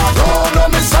until I don't know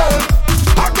myself.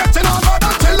 I get in on God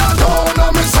until I don't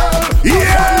know myself.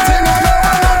 Yeah. One thing I know,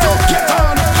 I don't get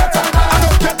on. I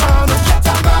don't get on.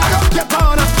 I don't get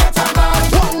on.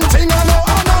 One thing I know,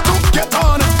 I don't get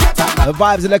on. The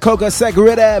vibes in the Coca Saga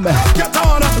Rhythm. Get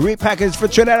on. Repackaged for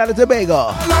Trinidad and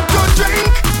Tobago. I love to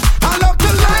drink, I love to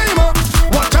lime.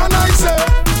 What can I say?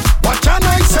 What can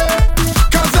I say?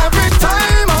 Cause every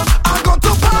time I go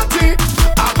to party,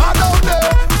 I'm bad out there,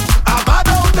 I'm bad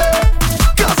out there.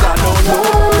 Cause I don't know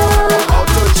how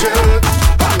to chill,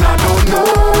 and I don't know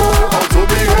how to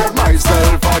behave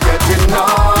myself. I'm getting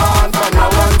on from now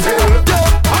until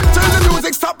the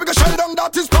music stop, because shut down,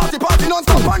 that is party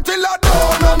non-stop until I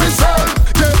don't know myself.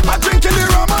 Yeah, I drink in the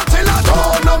rum until I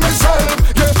don't know myself.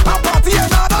 Yeah, I party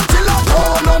and hard until I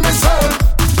don't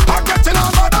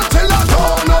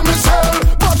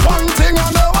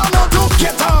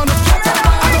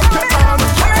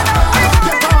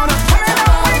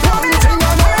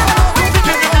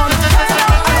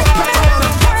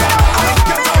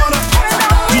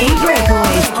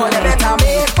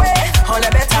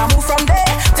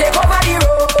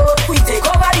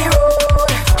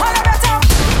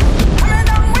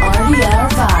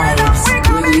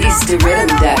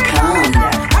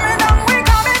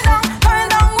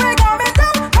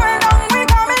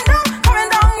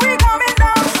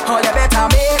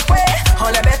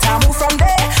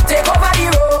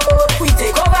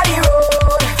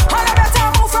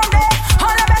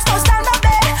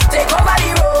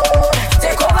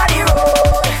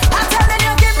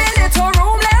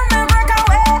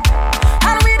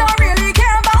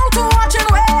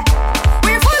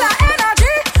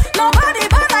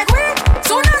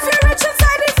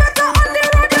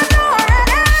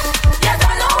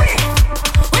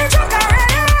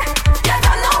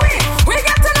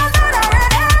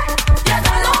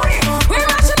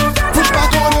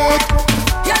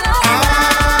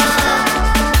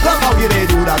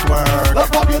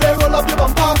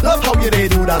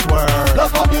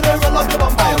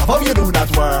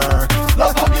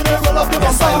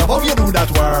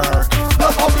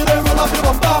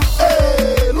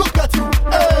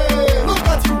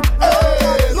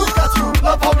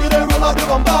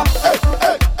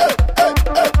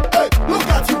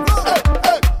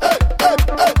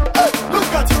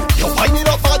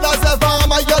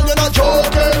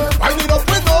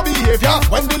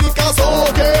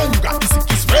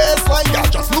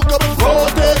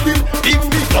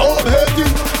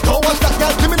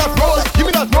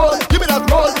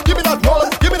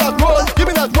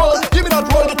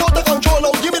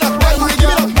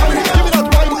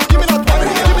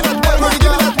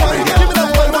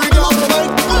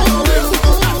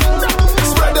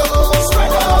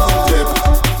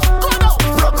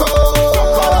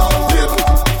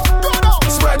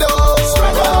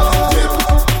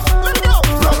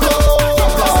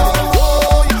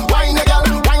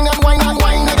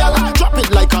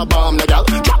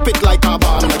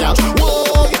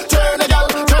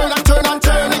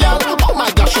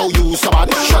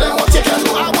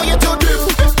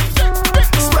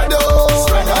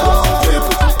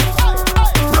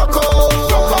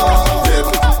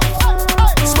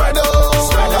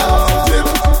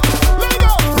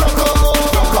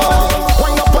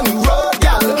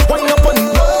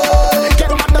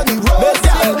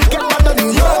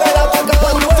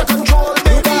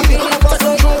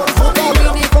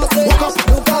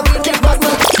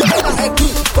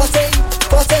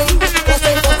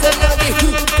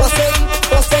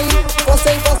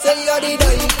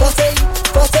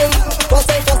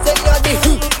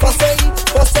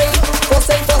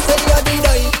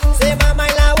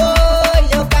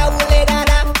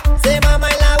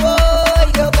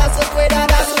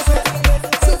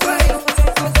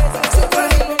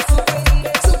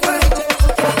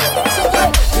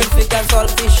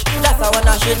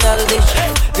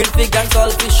Green fig and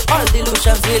saltfish, all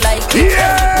delusions we like it.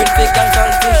 Green fig and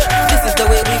saltfish, this is the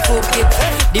way we cook it.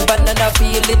 The banana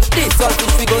peel it, the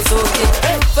saltfish we go soak it.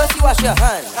 First you wash your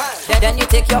hands, then you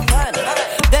take your pan,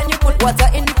 then you put water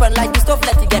in the pan like the stove,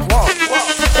 let it get warm.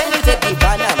 Then you take the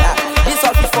banana, the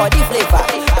saltfish for the flavor.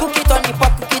 Cook it on the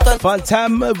pot, cook it on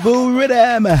Fantambu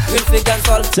Rhythm. Green fig and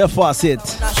saltfish, So faucet.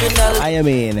 I am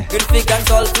in. green fig and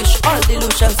saltfish, all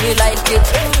delusions we like it.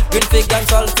 Green fig and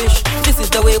saltfish, this is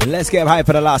the way we Let's get hype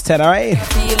for the last 10, alright?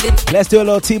 feel it. Let's do a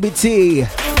little TBT.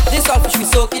 This saltfish we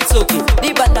soak it.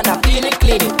 The banana clean it.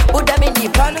 Put them in the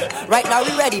pan. Right now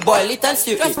we ready, boil it and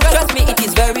stew it. Trust me, it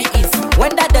is very easy.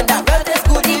 When that done, that well tastes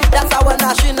good. That's our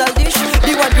national dish.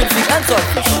 The one green fig and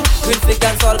saltfish. Green fig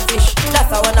and saltfish,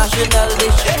 that's our national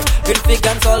dish. Green fig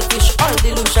and saltfish, all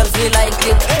delusions we like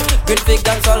it. Green fig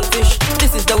and saltfish,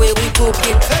 this is the way we cook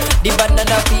it. The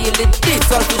banana peel it, the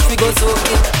saltfish we go soak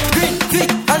it. Green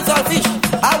fig and saltfish,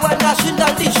 our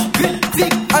national dish. Green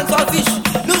fig and saltfish,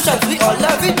 delusions we all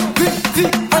love it. Green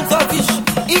fig and saltfish,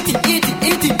 eat it, eat it,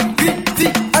 eat it. Green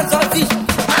fig and saltfish.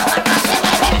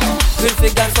 Green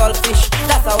fig and saltfish,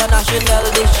 that's our national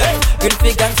dish. Green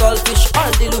fig and saltfish,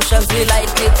 all delusions we like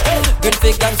it. Green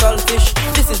fig and saltfish,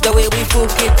 this is the way we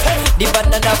cook it. The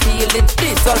banana peel it, the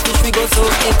saltfish we go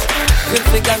soak it. Green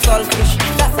fig and saltfish,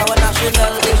 that's our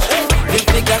national dish. Green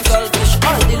fig and saltfish,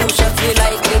 all delusions we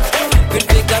like it. Green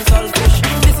fig and saltfish,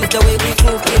 this is the way we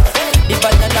cook it. The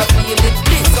banana peel it,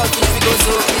 the saltfish we go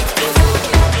soak it.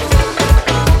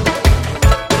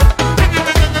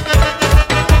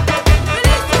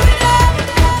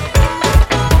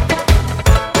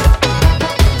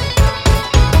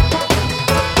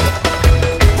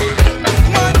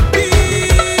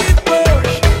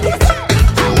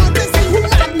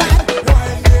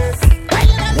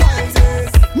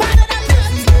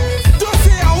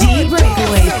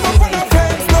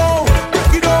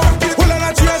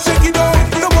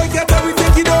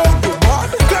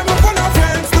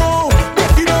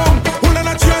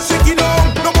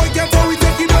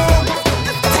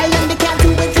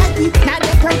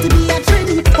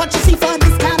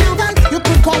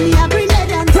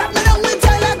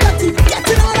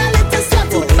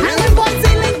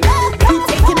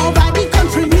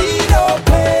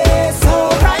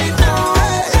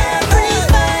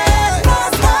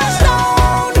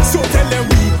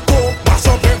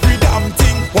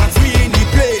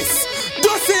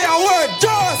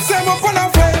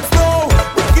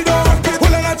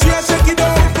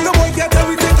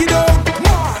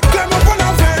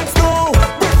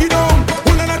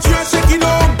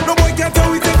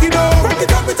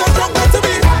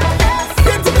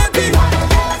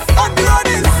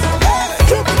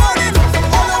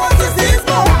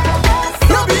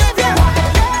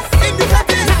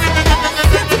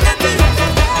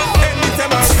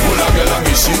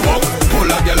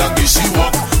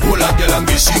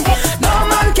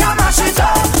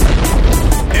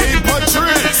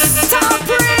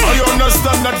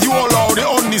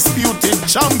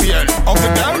 Champion of the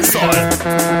dancehall.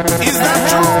 Is that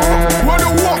true? What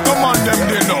the walk among them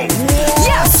they know?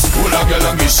 Yes. Pull a girl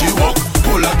and give she walk.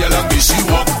 Pull a girl and give she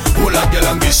walk. Pull a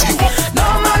girl and give she walk. No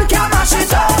man can mash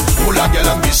it up. Pull a girl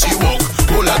and give she walk.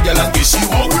 Pull a girl and give she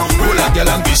walk. Pull a girl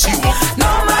and give she walk. No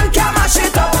man can mash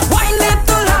it up. Wine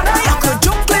little ladder, you could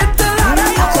jump little ladder,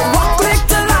 you could walk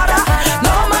little ladder.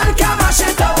 No man can mash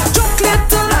it up. Jump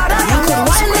little ladder, you could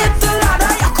wine little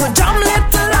ladder, you could jump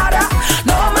little ladder.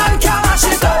 No man can mash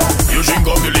it up. You drink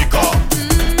up the liquor.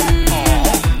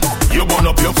 You burn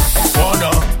up your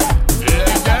corner.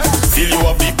 Feel you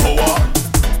have the power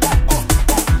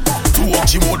to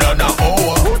walk you more than an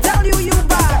hour. Who tell you you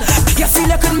bad? You feel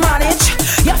like a manage,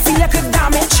 you feel like a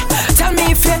damage. Tell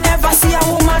me if you never see a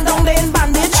woman down there in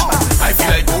bandage. I feel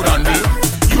like good handle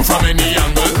you from any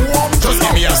angle. Just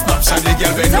give me a snapshot, the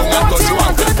girl bend down and touch your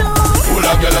ankle. Pull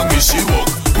a girl and give she walk.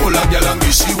 Pull a girl and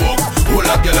give she walk. Pull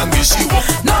a girl and give she walk.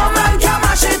 No man can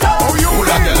mash it up. Pull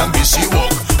a girl and give she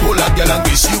walk. Pull a girl and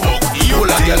give she walk. Pull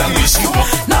a girl and give she walk.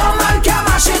 No man can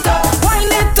mash it up. Wine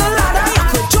little ladder, you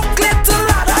could jump little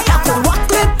ladder, you could walk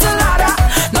little ladder.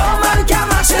 No man can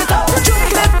mash it up. Jump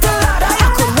little ladder, you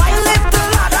could wine little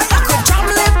ladder, you could jump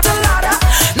little ladder.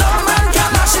 No man can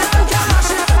mash it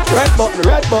up. Red button,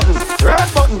 red button, red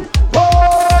button.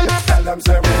 Boy, tell them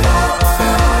say we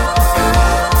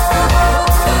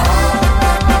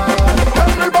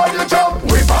everybody jump.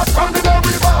 We must come to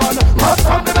every man, must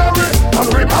come to every, and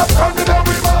we must come to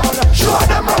every man. Show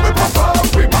them how we perform.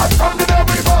 We must come to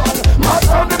every man, must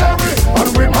come to every, and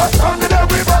we must come to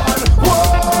every man. Whoa,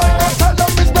 tell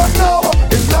them it's not now.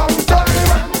 It's long time,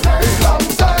 it's long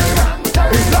time,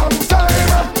 it's long time.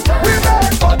 We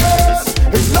made for this.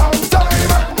 It's long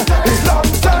time, it's long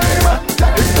time.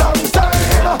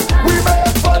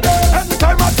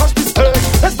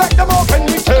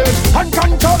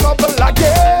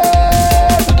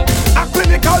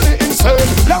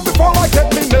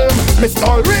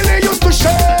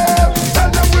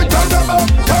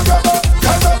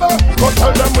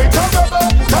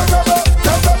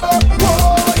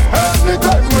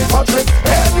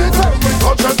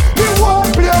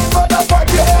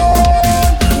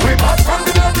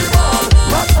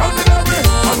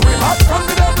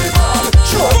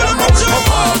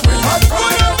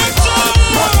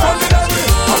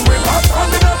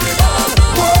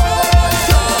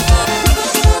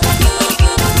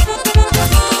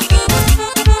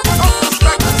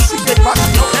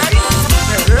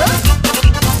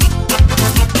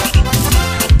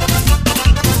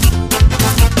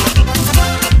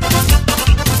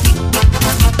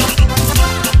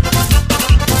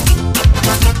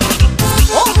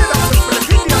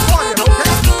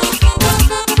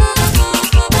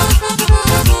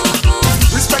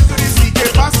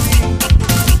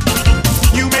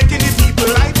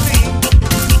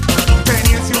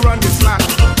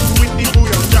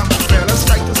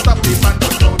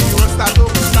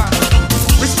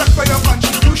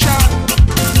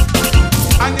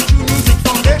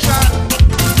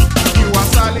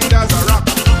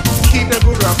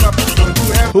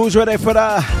 Who's ready for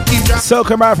the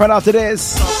Soca Marathon after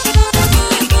this?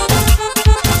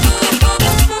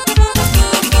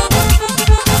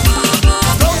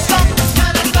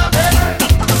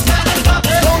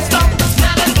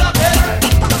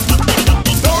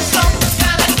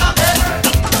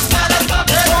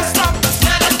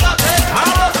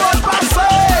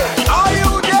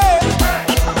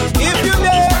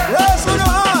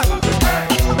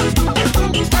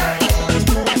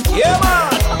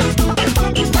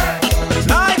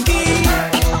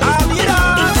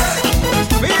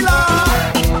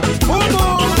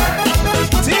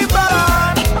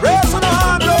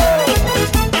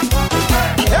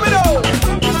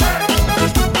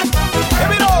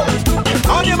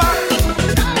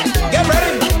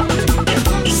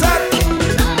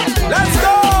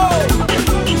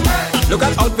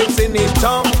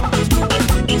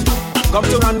 Come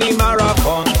to run the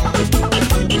marathon.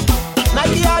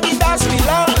 Nike Adidas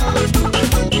Fila,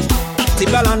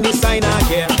 Timberland designer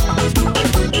here.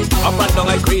 Up and down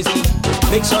like crazy.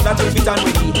 Make sure that you fit and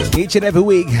ready. Each and every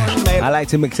week, I like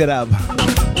to mix it up.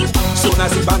 Soon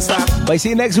as the band start, but see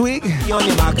you next week. On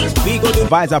your mark, we go to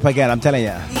vibes up again. I'm telling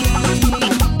ya.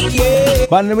 Yeah.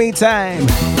 But in the meantime,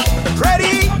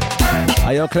 ready?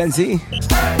 Are you cleansy?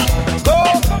 Go.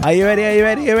 Are you ready? Are you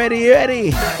ready? Are you ready? Are you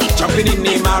ready? Jumping in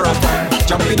the marathon,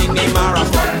 jumping in the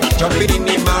marathon, jumping in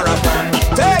the marathon.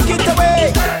 Take it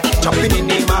away. Jumping in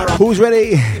the marathon. Who's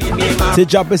ready to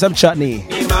jump in some chutney? In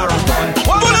the marathon.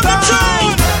 One more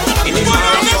time. In the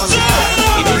marathon.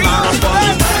 In the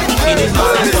marathon. In the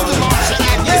marathon.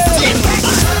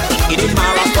 In the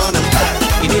marathon.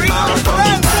 In the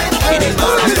marathon. In the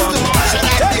marathon.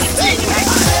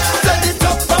 Send it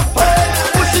up,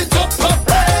 push it up,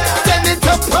 send it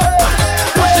up,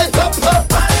 push it up.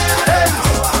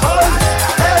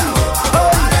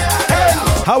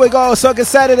 How we go? Soca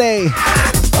Saturday.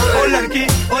 Oh ladki,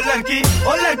 oh ladki,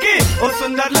 oh ladki, oh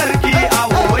sundar ladki,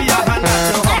 aao yahan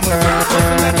nacho hum. Oh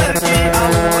sundar ladki,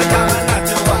 aao yahan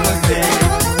nacho hum.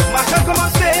 Masha come on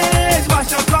stage,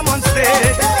 Masha come on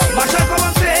stage, Masha come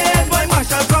on stage, boy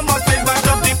Masha come on stage, mash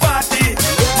up the party,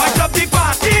 mash up the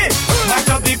party, mash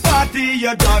up the party.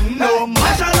 You don't know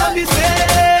Masha love the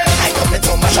stage. I come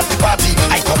to mash up the party,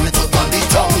 I come to run the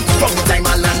tongue. From the time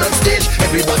I land on stage,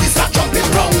 everybody start jumping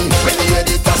wrong. When they hear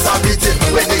the bass a beating,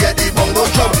 when they hear the bongo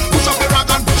drum, push up the rag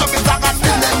and push up the flag and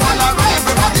spin them all around.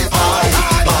 Everybody high,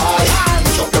 high.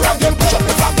 Push up the rag them, push up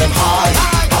the flag them high,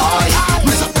 high.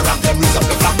 Raise up the rag them, raise up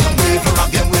the flag them, wave the rag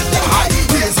them, wave them high.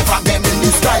 Raise the flag them in the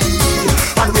sky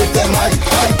and wave them high,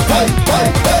 high, high,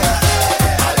 high, high.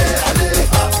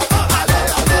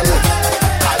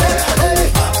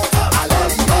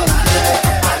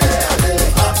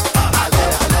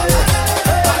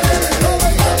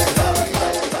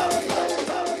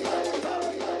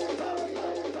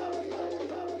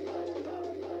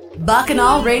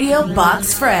 Bacchanal Radio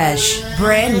Box Fresh.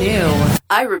 Brand new.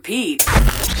 I repeat.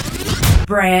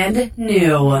 Brand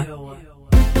new.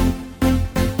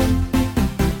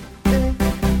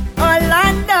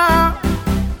 Orlando,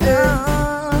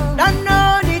 don't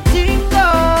know the tingo.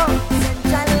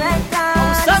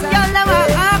 Some girl never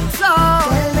act so.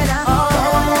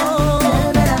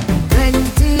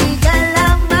 Plenty girl a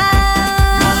man,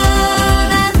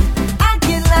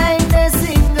 acting like they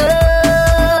single.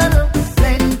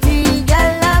 Plenty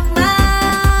girl a man,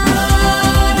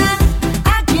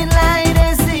 acting like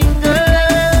they single.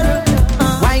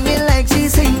 Whining like she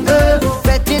single,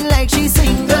 betting like she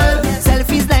single,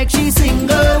 selfies like she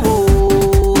single.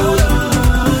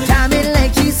 Timing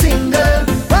like she single,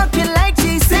 walking like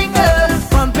she single,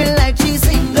 pumping like she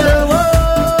single.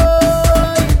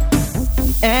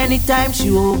 Anytime she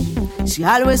home, she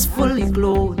always fully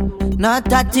clothed,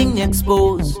 not a thing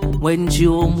exposed. When she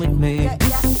home with me,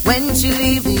 when she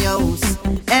leave the house,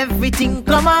 everything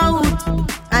come out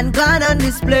and gone on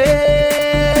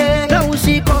display. Now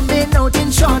she coming out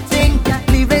in short thing,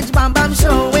 cleavage bam bam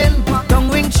showing, tongue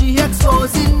ring she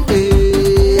exposing.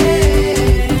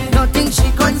 Nothing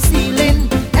she concealing,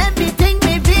 everything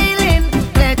revealing.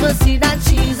 Glad to see that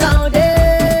she's out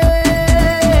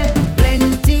there.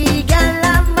 Plenty gal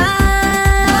a man,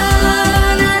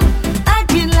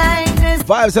 acting like this.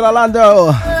 Vibes in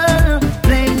Orlando.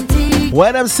 Plenty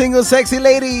Where them single sexy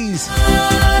ladies?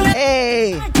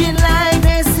 Hey. acting like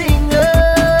they single.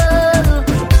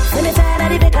 When it's out of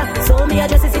the vicar, so me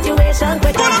adjust the situation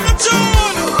quick.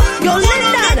 Yo,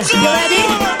 Lyndon, you ready?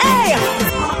 Hey!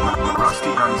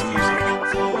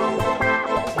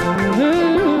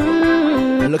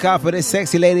 Look out for this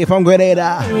sexy lady from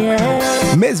Grenada.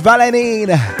 Yeah. Miss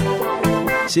Valenine.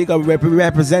 She gonna be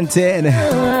representing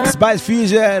Spice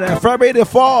Fusion February the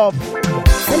 4th.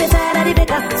 See me tired of the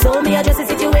vicar, so me address the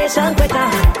situation quicker.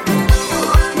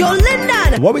 Yo,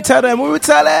 Lyndon. What we tell them? What we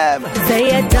tell them? Say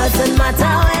it doesn't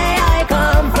matter where I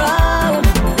come from.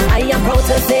 I am proud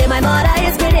to say my mother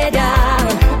is Grenadian.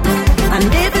 And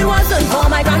if it wasn't for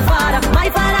my grandfather, my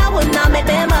father would not make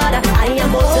them mother. I am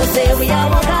proud to say we are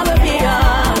one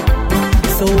Caribbean.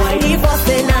 So why the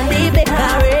fussing and the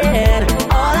bickering?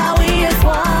 All that we is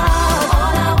one.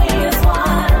 All that we is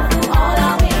one. All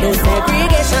that we is one. No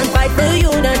segregation, fight for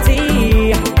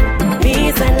unity,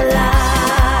 peace and love.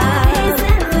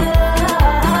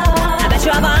 I bet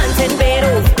you have aunts in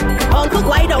Beirut, Uncle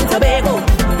Quite down Tobago,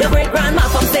 your great grandma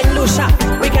from St. Lucia.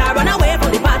 We can't run away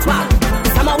from the patois.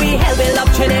 Somehow we hell will love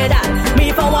Trinidad.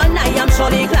 Me for one, I am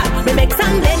surely glad. We make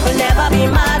Sunday will never be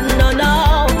mad. No,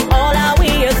 no, all that we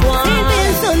is one.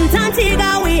 St.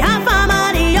 Antigua, we have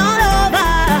family all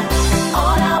over.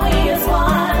 All that we is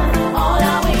one. All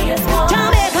that we is one.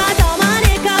 Jamaica,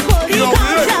 Dominica, put the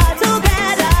culture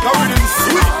together. Now we didn't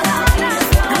sweet.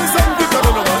 Give me some good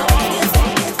another.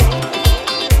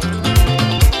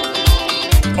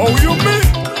 Oh, you mean?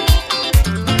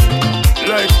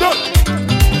 Like that.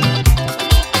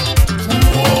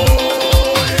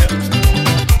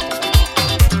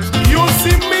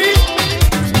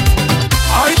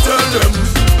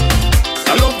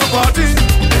 Party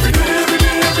every day, every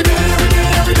day, every day, every day,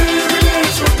 every day, every day.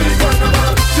 Should be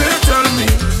carnival. They tell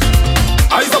me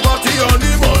I's a party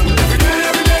animal. Every day,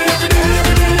 every day, every day,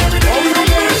 every day, every day, every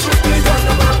day. Should be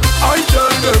carnival. I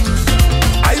tell them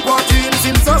I party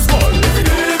since I small. Every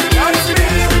day, every day, every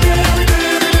day, every day, every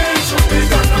day, every day. Should be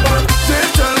carnival. They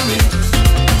tell me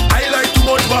I like too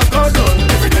much bacardon.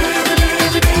 Every day, every day,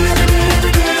 every day, every day,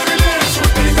 every day, every day.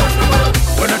 Should be carnival.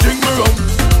 When I drink my rum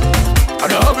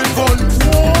and I'm having fun.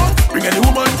 Bring any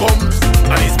woman come,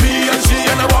 and it's me and she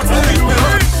and I want to leave me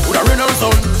home. Would I rain or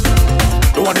sun?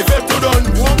 Don't want the fed to done.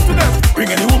 Bring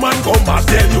any woman come, I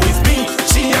tell you it's me,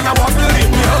 she and I want to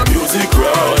leave me home. Music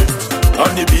right,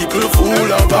 and the people full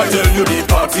of I tell you the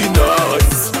party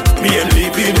nice. Me and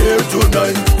leaving here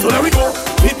tonight. So there we go,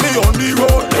 meet me on the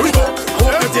road. There we go, I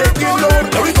hope you're taking load.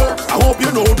 There we go, I hope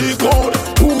you know the code.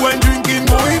 Who went drinking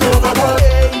going overboard?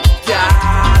 Hey,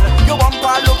 girl, your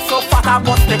bumper looks so fat, I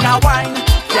must take a wine.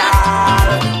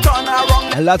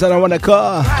 A lot of them want to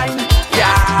call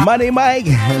Money Mike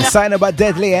and sign about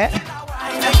Deadly, eh?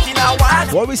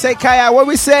 What we say, Kaya? What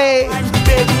we say?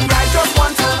 Baby, I just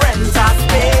want to rent a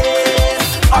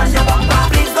space on your bumper.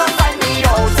 Please don't find me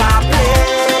out of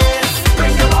place.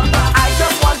 Bring your bumper. I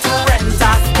just want to rent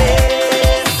a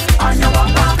space on your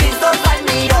bumper. Please don't find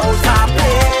me out of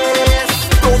place.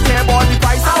 Don't care about the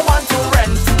price. I want to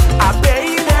rent. I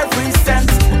pay in every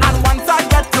cent. And once I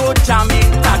get to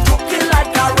Jamaica,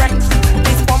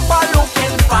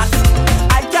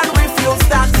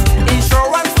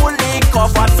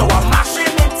 covered, so I'm mashing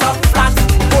it up flat.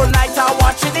 All night I'm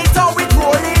watching it, how it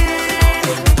rolling,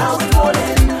 how it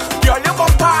rolling. Girl, your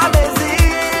bumper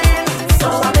amazing, so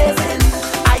amazing.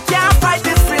 I can't fight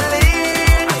this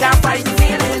feeling, I can't fight the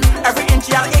feeling. Every inch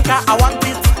of acre, I want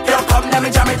it. Here come, let me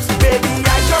jam it, baby.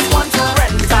 I just want to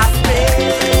rent a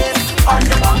space on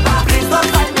your bumper. Please don't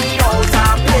find me out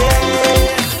of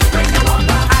place. Bring your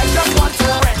bumper. I just want to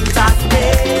rent a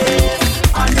space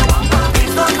on your bumper.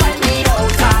 Please don't find me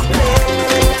out of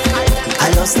place. I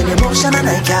lost in emotion and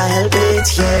I can't help it,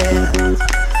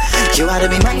 yeah. You ought to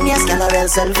be mine, yes, girl, I'm real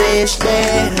selfish,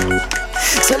 yeah.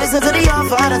 So listen to the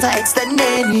offer that I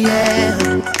extending, yeah.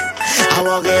 I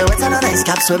walk here with a nice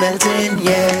caps we're melting,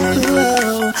 yeah.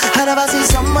 Ooh, I never see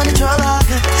somebody throw back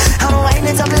and wind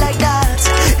it up like that.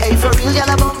 Hey, for real, girl,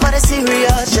 I'm up for the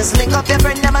serious. Just link up your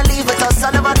friend and leave with us.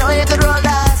 I never know you could roll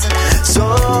that. So,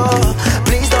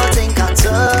 please don't think I'm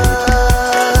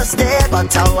Thursday,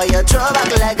 but how are you throw back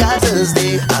like a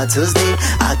Tuesday, a Tuesday,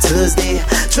 a Tuesday.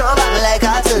 Throw back like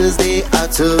a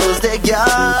Tuesday,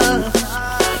 girl.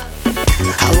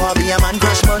 I wanna be a man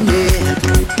crush Monday.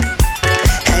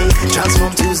 Hey,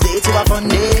 transform Tuesday to a fun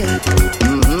day.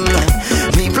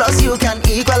 Me plus you can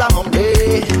equal a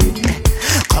Monday.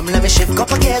 Come let me shift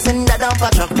couple gears in the dumper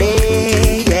truck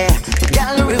play. Yeah,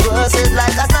 girl, reverse it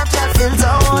like a Snapchat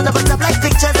filter. The butterfly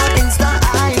pictures on Insta.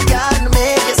 I can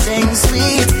make you sing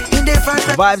sweet in different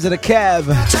vibes of the Kev.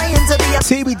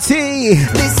 TBT.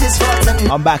 This is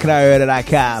for I'm back in our area that I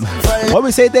can. What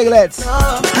we say, Diglets?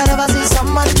 I never see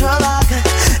someone throw back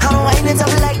and wind it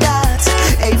up like that.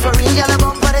 Hey, for real, girl, I'm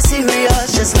up for the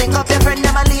serious. Just link up your friend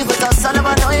and leave with us. I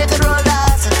never know you could roll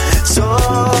that. So,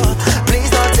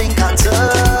 please don't think I'm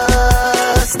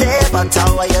Thursday, but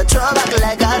how are you throw back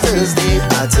like a Tuesday,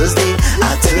 a Tuesday, a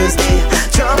Tuesday.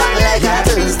 Throw back like a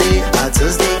Tuesday, a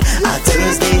Tuesday, a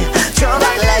Tuesday. Throw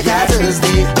back like a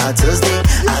Tuesday, a Tuesday,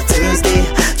 a Tuesday.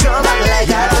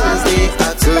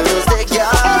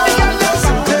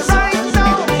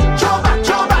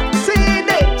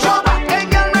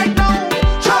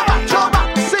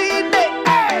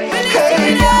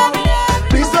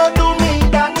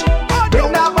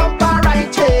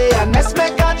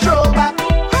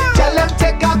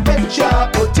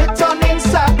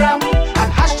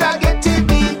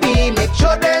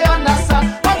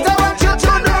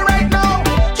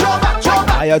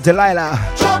 Yo, Delilah.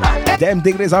 Them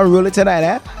diggers are ruling tonight,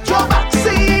 eh?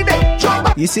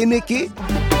 You see Nikki?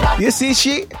 You see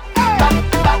she?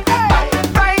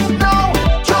 Right now,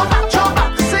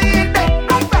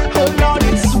 oh Lord,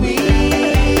 it's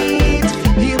sweet.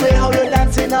 The way how you're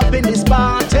dancing up in this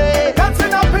party.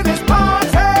 Dancing up in this party.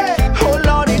 Oh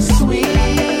Lord, it's sweet.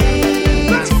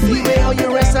 The way how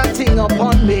you rest that thing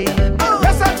upon me.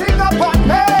 Rest that thing upon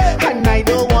me. And I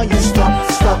don't want you stop.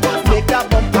 Make that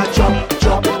bumper jump.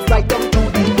 Right down to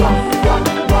the ground.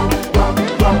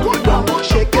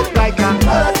 Shake it like an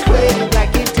earthquake.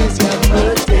 Like it is your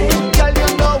birthday. Girl, you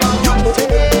know I'm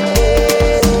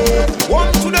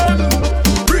One to them.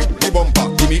 Bring the bumper.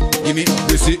 Gimme.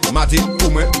 This is Matty,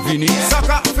 Ume, Vini.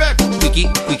 Saka, Fek. Quickie.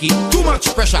 Too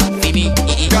much pressure. Vini.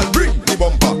 Girl, bring the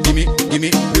bumper. Gimme.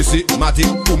 This is Matty,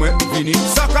 Ume, Vini.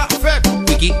 Saka, Fek.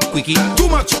 Quickie. Too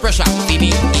much pressure.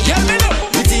 Vini. Girl, me know.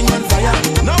 The thing on fire.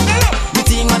 Now me know. The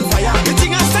thing on fire. The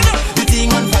thing on stand up. The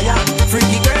thing on fire.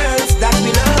 Freaky girls that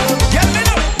we love. Girl, me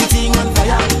know. The thing on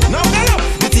fire. Now me know.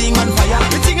 The thing on fire.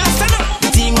 The thing on stand up. The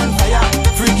thing on fire.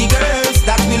 Freaky girls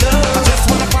that we love. I just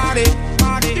wanna party.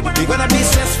 We gonna be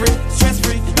stress free.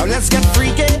 Now let's get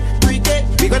freaky.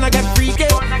 We gonna get freaky.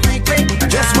 I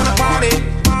just wanna party.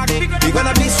 We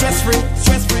gonna be stress free.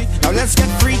 Now let's get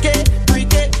freaky.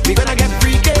 We gonna get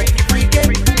freaky.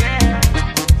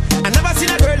 I never seen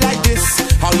a girl like this.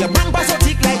 How your bumper so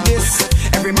thick like this?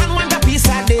 Every man want a piece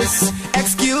like this.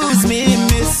 Excuse me,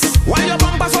 miss. Why your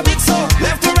bumper so big so?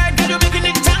 Left to right, girl, you making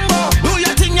it tango. Do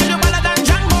your thing, and you better than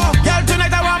Django. Girl,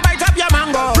 tonight I want bite up your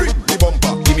mango. Bring the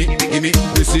bumper, gimme.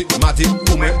 This is Matty,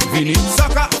 Ume, Vini.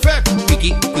 Saka, Fek,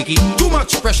 quickie. Too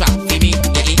much pressure, gimme.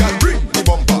 Girl, bring the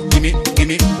bumper, gimme.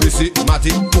 This is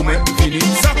Matty, Ume, Vini.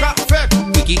 Saka, Fek,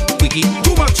 quickie.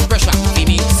 Too much pressure,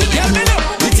 gimme. Girl, me know.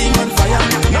 The thing on fire.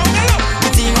 Now me know. The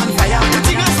thing on fire. The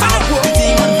thing on fire. The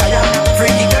thing on fire.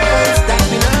 Freaky girls that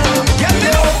we love. Girl, me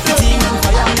know. The thing on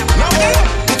fire. Now me know.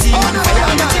 The thing on fire.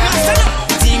 The thing on fire.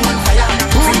 The thing on fire.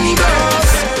 Freaky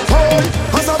girls.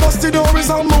 As I bust the door is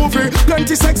a movie.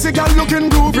 Plenty sexy gal looking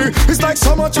groovy. It's like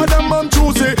so much of them man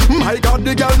choosy. My God,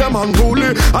 the gal them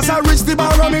unruly. As I reach the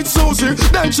bar I meet Susie.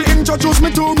 Then she introduced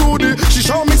me to Rudy. She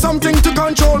showed me something to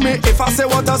control me. If I say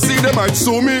what I see, they might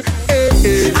sue me.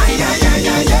 Ay.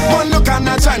 One look and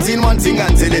a chance in one thing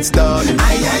until it's done.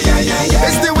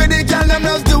 It's the way the gal them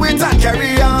just do it and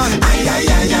carry on.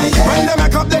 When they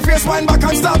make up their face, wind back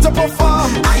and start to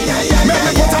perform. Make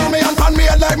me put on me and pan me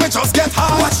head like me just get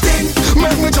hard.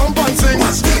 Make me jump and sing.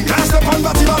 Class the pan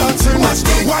body balancing.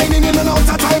 Whining in and out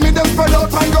of time, me them spread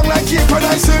out and go like keep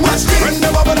producing. When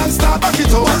they bubble and start back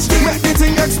it up, make the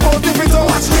thing explode if it out.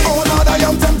 Oh Lord, I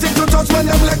am tempted to touch when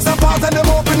them legs apart and them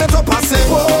open it up. I say,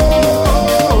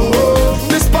 whoa,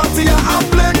 this party I have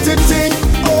plenty thing.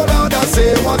 Oh Lord, I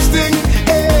say, what's thing?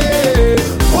 Hey,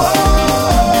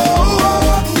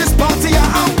 whoa, this party I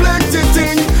have plenty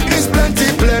thing. It's plenty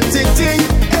thing.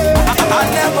 Hey. I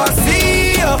never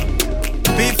see you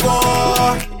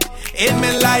before in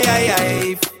my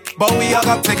life, but we hug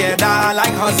up together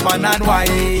like husband and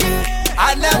wife.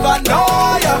 I never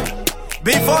know you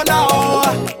before now,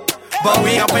 but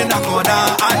we up in the corner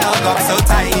and hug up so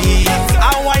tight.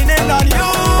 I'm whining on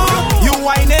you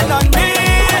whining on me,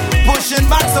 pushing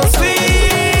back so sweet.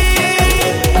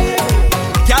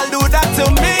 Girl, do that to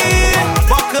me.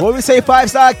 What we say,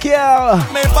 5-star kill?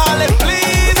 Me falling,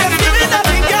 please. Give me that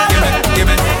thing, girl. Give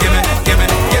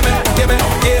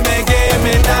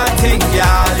me that thing,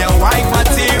 girl. Your white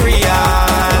material.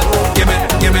 Give me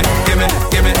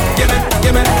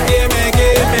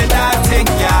that thing,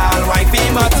 girl. Wifey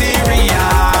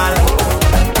material.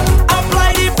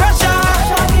 Apply the pressure.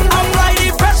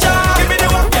 Give me the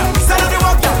work, yeah. Sell the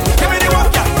work, yeah. Give me the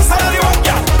work, yeah. Sell the work,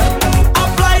 yeah.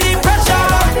 Apply the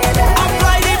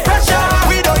pressure.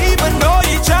 We don't even know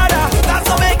each other. That's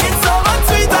what makes it so much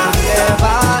sweeter.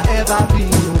 Never ever be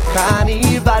no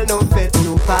carnival, no fete,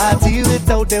 no party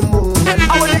without them woman.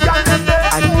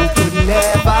 And you could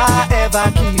never ever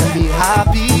keep me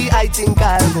happy. I think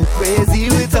I'll go crazy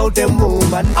without them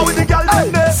woman.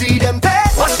 See them there,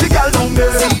 watch the girl down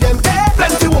there. See them there,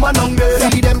 plenty woman down there.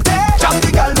 See them there, jam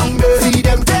the girl down there. See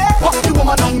them there, watch the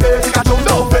woman down there. Take a jump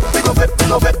down, fit, pick up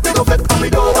it, and we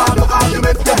don't have no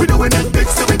argument. Yeah, we doing it big,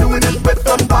 so we doing it wet.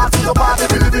 Done party, no party,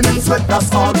 we living in sweat.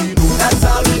 That's all we do. That's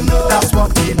all we know. That's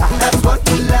what we like. That's what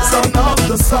we like. Sun up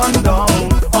to sundown,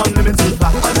 unlimited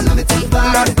vibe.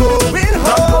 Not going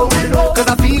home, cause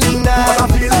I'm feeling nice.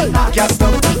 Can't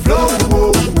stop the flow.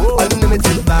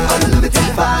 Unlimited vibe.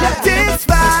 Yeah, this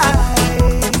vibe.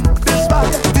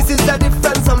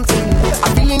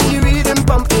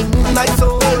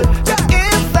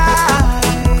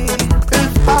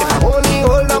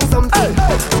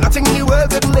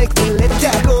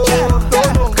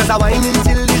 a whining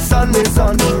till the sun is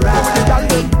on the rise.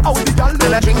 And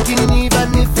a drinking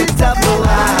even if it's a no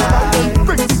high.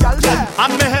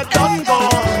 And me head done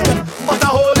gone, but a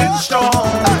holding strong.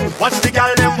 Watch the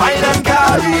gal them wine and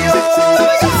carry on.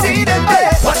 See them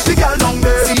there, watch the gal down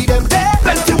there. See them there,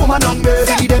 plenty woman down there.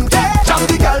 See them there, jam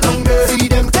the gal down there. See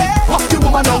them there, walk the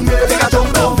woman down there. They got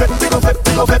jump down, we go fet,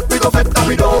 we go fet, we go fet. And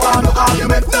we don't want no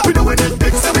argument. We doing it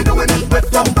big, so we doing it wet.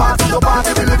 From party to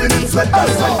party, we living in sweat.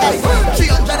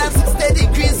 360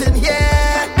 degrees in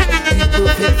here,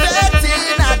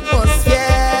 perfecting atmosphere.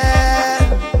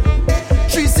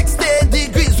 360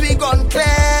 degrees we gone clear.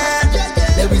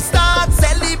 Then we start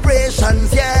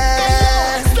celebrations,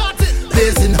 yeah.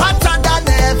 Blazing hotter than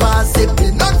ever,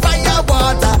 sipping on fire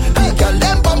water. The girl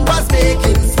them bumpers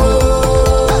making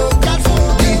smoke.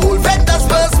 The whole vendors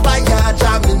first fire,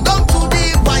 jamming down to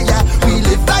the wire. We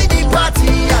live by the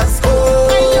party as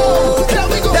code. Then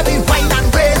we wine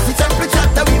and raise the temperature.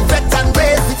 Then we vet and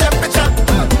raise the temperature.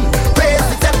 Raise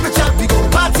the temperature. We go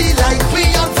party like we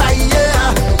on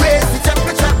fire. Raise the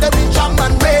temperature. Then we jam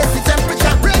and raise the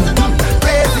temperature.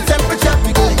 Raise the temperature.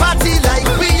 We go party like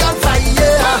we on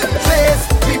fire. Place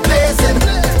we blazing.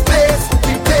 Place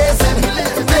we blazing.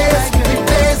 Place we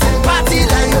blazing. Party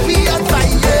like we on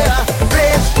fire.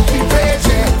 Rage we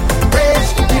raging.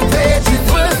 Rage we raging.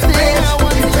 First thing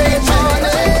we raging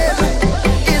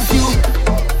is you.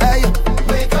 Hey,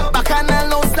 Bacchanal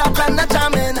no stop and a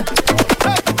jamming.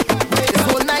 This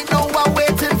whole night now we're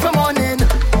waiting for morning.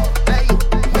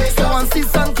 So once the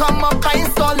sun come up, I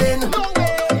installing.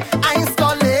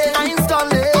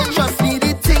 Trust me,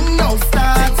 the thing now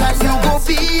starts and you go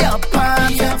be a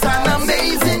part. It's an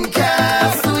amazing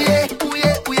cast. Ooh yeah.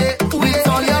 With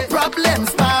all your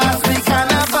problems past, we can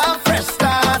have a fresh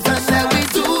start and then we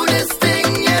do this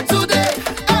thing here today.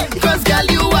 Cause girl,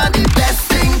 you are the best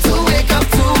thing to wake up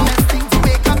to.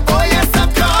 Oh yes, I'm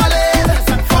calling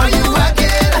for you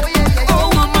again. Oh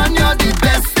woman, you're the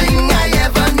best thing I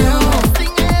ever knew.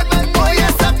 Oh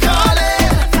yes, I'm calling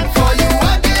for you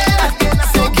again.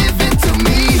 So give it to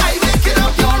me. I waking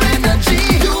up your energy.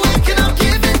 You waking up,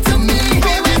 give it to me.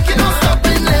 We waking up,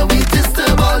 stopping there. We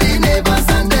disturb all the neighbors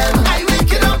and them. I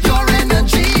waking up your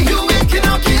energy. You waking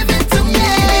up, give it to me.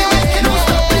 We waking up,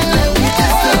 stopping there. We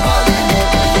disturb all the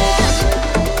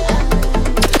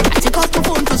I take off my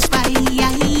phone to spite.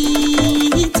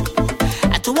 I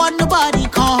don't want nobody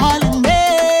calling me. I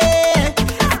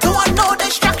don't want no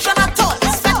distraction at all.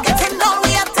 Start getting all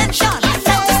the attention. Time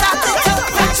to start to talk.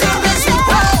 Fetching is the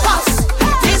purpose.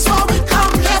 This what we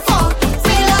come here for.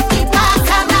 Fill up the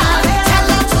Bacchanal. Tell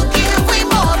them to give we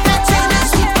more. Fetching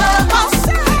is the purpose.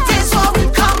 This what we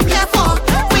come here for.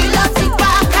 Fill up the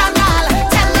Bacchanal.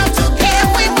 Tell them to give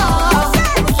we more.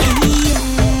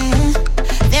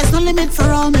 There's no limit for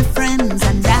all my friends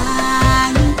and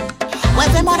I.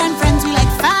 We're more than friends, we like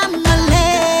family.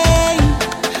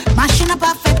 Mashing up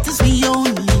our factors, we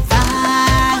only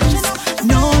vibes.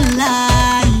 No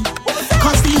lie.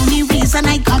 Cause the only reason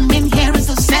I come in here is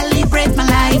to celebrate my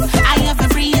life. I have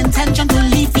every intention to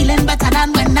leave feeling better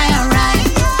than when I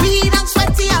arrive. Bleed and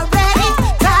sweaty already.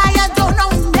 Tired, don't know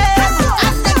me.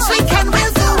 And next weekend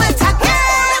we'll do it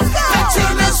again.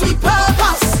 Fetching is we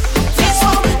purpose. This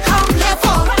what we come here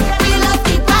for. We love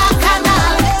the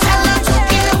Bacchanal. Tell them to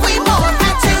give we more.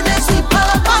 Fetching is we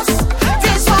purpose.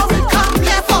 This what we come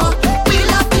here for. We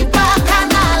love the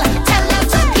Bacchanal. Tell them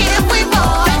to give we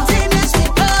more. Fetching is we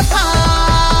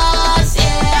purpose.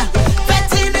 Yeah.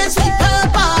 Fetching is we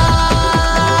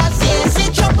purpose. Yeah. See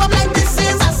jump up like this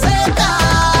is a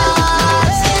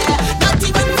circus. Yeah. Not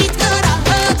even feet gonna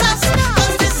hurt us.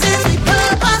 Cause this is we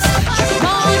purpose.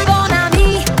 Mon bon ami,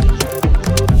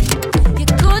 you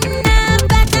couldn't have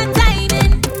better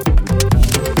timing.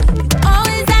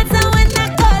 Always answer when I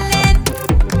calling.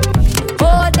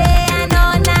 All day and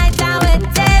all night I with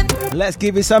them. Let's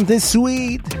give it something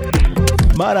sweet.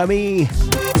 Mon ami.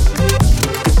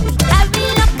 Have me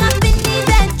locked up in the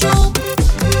bedroom.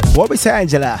 What we say,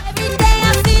 Angela? Every day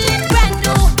I'm feeling brand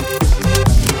new.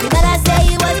 You better say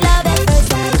it was love at first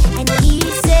sight. And he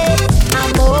said,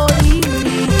 I'm all you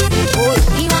need. Oh,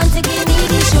 he wants to give me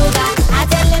the sugar. I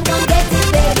tell him, come get it,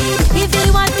 baby. If he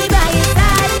wants me by his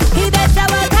side, he better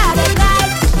work hard at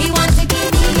night. He wants to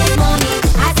give me his money.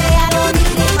 I say I don't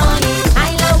need his money.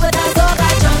 I love with a soca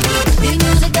junkie. The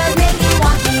music does make me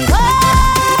want me.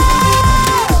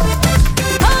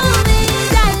 Oh, me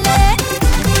darling.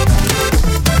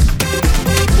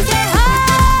 He said,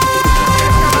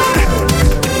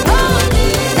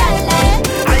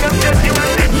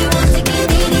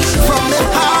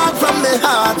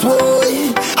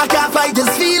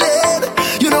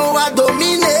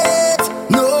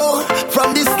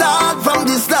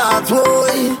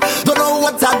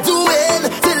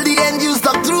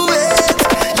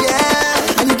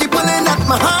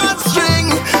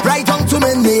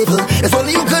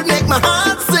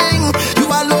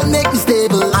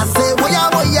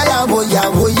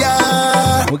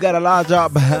 got a large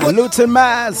up. Luton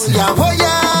Maz.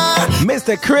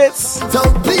 Mr. Chris.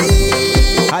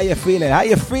 How you feeling? How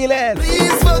you feeling?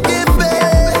 Please forgive me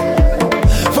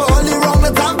for all the wrong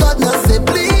that I've done. Now say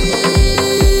please,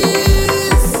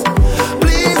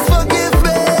 please forgive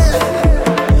me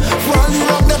for all the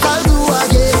wrong that I'll do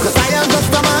again. 'Cause I am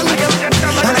just a man,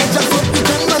 and I just hope you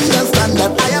can understand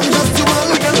that I am just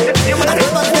human. And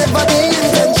it was never the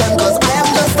intention, 'cause I am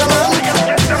just a man,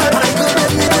 and I could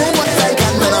only do what I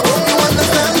can. And I hope you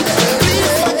understand.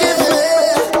 Please forgive me.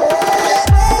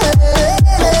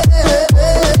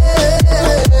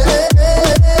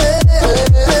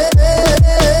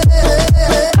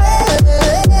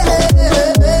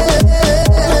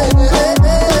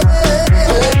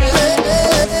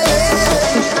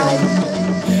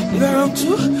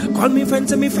 Call me friend,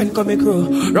 so me friend come me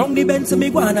crew. Round the bend, so me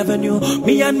go on avenue.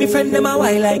 Me and me friend them a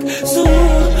why like so.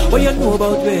 What you know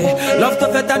about me? Love to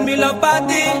vet and me love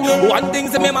party. One thing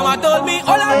say me mama told me,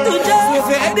 all I do just if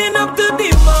you're heading up to the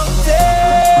mountains,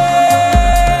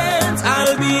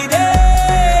 I'll be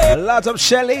there. Lots of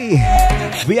Shelly.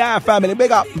 VI family,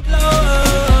 big up.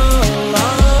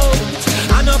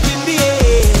 And up in the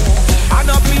air, and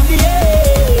up in the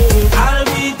air, I'll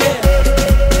be there.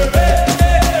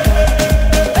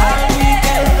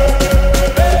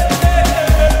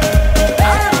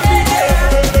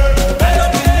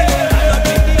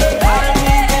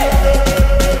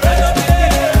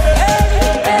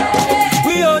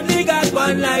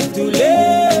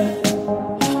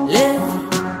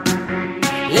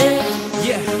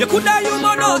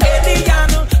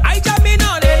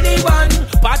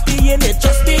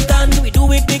 Just be done, we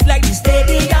do it big like the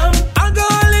stadium. I'll go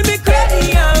all in me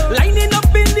crazy, lining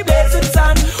up in the blazing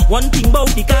sun. One thing about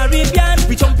the Caribbean,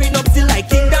 we jumping up till like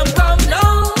kingdom come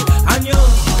down. And you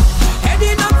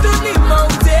heading up to the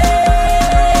mountain,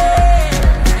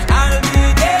 I'll be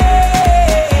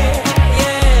there.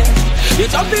 Yeah,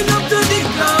 you're jumping up to the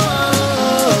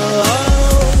clouds,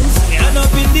 and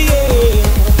up in the air,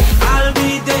 I'll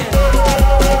be there.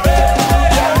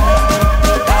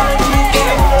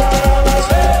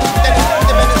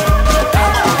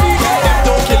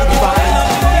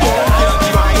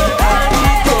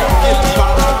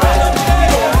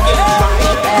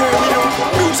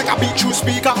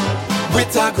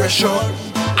 Aggression.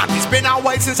 And it's been a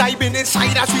while since I've been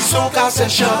inside as we soca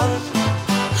session.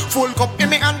 Full cup in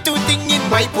me and two thing in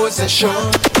my possession.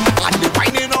 And they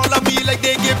whining all of me like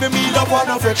they giving me love and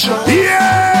affection.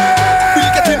 Yeah! We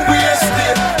getting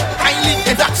wasted, highly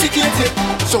intoxicated.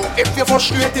 So if you're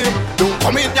frustrated, don't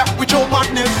come in here with your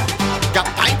madness. Got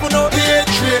time for no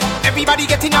hatred, everybody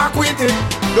getting acquainted.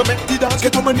 Don't make the dance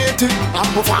get dominated and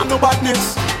perform no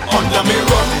badness. Under me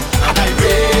run and I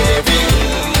raving.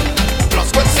 Plus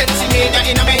good sense in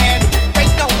my head.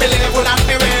 Right now me level and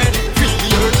me red. Feel the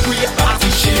earthquake as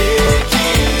it's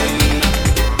shaking.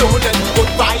 Don't let the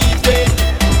good vibe in.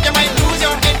 You might lose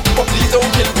your head, but please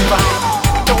don't kill the vibe.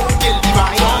 Don't kill the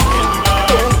vibe.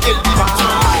 Don't kill the vibe.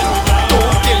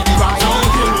 Don't kill the vibe.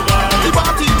 The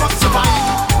party must survive.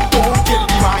 Don't kill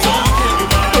the vibe.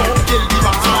 Don't kill the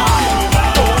vibe.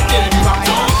 Don't kill the vibe.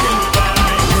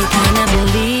 We cannot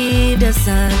believe the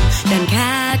sun can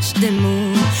catch the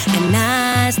moon. And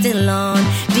I still on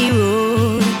the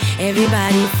road.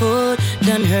 Everybody foot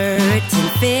done hurt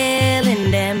and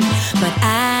feeling them, but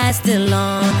I still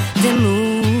on the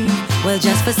move. Well,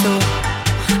 just for so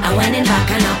I went in back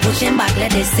and I'm pushing back.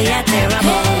 Let they say I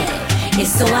terrible.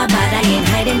 It's so bad I ain't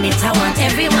hiding it. I want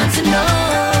everyone to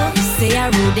know. Say I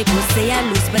rude, they could say I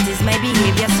loose, but it's my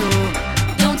behavior. So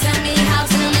don't tell me how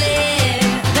to live.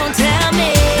 Don't tell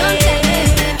me. Don't tell me.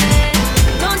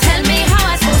 Don't tell me how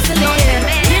I'm supposed to live.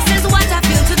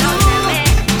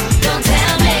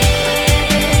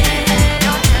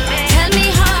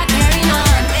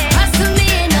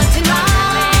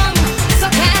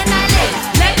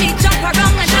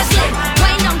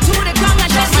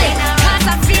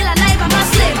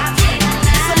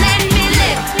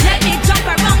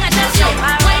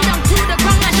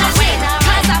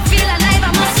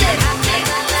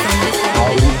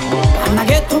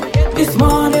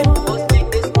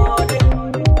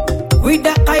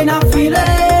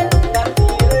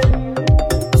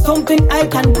 I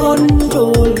can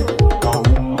control.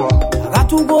 I got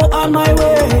to go on my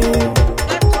way.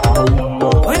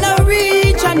 When I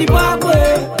reach on the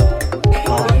parkway,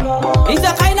 it's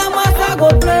the kind of mass I go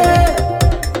play.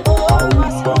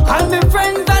 Call me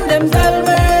friends and them tell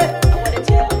me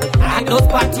I don't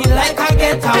party like I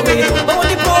get away. But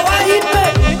the power hit me,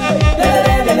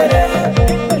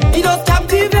 it don't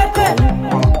captivate me.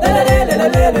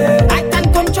 I can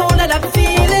control that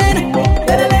feeling.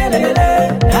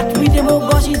 That rhythm of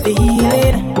gosh is the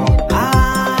healing.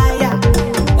 I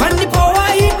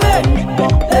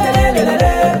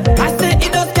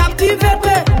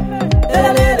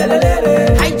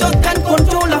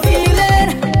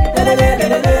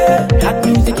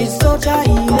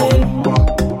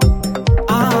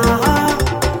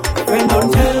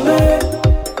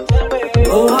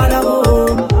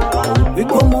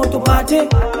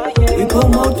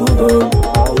come out to work.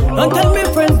 Don't tell me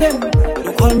friends them,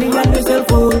 you call me on your cell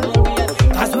phone.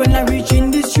 Cause when I reach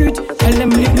in the street, tell them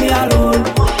leave me alone.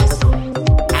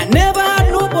 I never had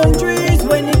no boundaries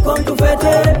when it come to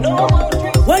fetting.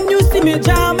 When you see me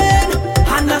jamming,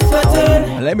 and I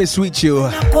sweating. Let me sweet you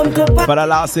for the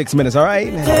last 6 minutes,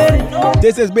 alright?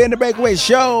 This has been the Breakaway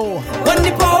Show. When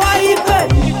the power hit me,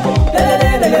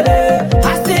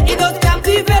 I say it does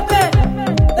captivate me.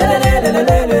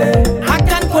 I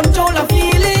can control a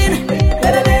feeling.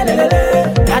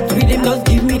 That rhythm does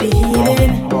give me the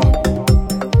healing.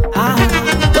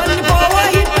 When the power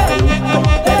hit me,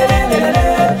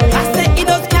 I say it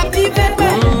does captivate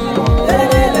me.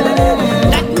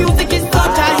 That music is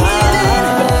such a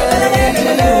healing.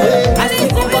 I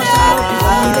think about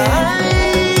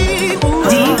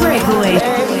The Breakaway.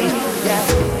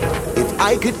 If I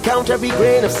could count every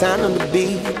grain of sand on the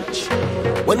beach,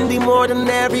 wouldn't be more than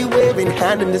every waving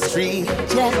hand in the street.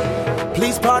 Yeah.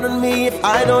 Please pardon me if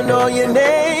I don't know your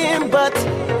name, but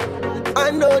I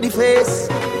know the face.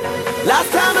 Last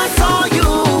time I saw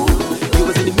you, you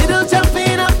was in the middle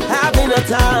jumping up, having a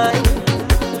time.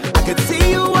 I could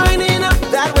see you winding up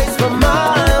that waist from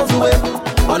miles away.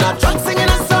 On our truck singing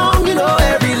a song, you know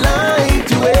every line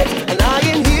to it. And I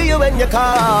can hear you when you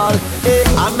call. Hey,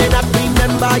 I may not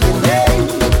remember your name,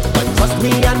 but trust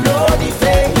me, I know the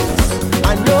face. I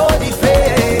know the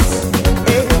face.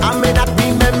 Hey, I may not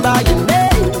remember your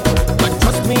name, but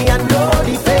trust me, I know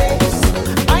the face.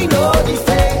 I know the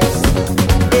face.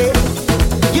 Hey,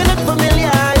 you look familiar,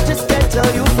 I just can't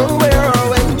tell you from where or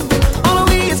when. All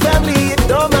we is family, it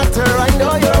don't matter. I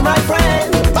know you're my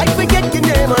friend. Might forget your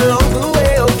name along the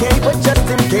way, okay? But just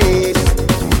in case,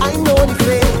 I know the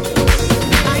face.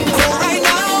 Right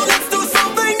now, let's do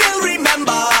something you'll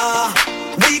remember.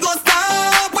 We go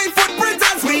stop, we footprints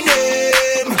as we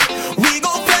name. We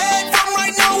go play from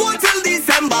right now until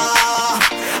December.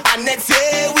 And next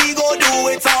year we go do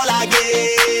it all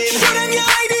again. Show them your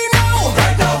ID now.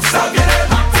 Right now, stop your name.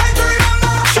 Time to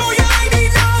remember. Show your ID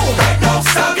now. Right now,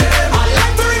 stop your name. I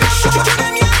like to remember. Show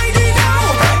them your ID now.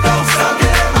 Right now, stop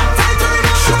your name. Time to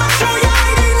remember. Show your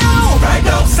ID now. Right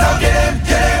now, stop your name.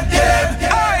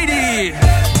 ID.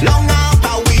 Long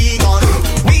after we gone,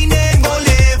 we name go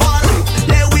live on.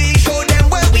 Let we show them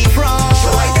where we from.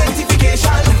 Show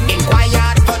identification.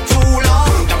 Inquired for too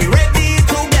long. Now we ready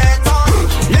to get on.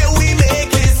 Let we make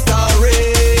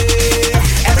history.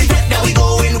 Every trip that we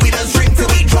go in, we just drink till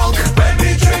we drunk. When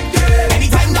we drink it.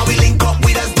 Anytime that we link up,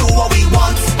 we just do what we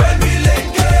want. When we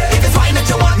link it. If it's fine that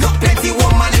you want, look plenty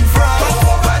woman in front.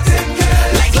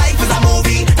 Like life is a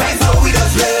movie, that's how we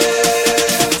just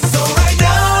live. So right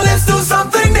now, let's do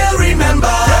something they'll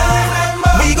remember.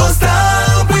 We go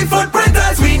stomp, we footprint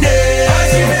as we name.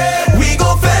 We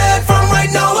go fed from right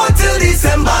now until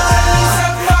December.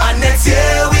 And next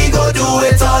year we go do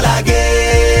it all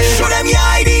again. Show them your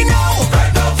ID now.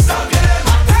 Right now, stop it.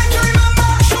 Time to remember.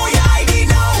 Show your ID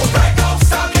now. Right now,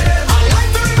 stop it. I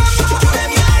like to remember. Show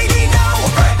them your ID now.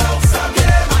 Right now, stop it.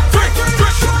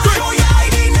 Show your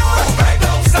ID now. Right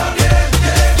now, stop it.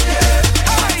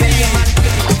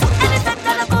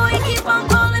 That boy keep on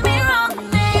calling me wrong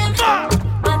name,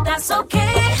 but that's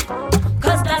okay,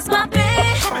 'cause that's my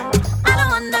babe. I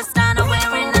don't understand her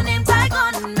wearing a name tag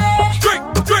on me.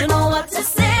 Don't know what to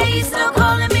say, he's still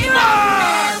calling me wrong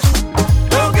name.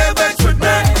 Don't get vexed with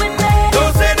me.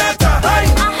 Don't say that I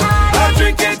hide. I'm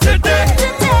drinking today.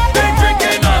 Been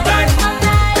drinking all night.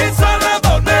 It's all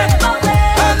about me.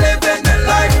 I live in the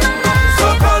life. So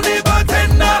call the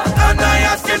bartender and I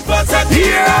asking for some.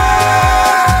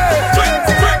 Drink.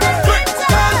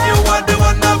 'Cause you are the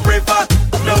one I prefer.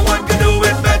 No one can do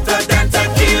it better than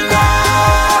tequila.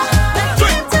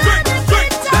 Drink.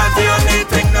 That's the only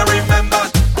thing I remember.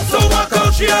 So walk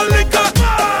out your liquor.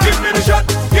 Give me the shot.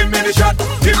 Give me the shot.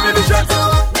 Give me the shot.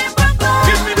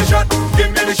 Give me the shot.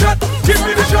 Give me the shot. Give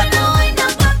me the shot.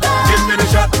 Give me the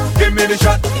shot. Give me the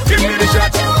shot. Give me the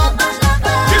shot.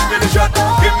 Give me the shot.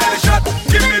 Give me the shot.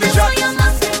 Give me the shot.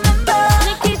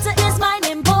 Nikita is my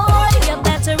name, boy. You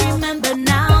better remember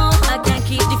now. I can't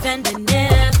keep defending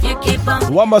if you keep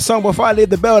on. One more song before I leave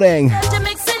the building. To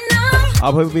mix it now.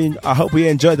 I hope you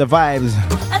enjoy the vibes.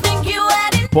 I think you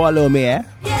had it. Pour a little me, eh?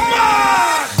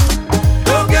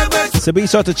 So be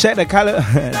sure to check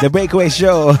the Breakaway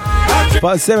Show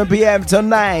from 7 p.m. till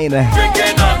 9.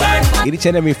 Each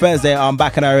and every Thursday on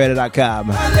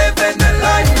BacchanalRadio.com.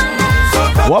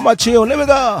 One more tune, let me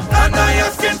go. And I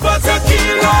asking for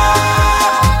tequila.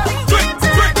 Drink.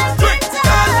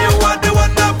 'Cause you are the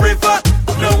one I prefer.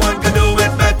 No one can do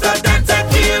it better than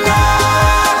tequila.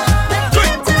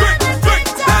 Drink.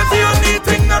 That's the only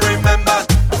thing I remember.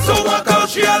 So walk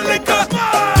out your liquor.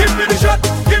 Give me the shot.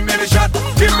 Give me the shot.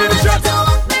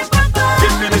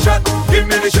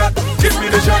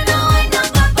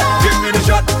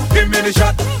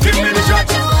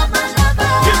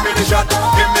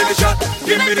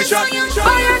 me shot. Boy,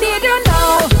 I need you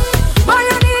now. Boy,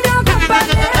 I need your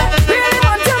company. Really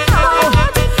want you now.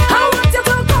 I want you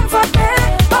to comfort me.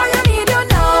 Boy, I need you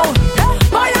now.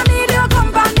 Boy, I need your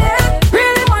company.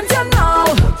 Really want you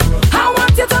now. I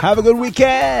want you to. Have a good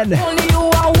weekend. Only you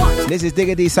I want. This is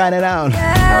Digga D signing out.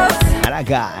 Yes. And I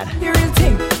got The real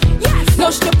thing. Yes. No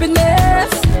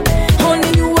stupidness. Only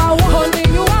you I want. Only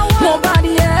you I want.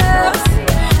 Nobody else.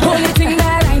 Only thing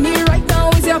that I need right now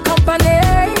is your company.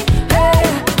 Hey,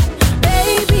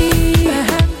 baby,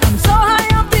 I'm so high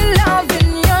up the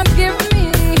loving you give me.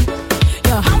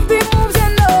 Your happy moves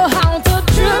and know how to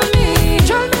drill me.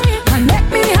 And make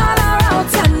me holler out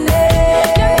your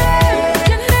name.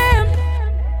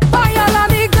 Boy, all on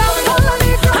the ground.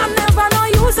 I never know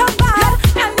you so bad.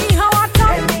 Anyhow I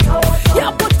talk. You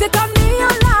put it on me a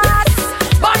lot.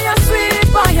 Boy, you're sweet,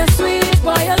 boy, you're sweet,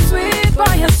 boy, you're sweet,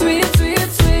 boy, you're sweet, sweet,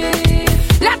 sweet.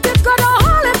 Let it go, don't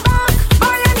hold it back.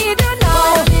 Boy, I need you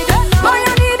now. Boy,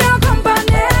 I need your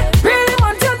company. Really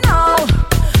want you now.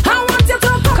 I want you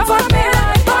to comfort me.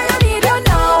 Boy, I need you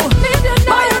now.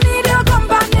 Boy, I need your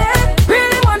company.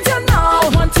 Really want you now.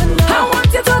 I want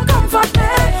you to comfort me.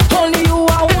 Only you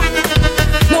I want.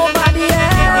 Nobody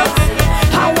else.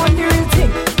 I want the real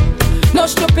thing. No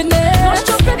stupidness.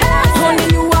 Only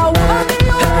you I want.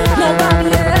 Nobody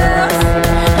else.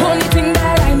 Only thing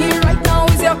that I need right now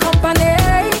is your company.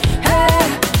 Hey,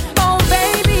 oh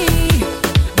baby,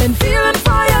 been feeling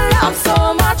for your love so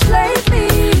much lately.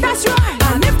 That's right.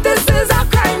 And if this is a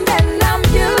crime, then I'm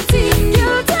guilty.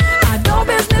 I know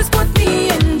business put me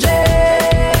in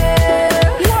jail.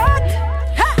 What?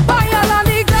 Boy, all on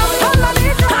the ground.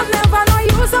 I never know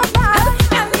you so bad.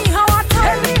 Anyhow I talk.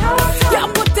 You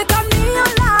put it on me a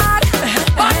lot.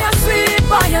 Boy, you're sweet,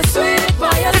 boy, you're sweet,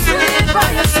 boy, you're sweet, boy,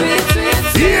 you're sweet, sweet,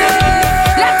 sweet.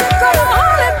 Let it go, don't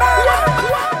hold it back.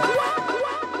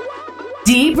 D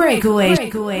Breakaway.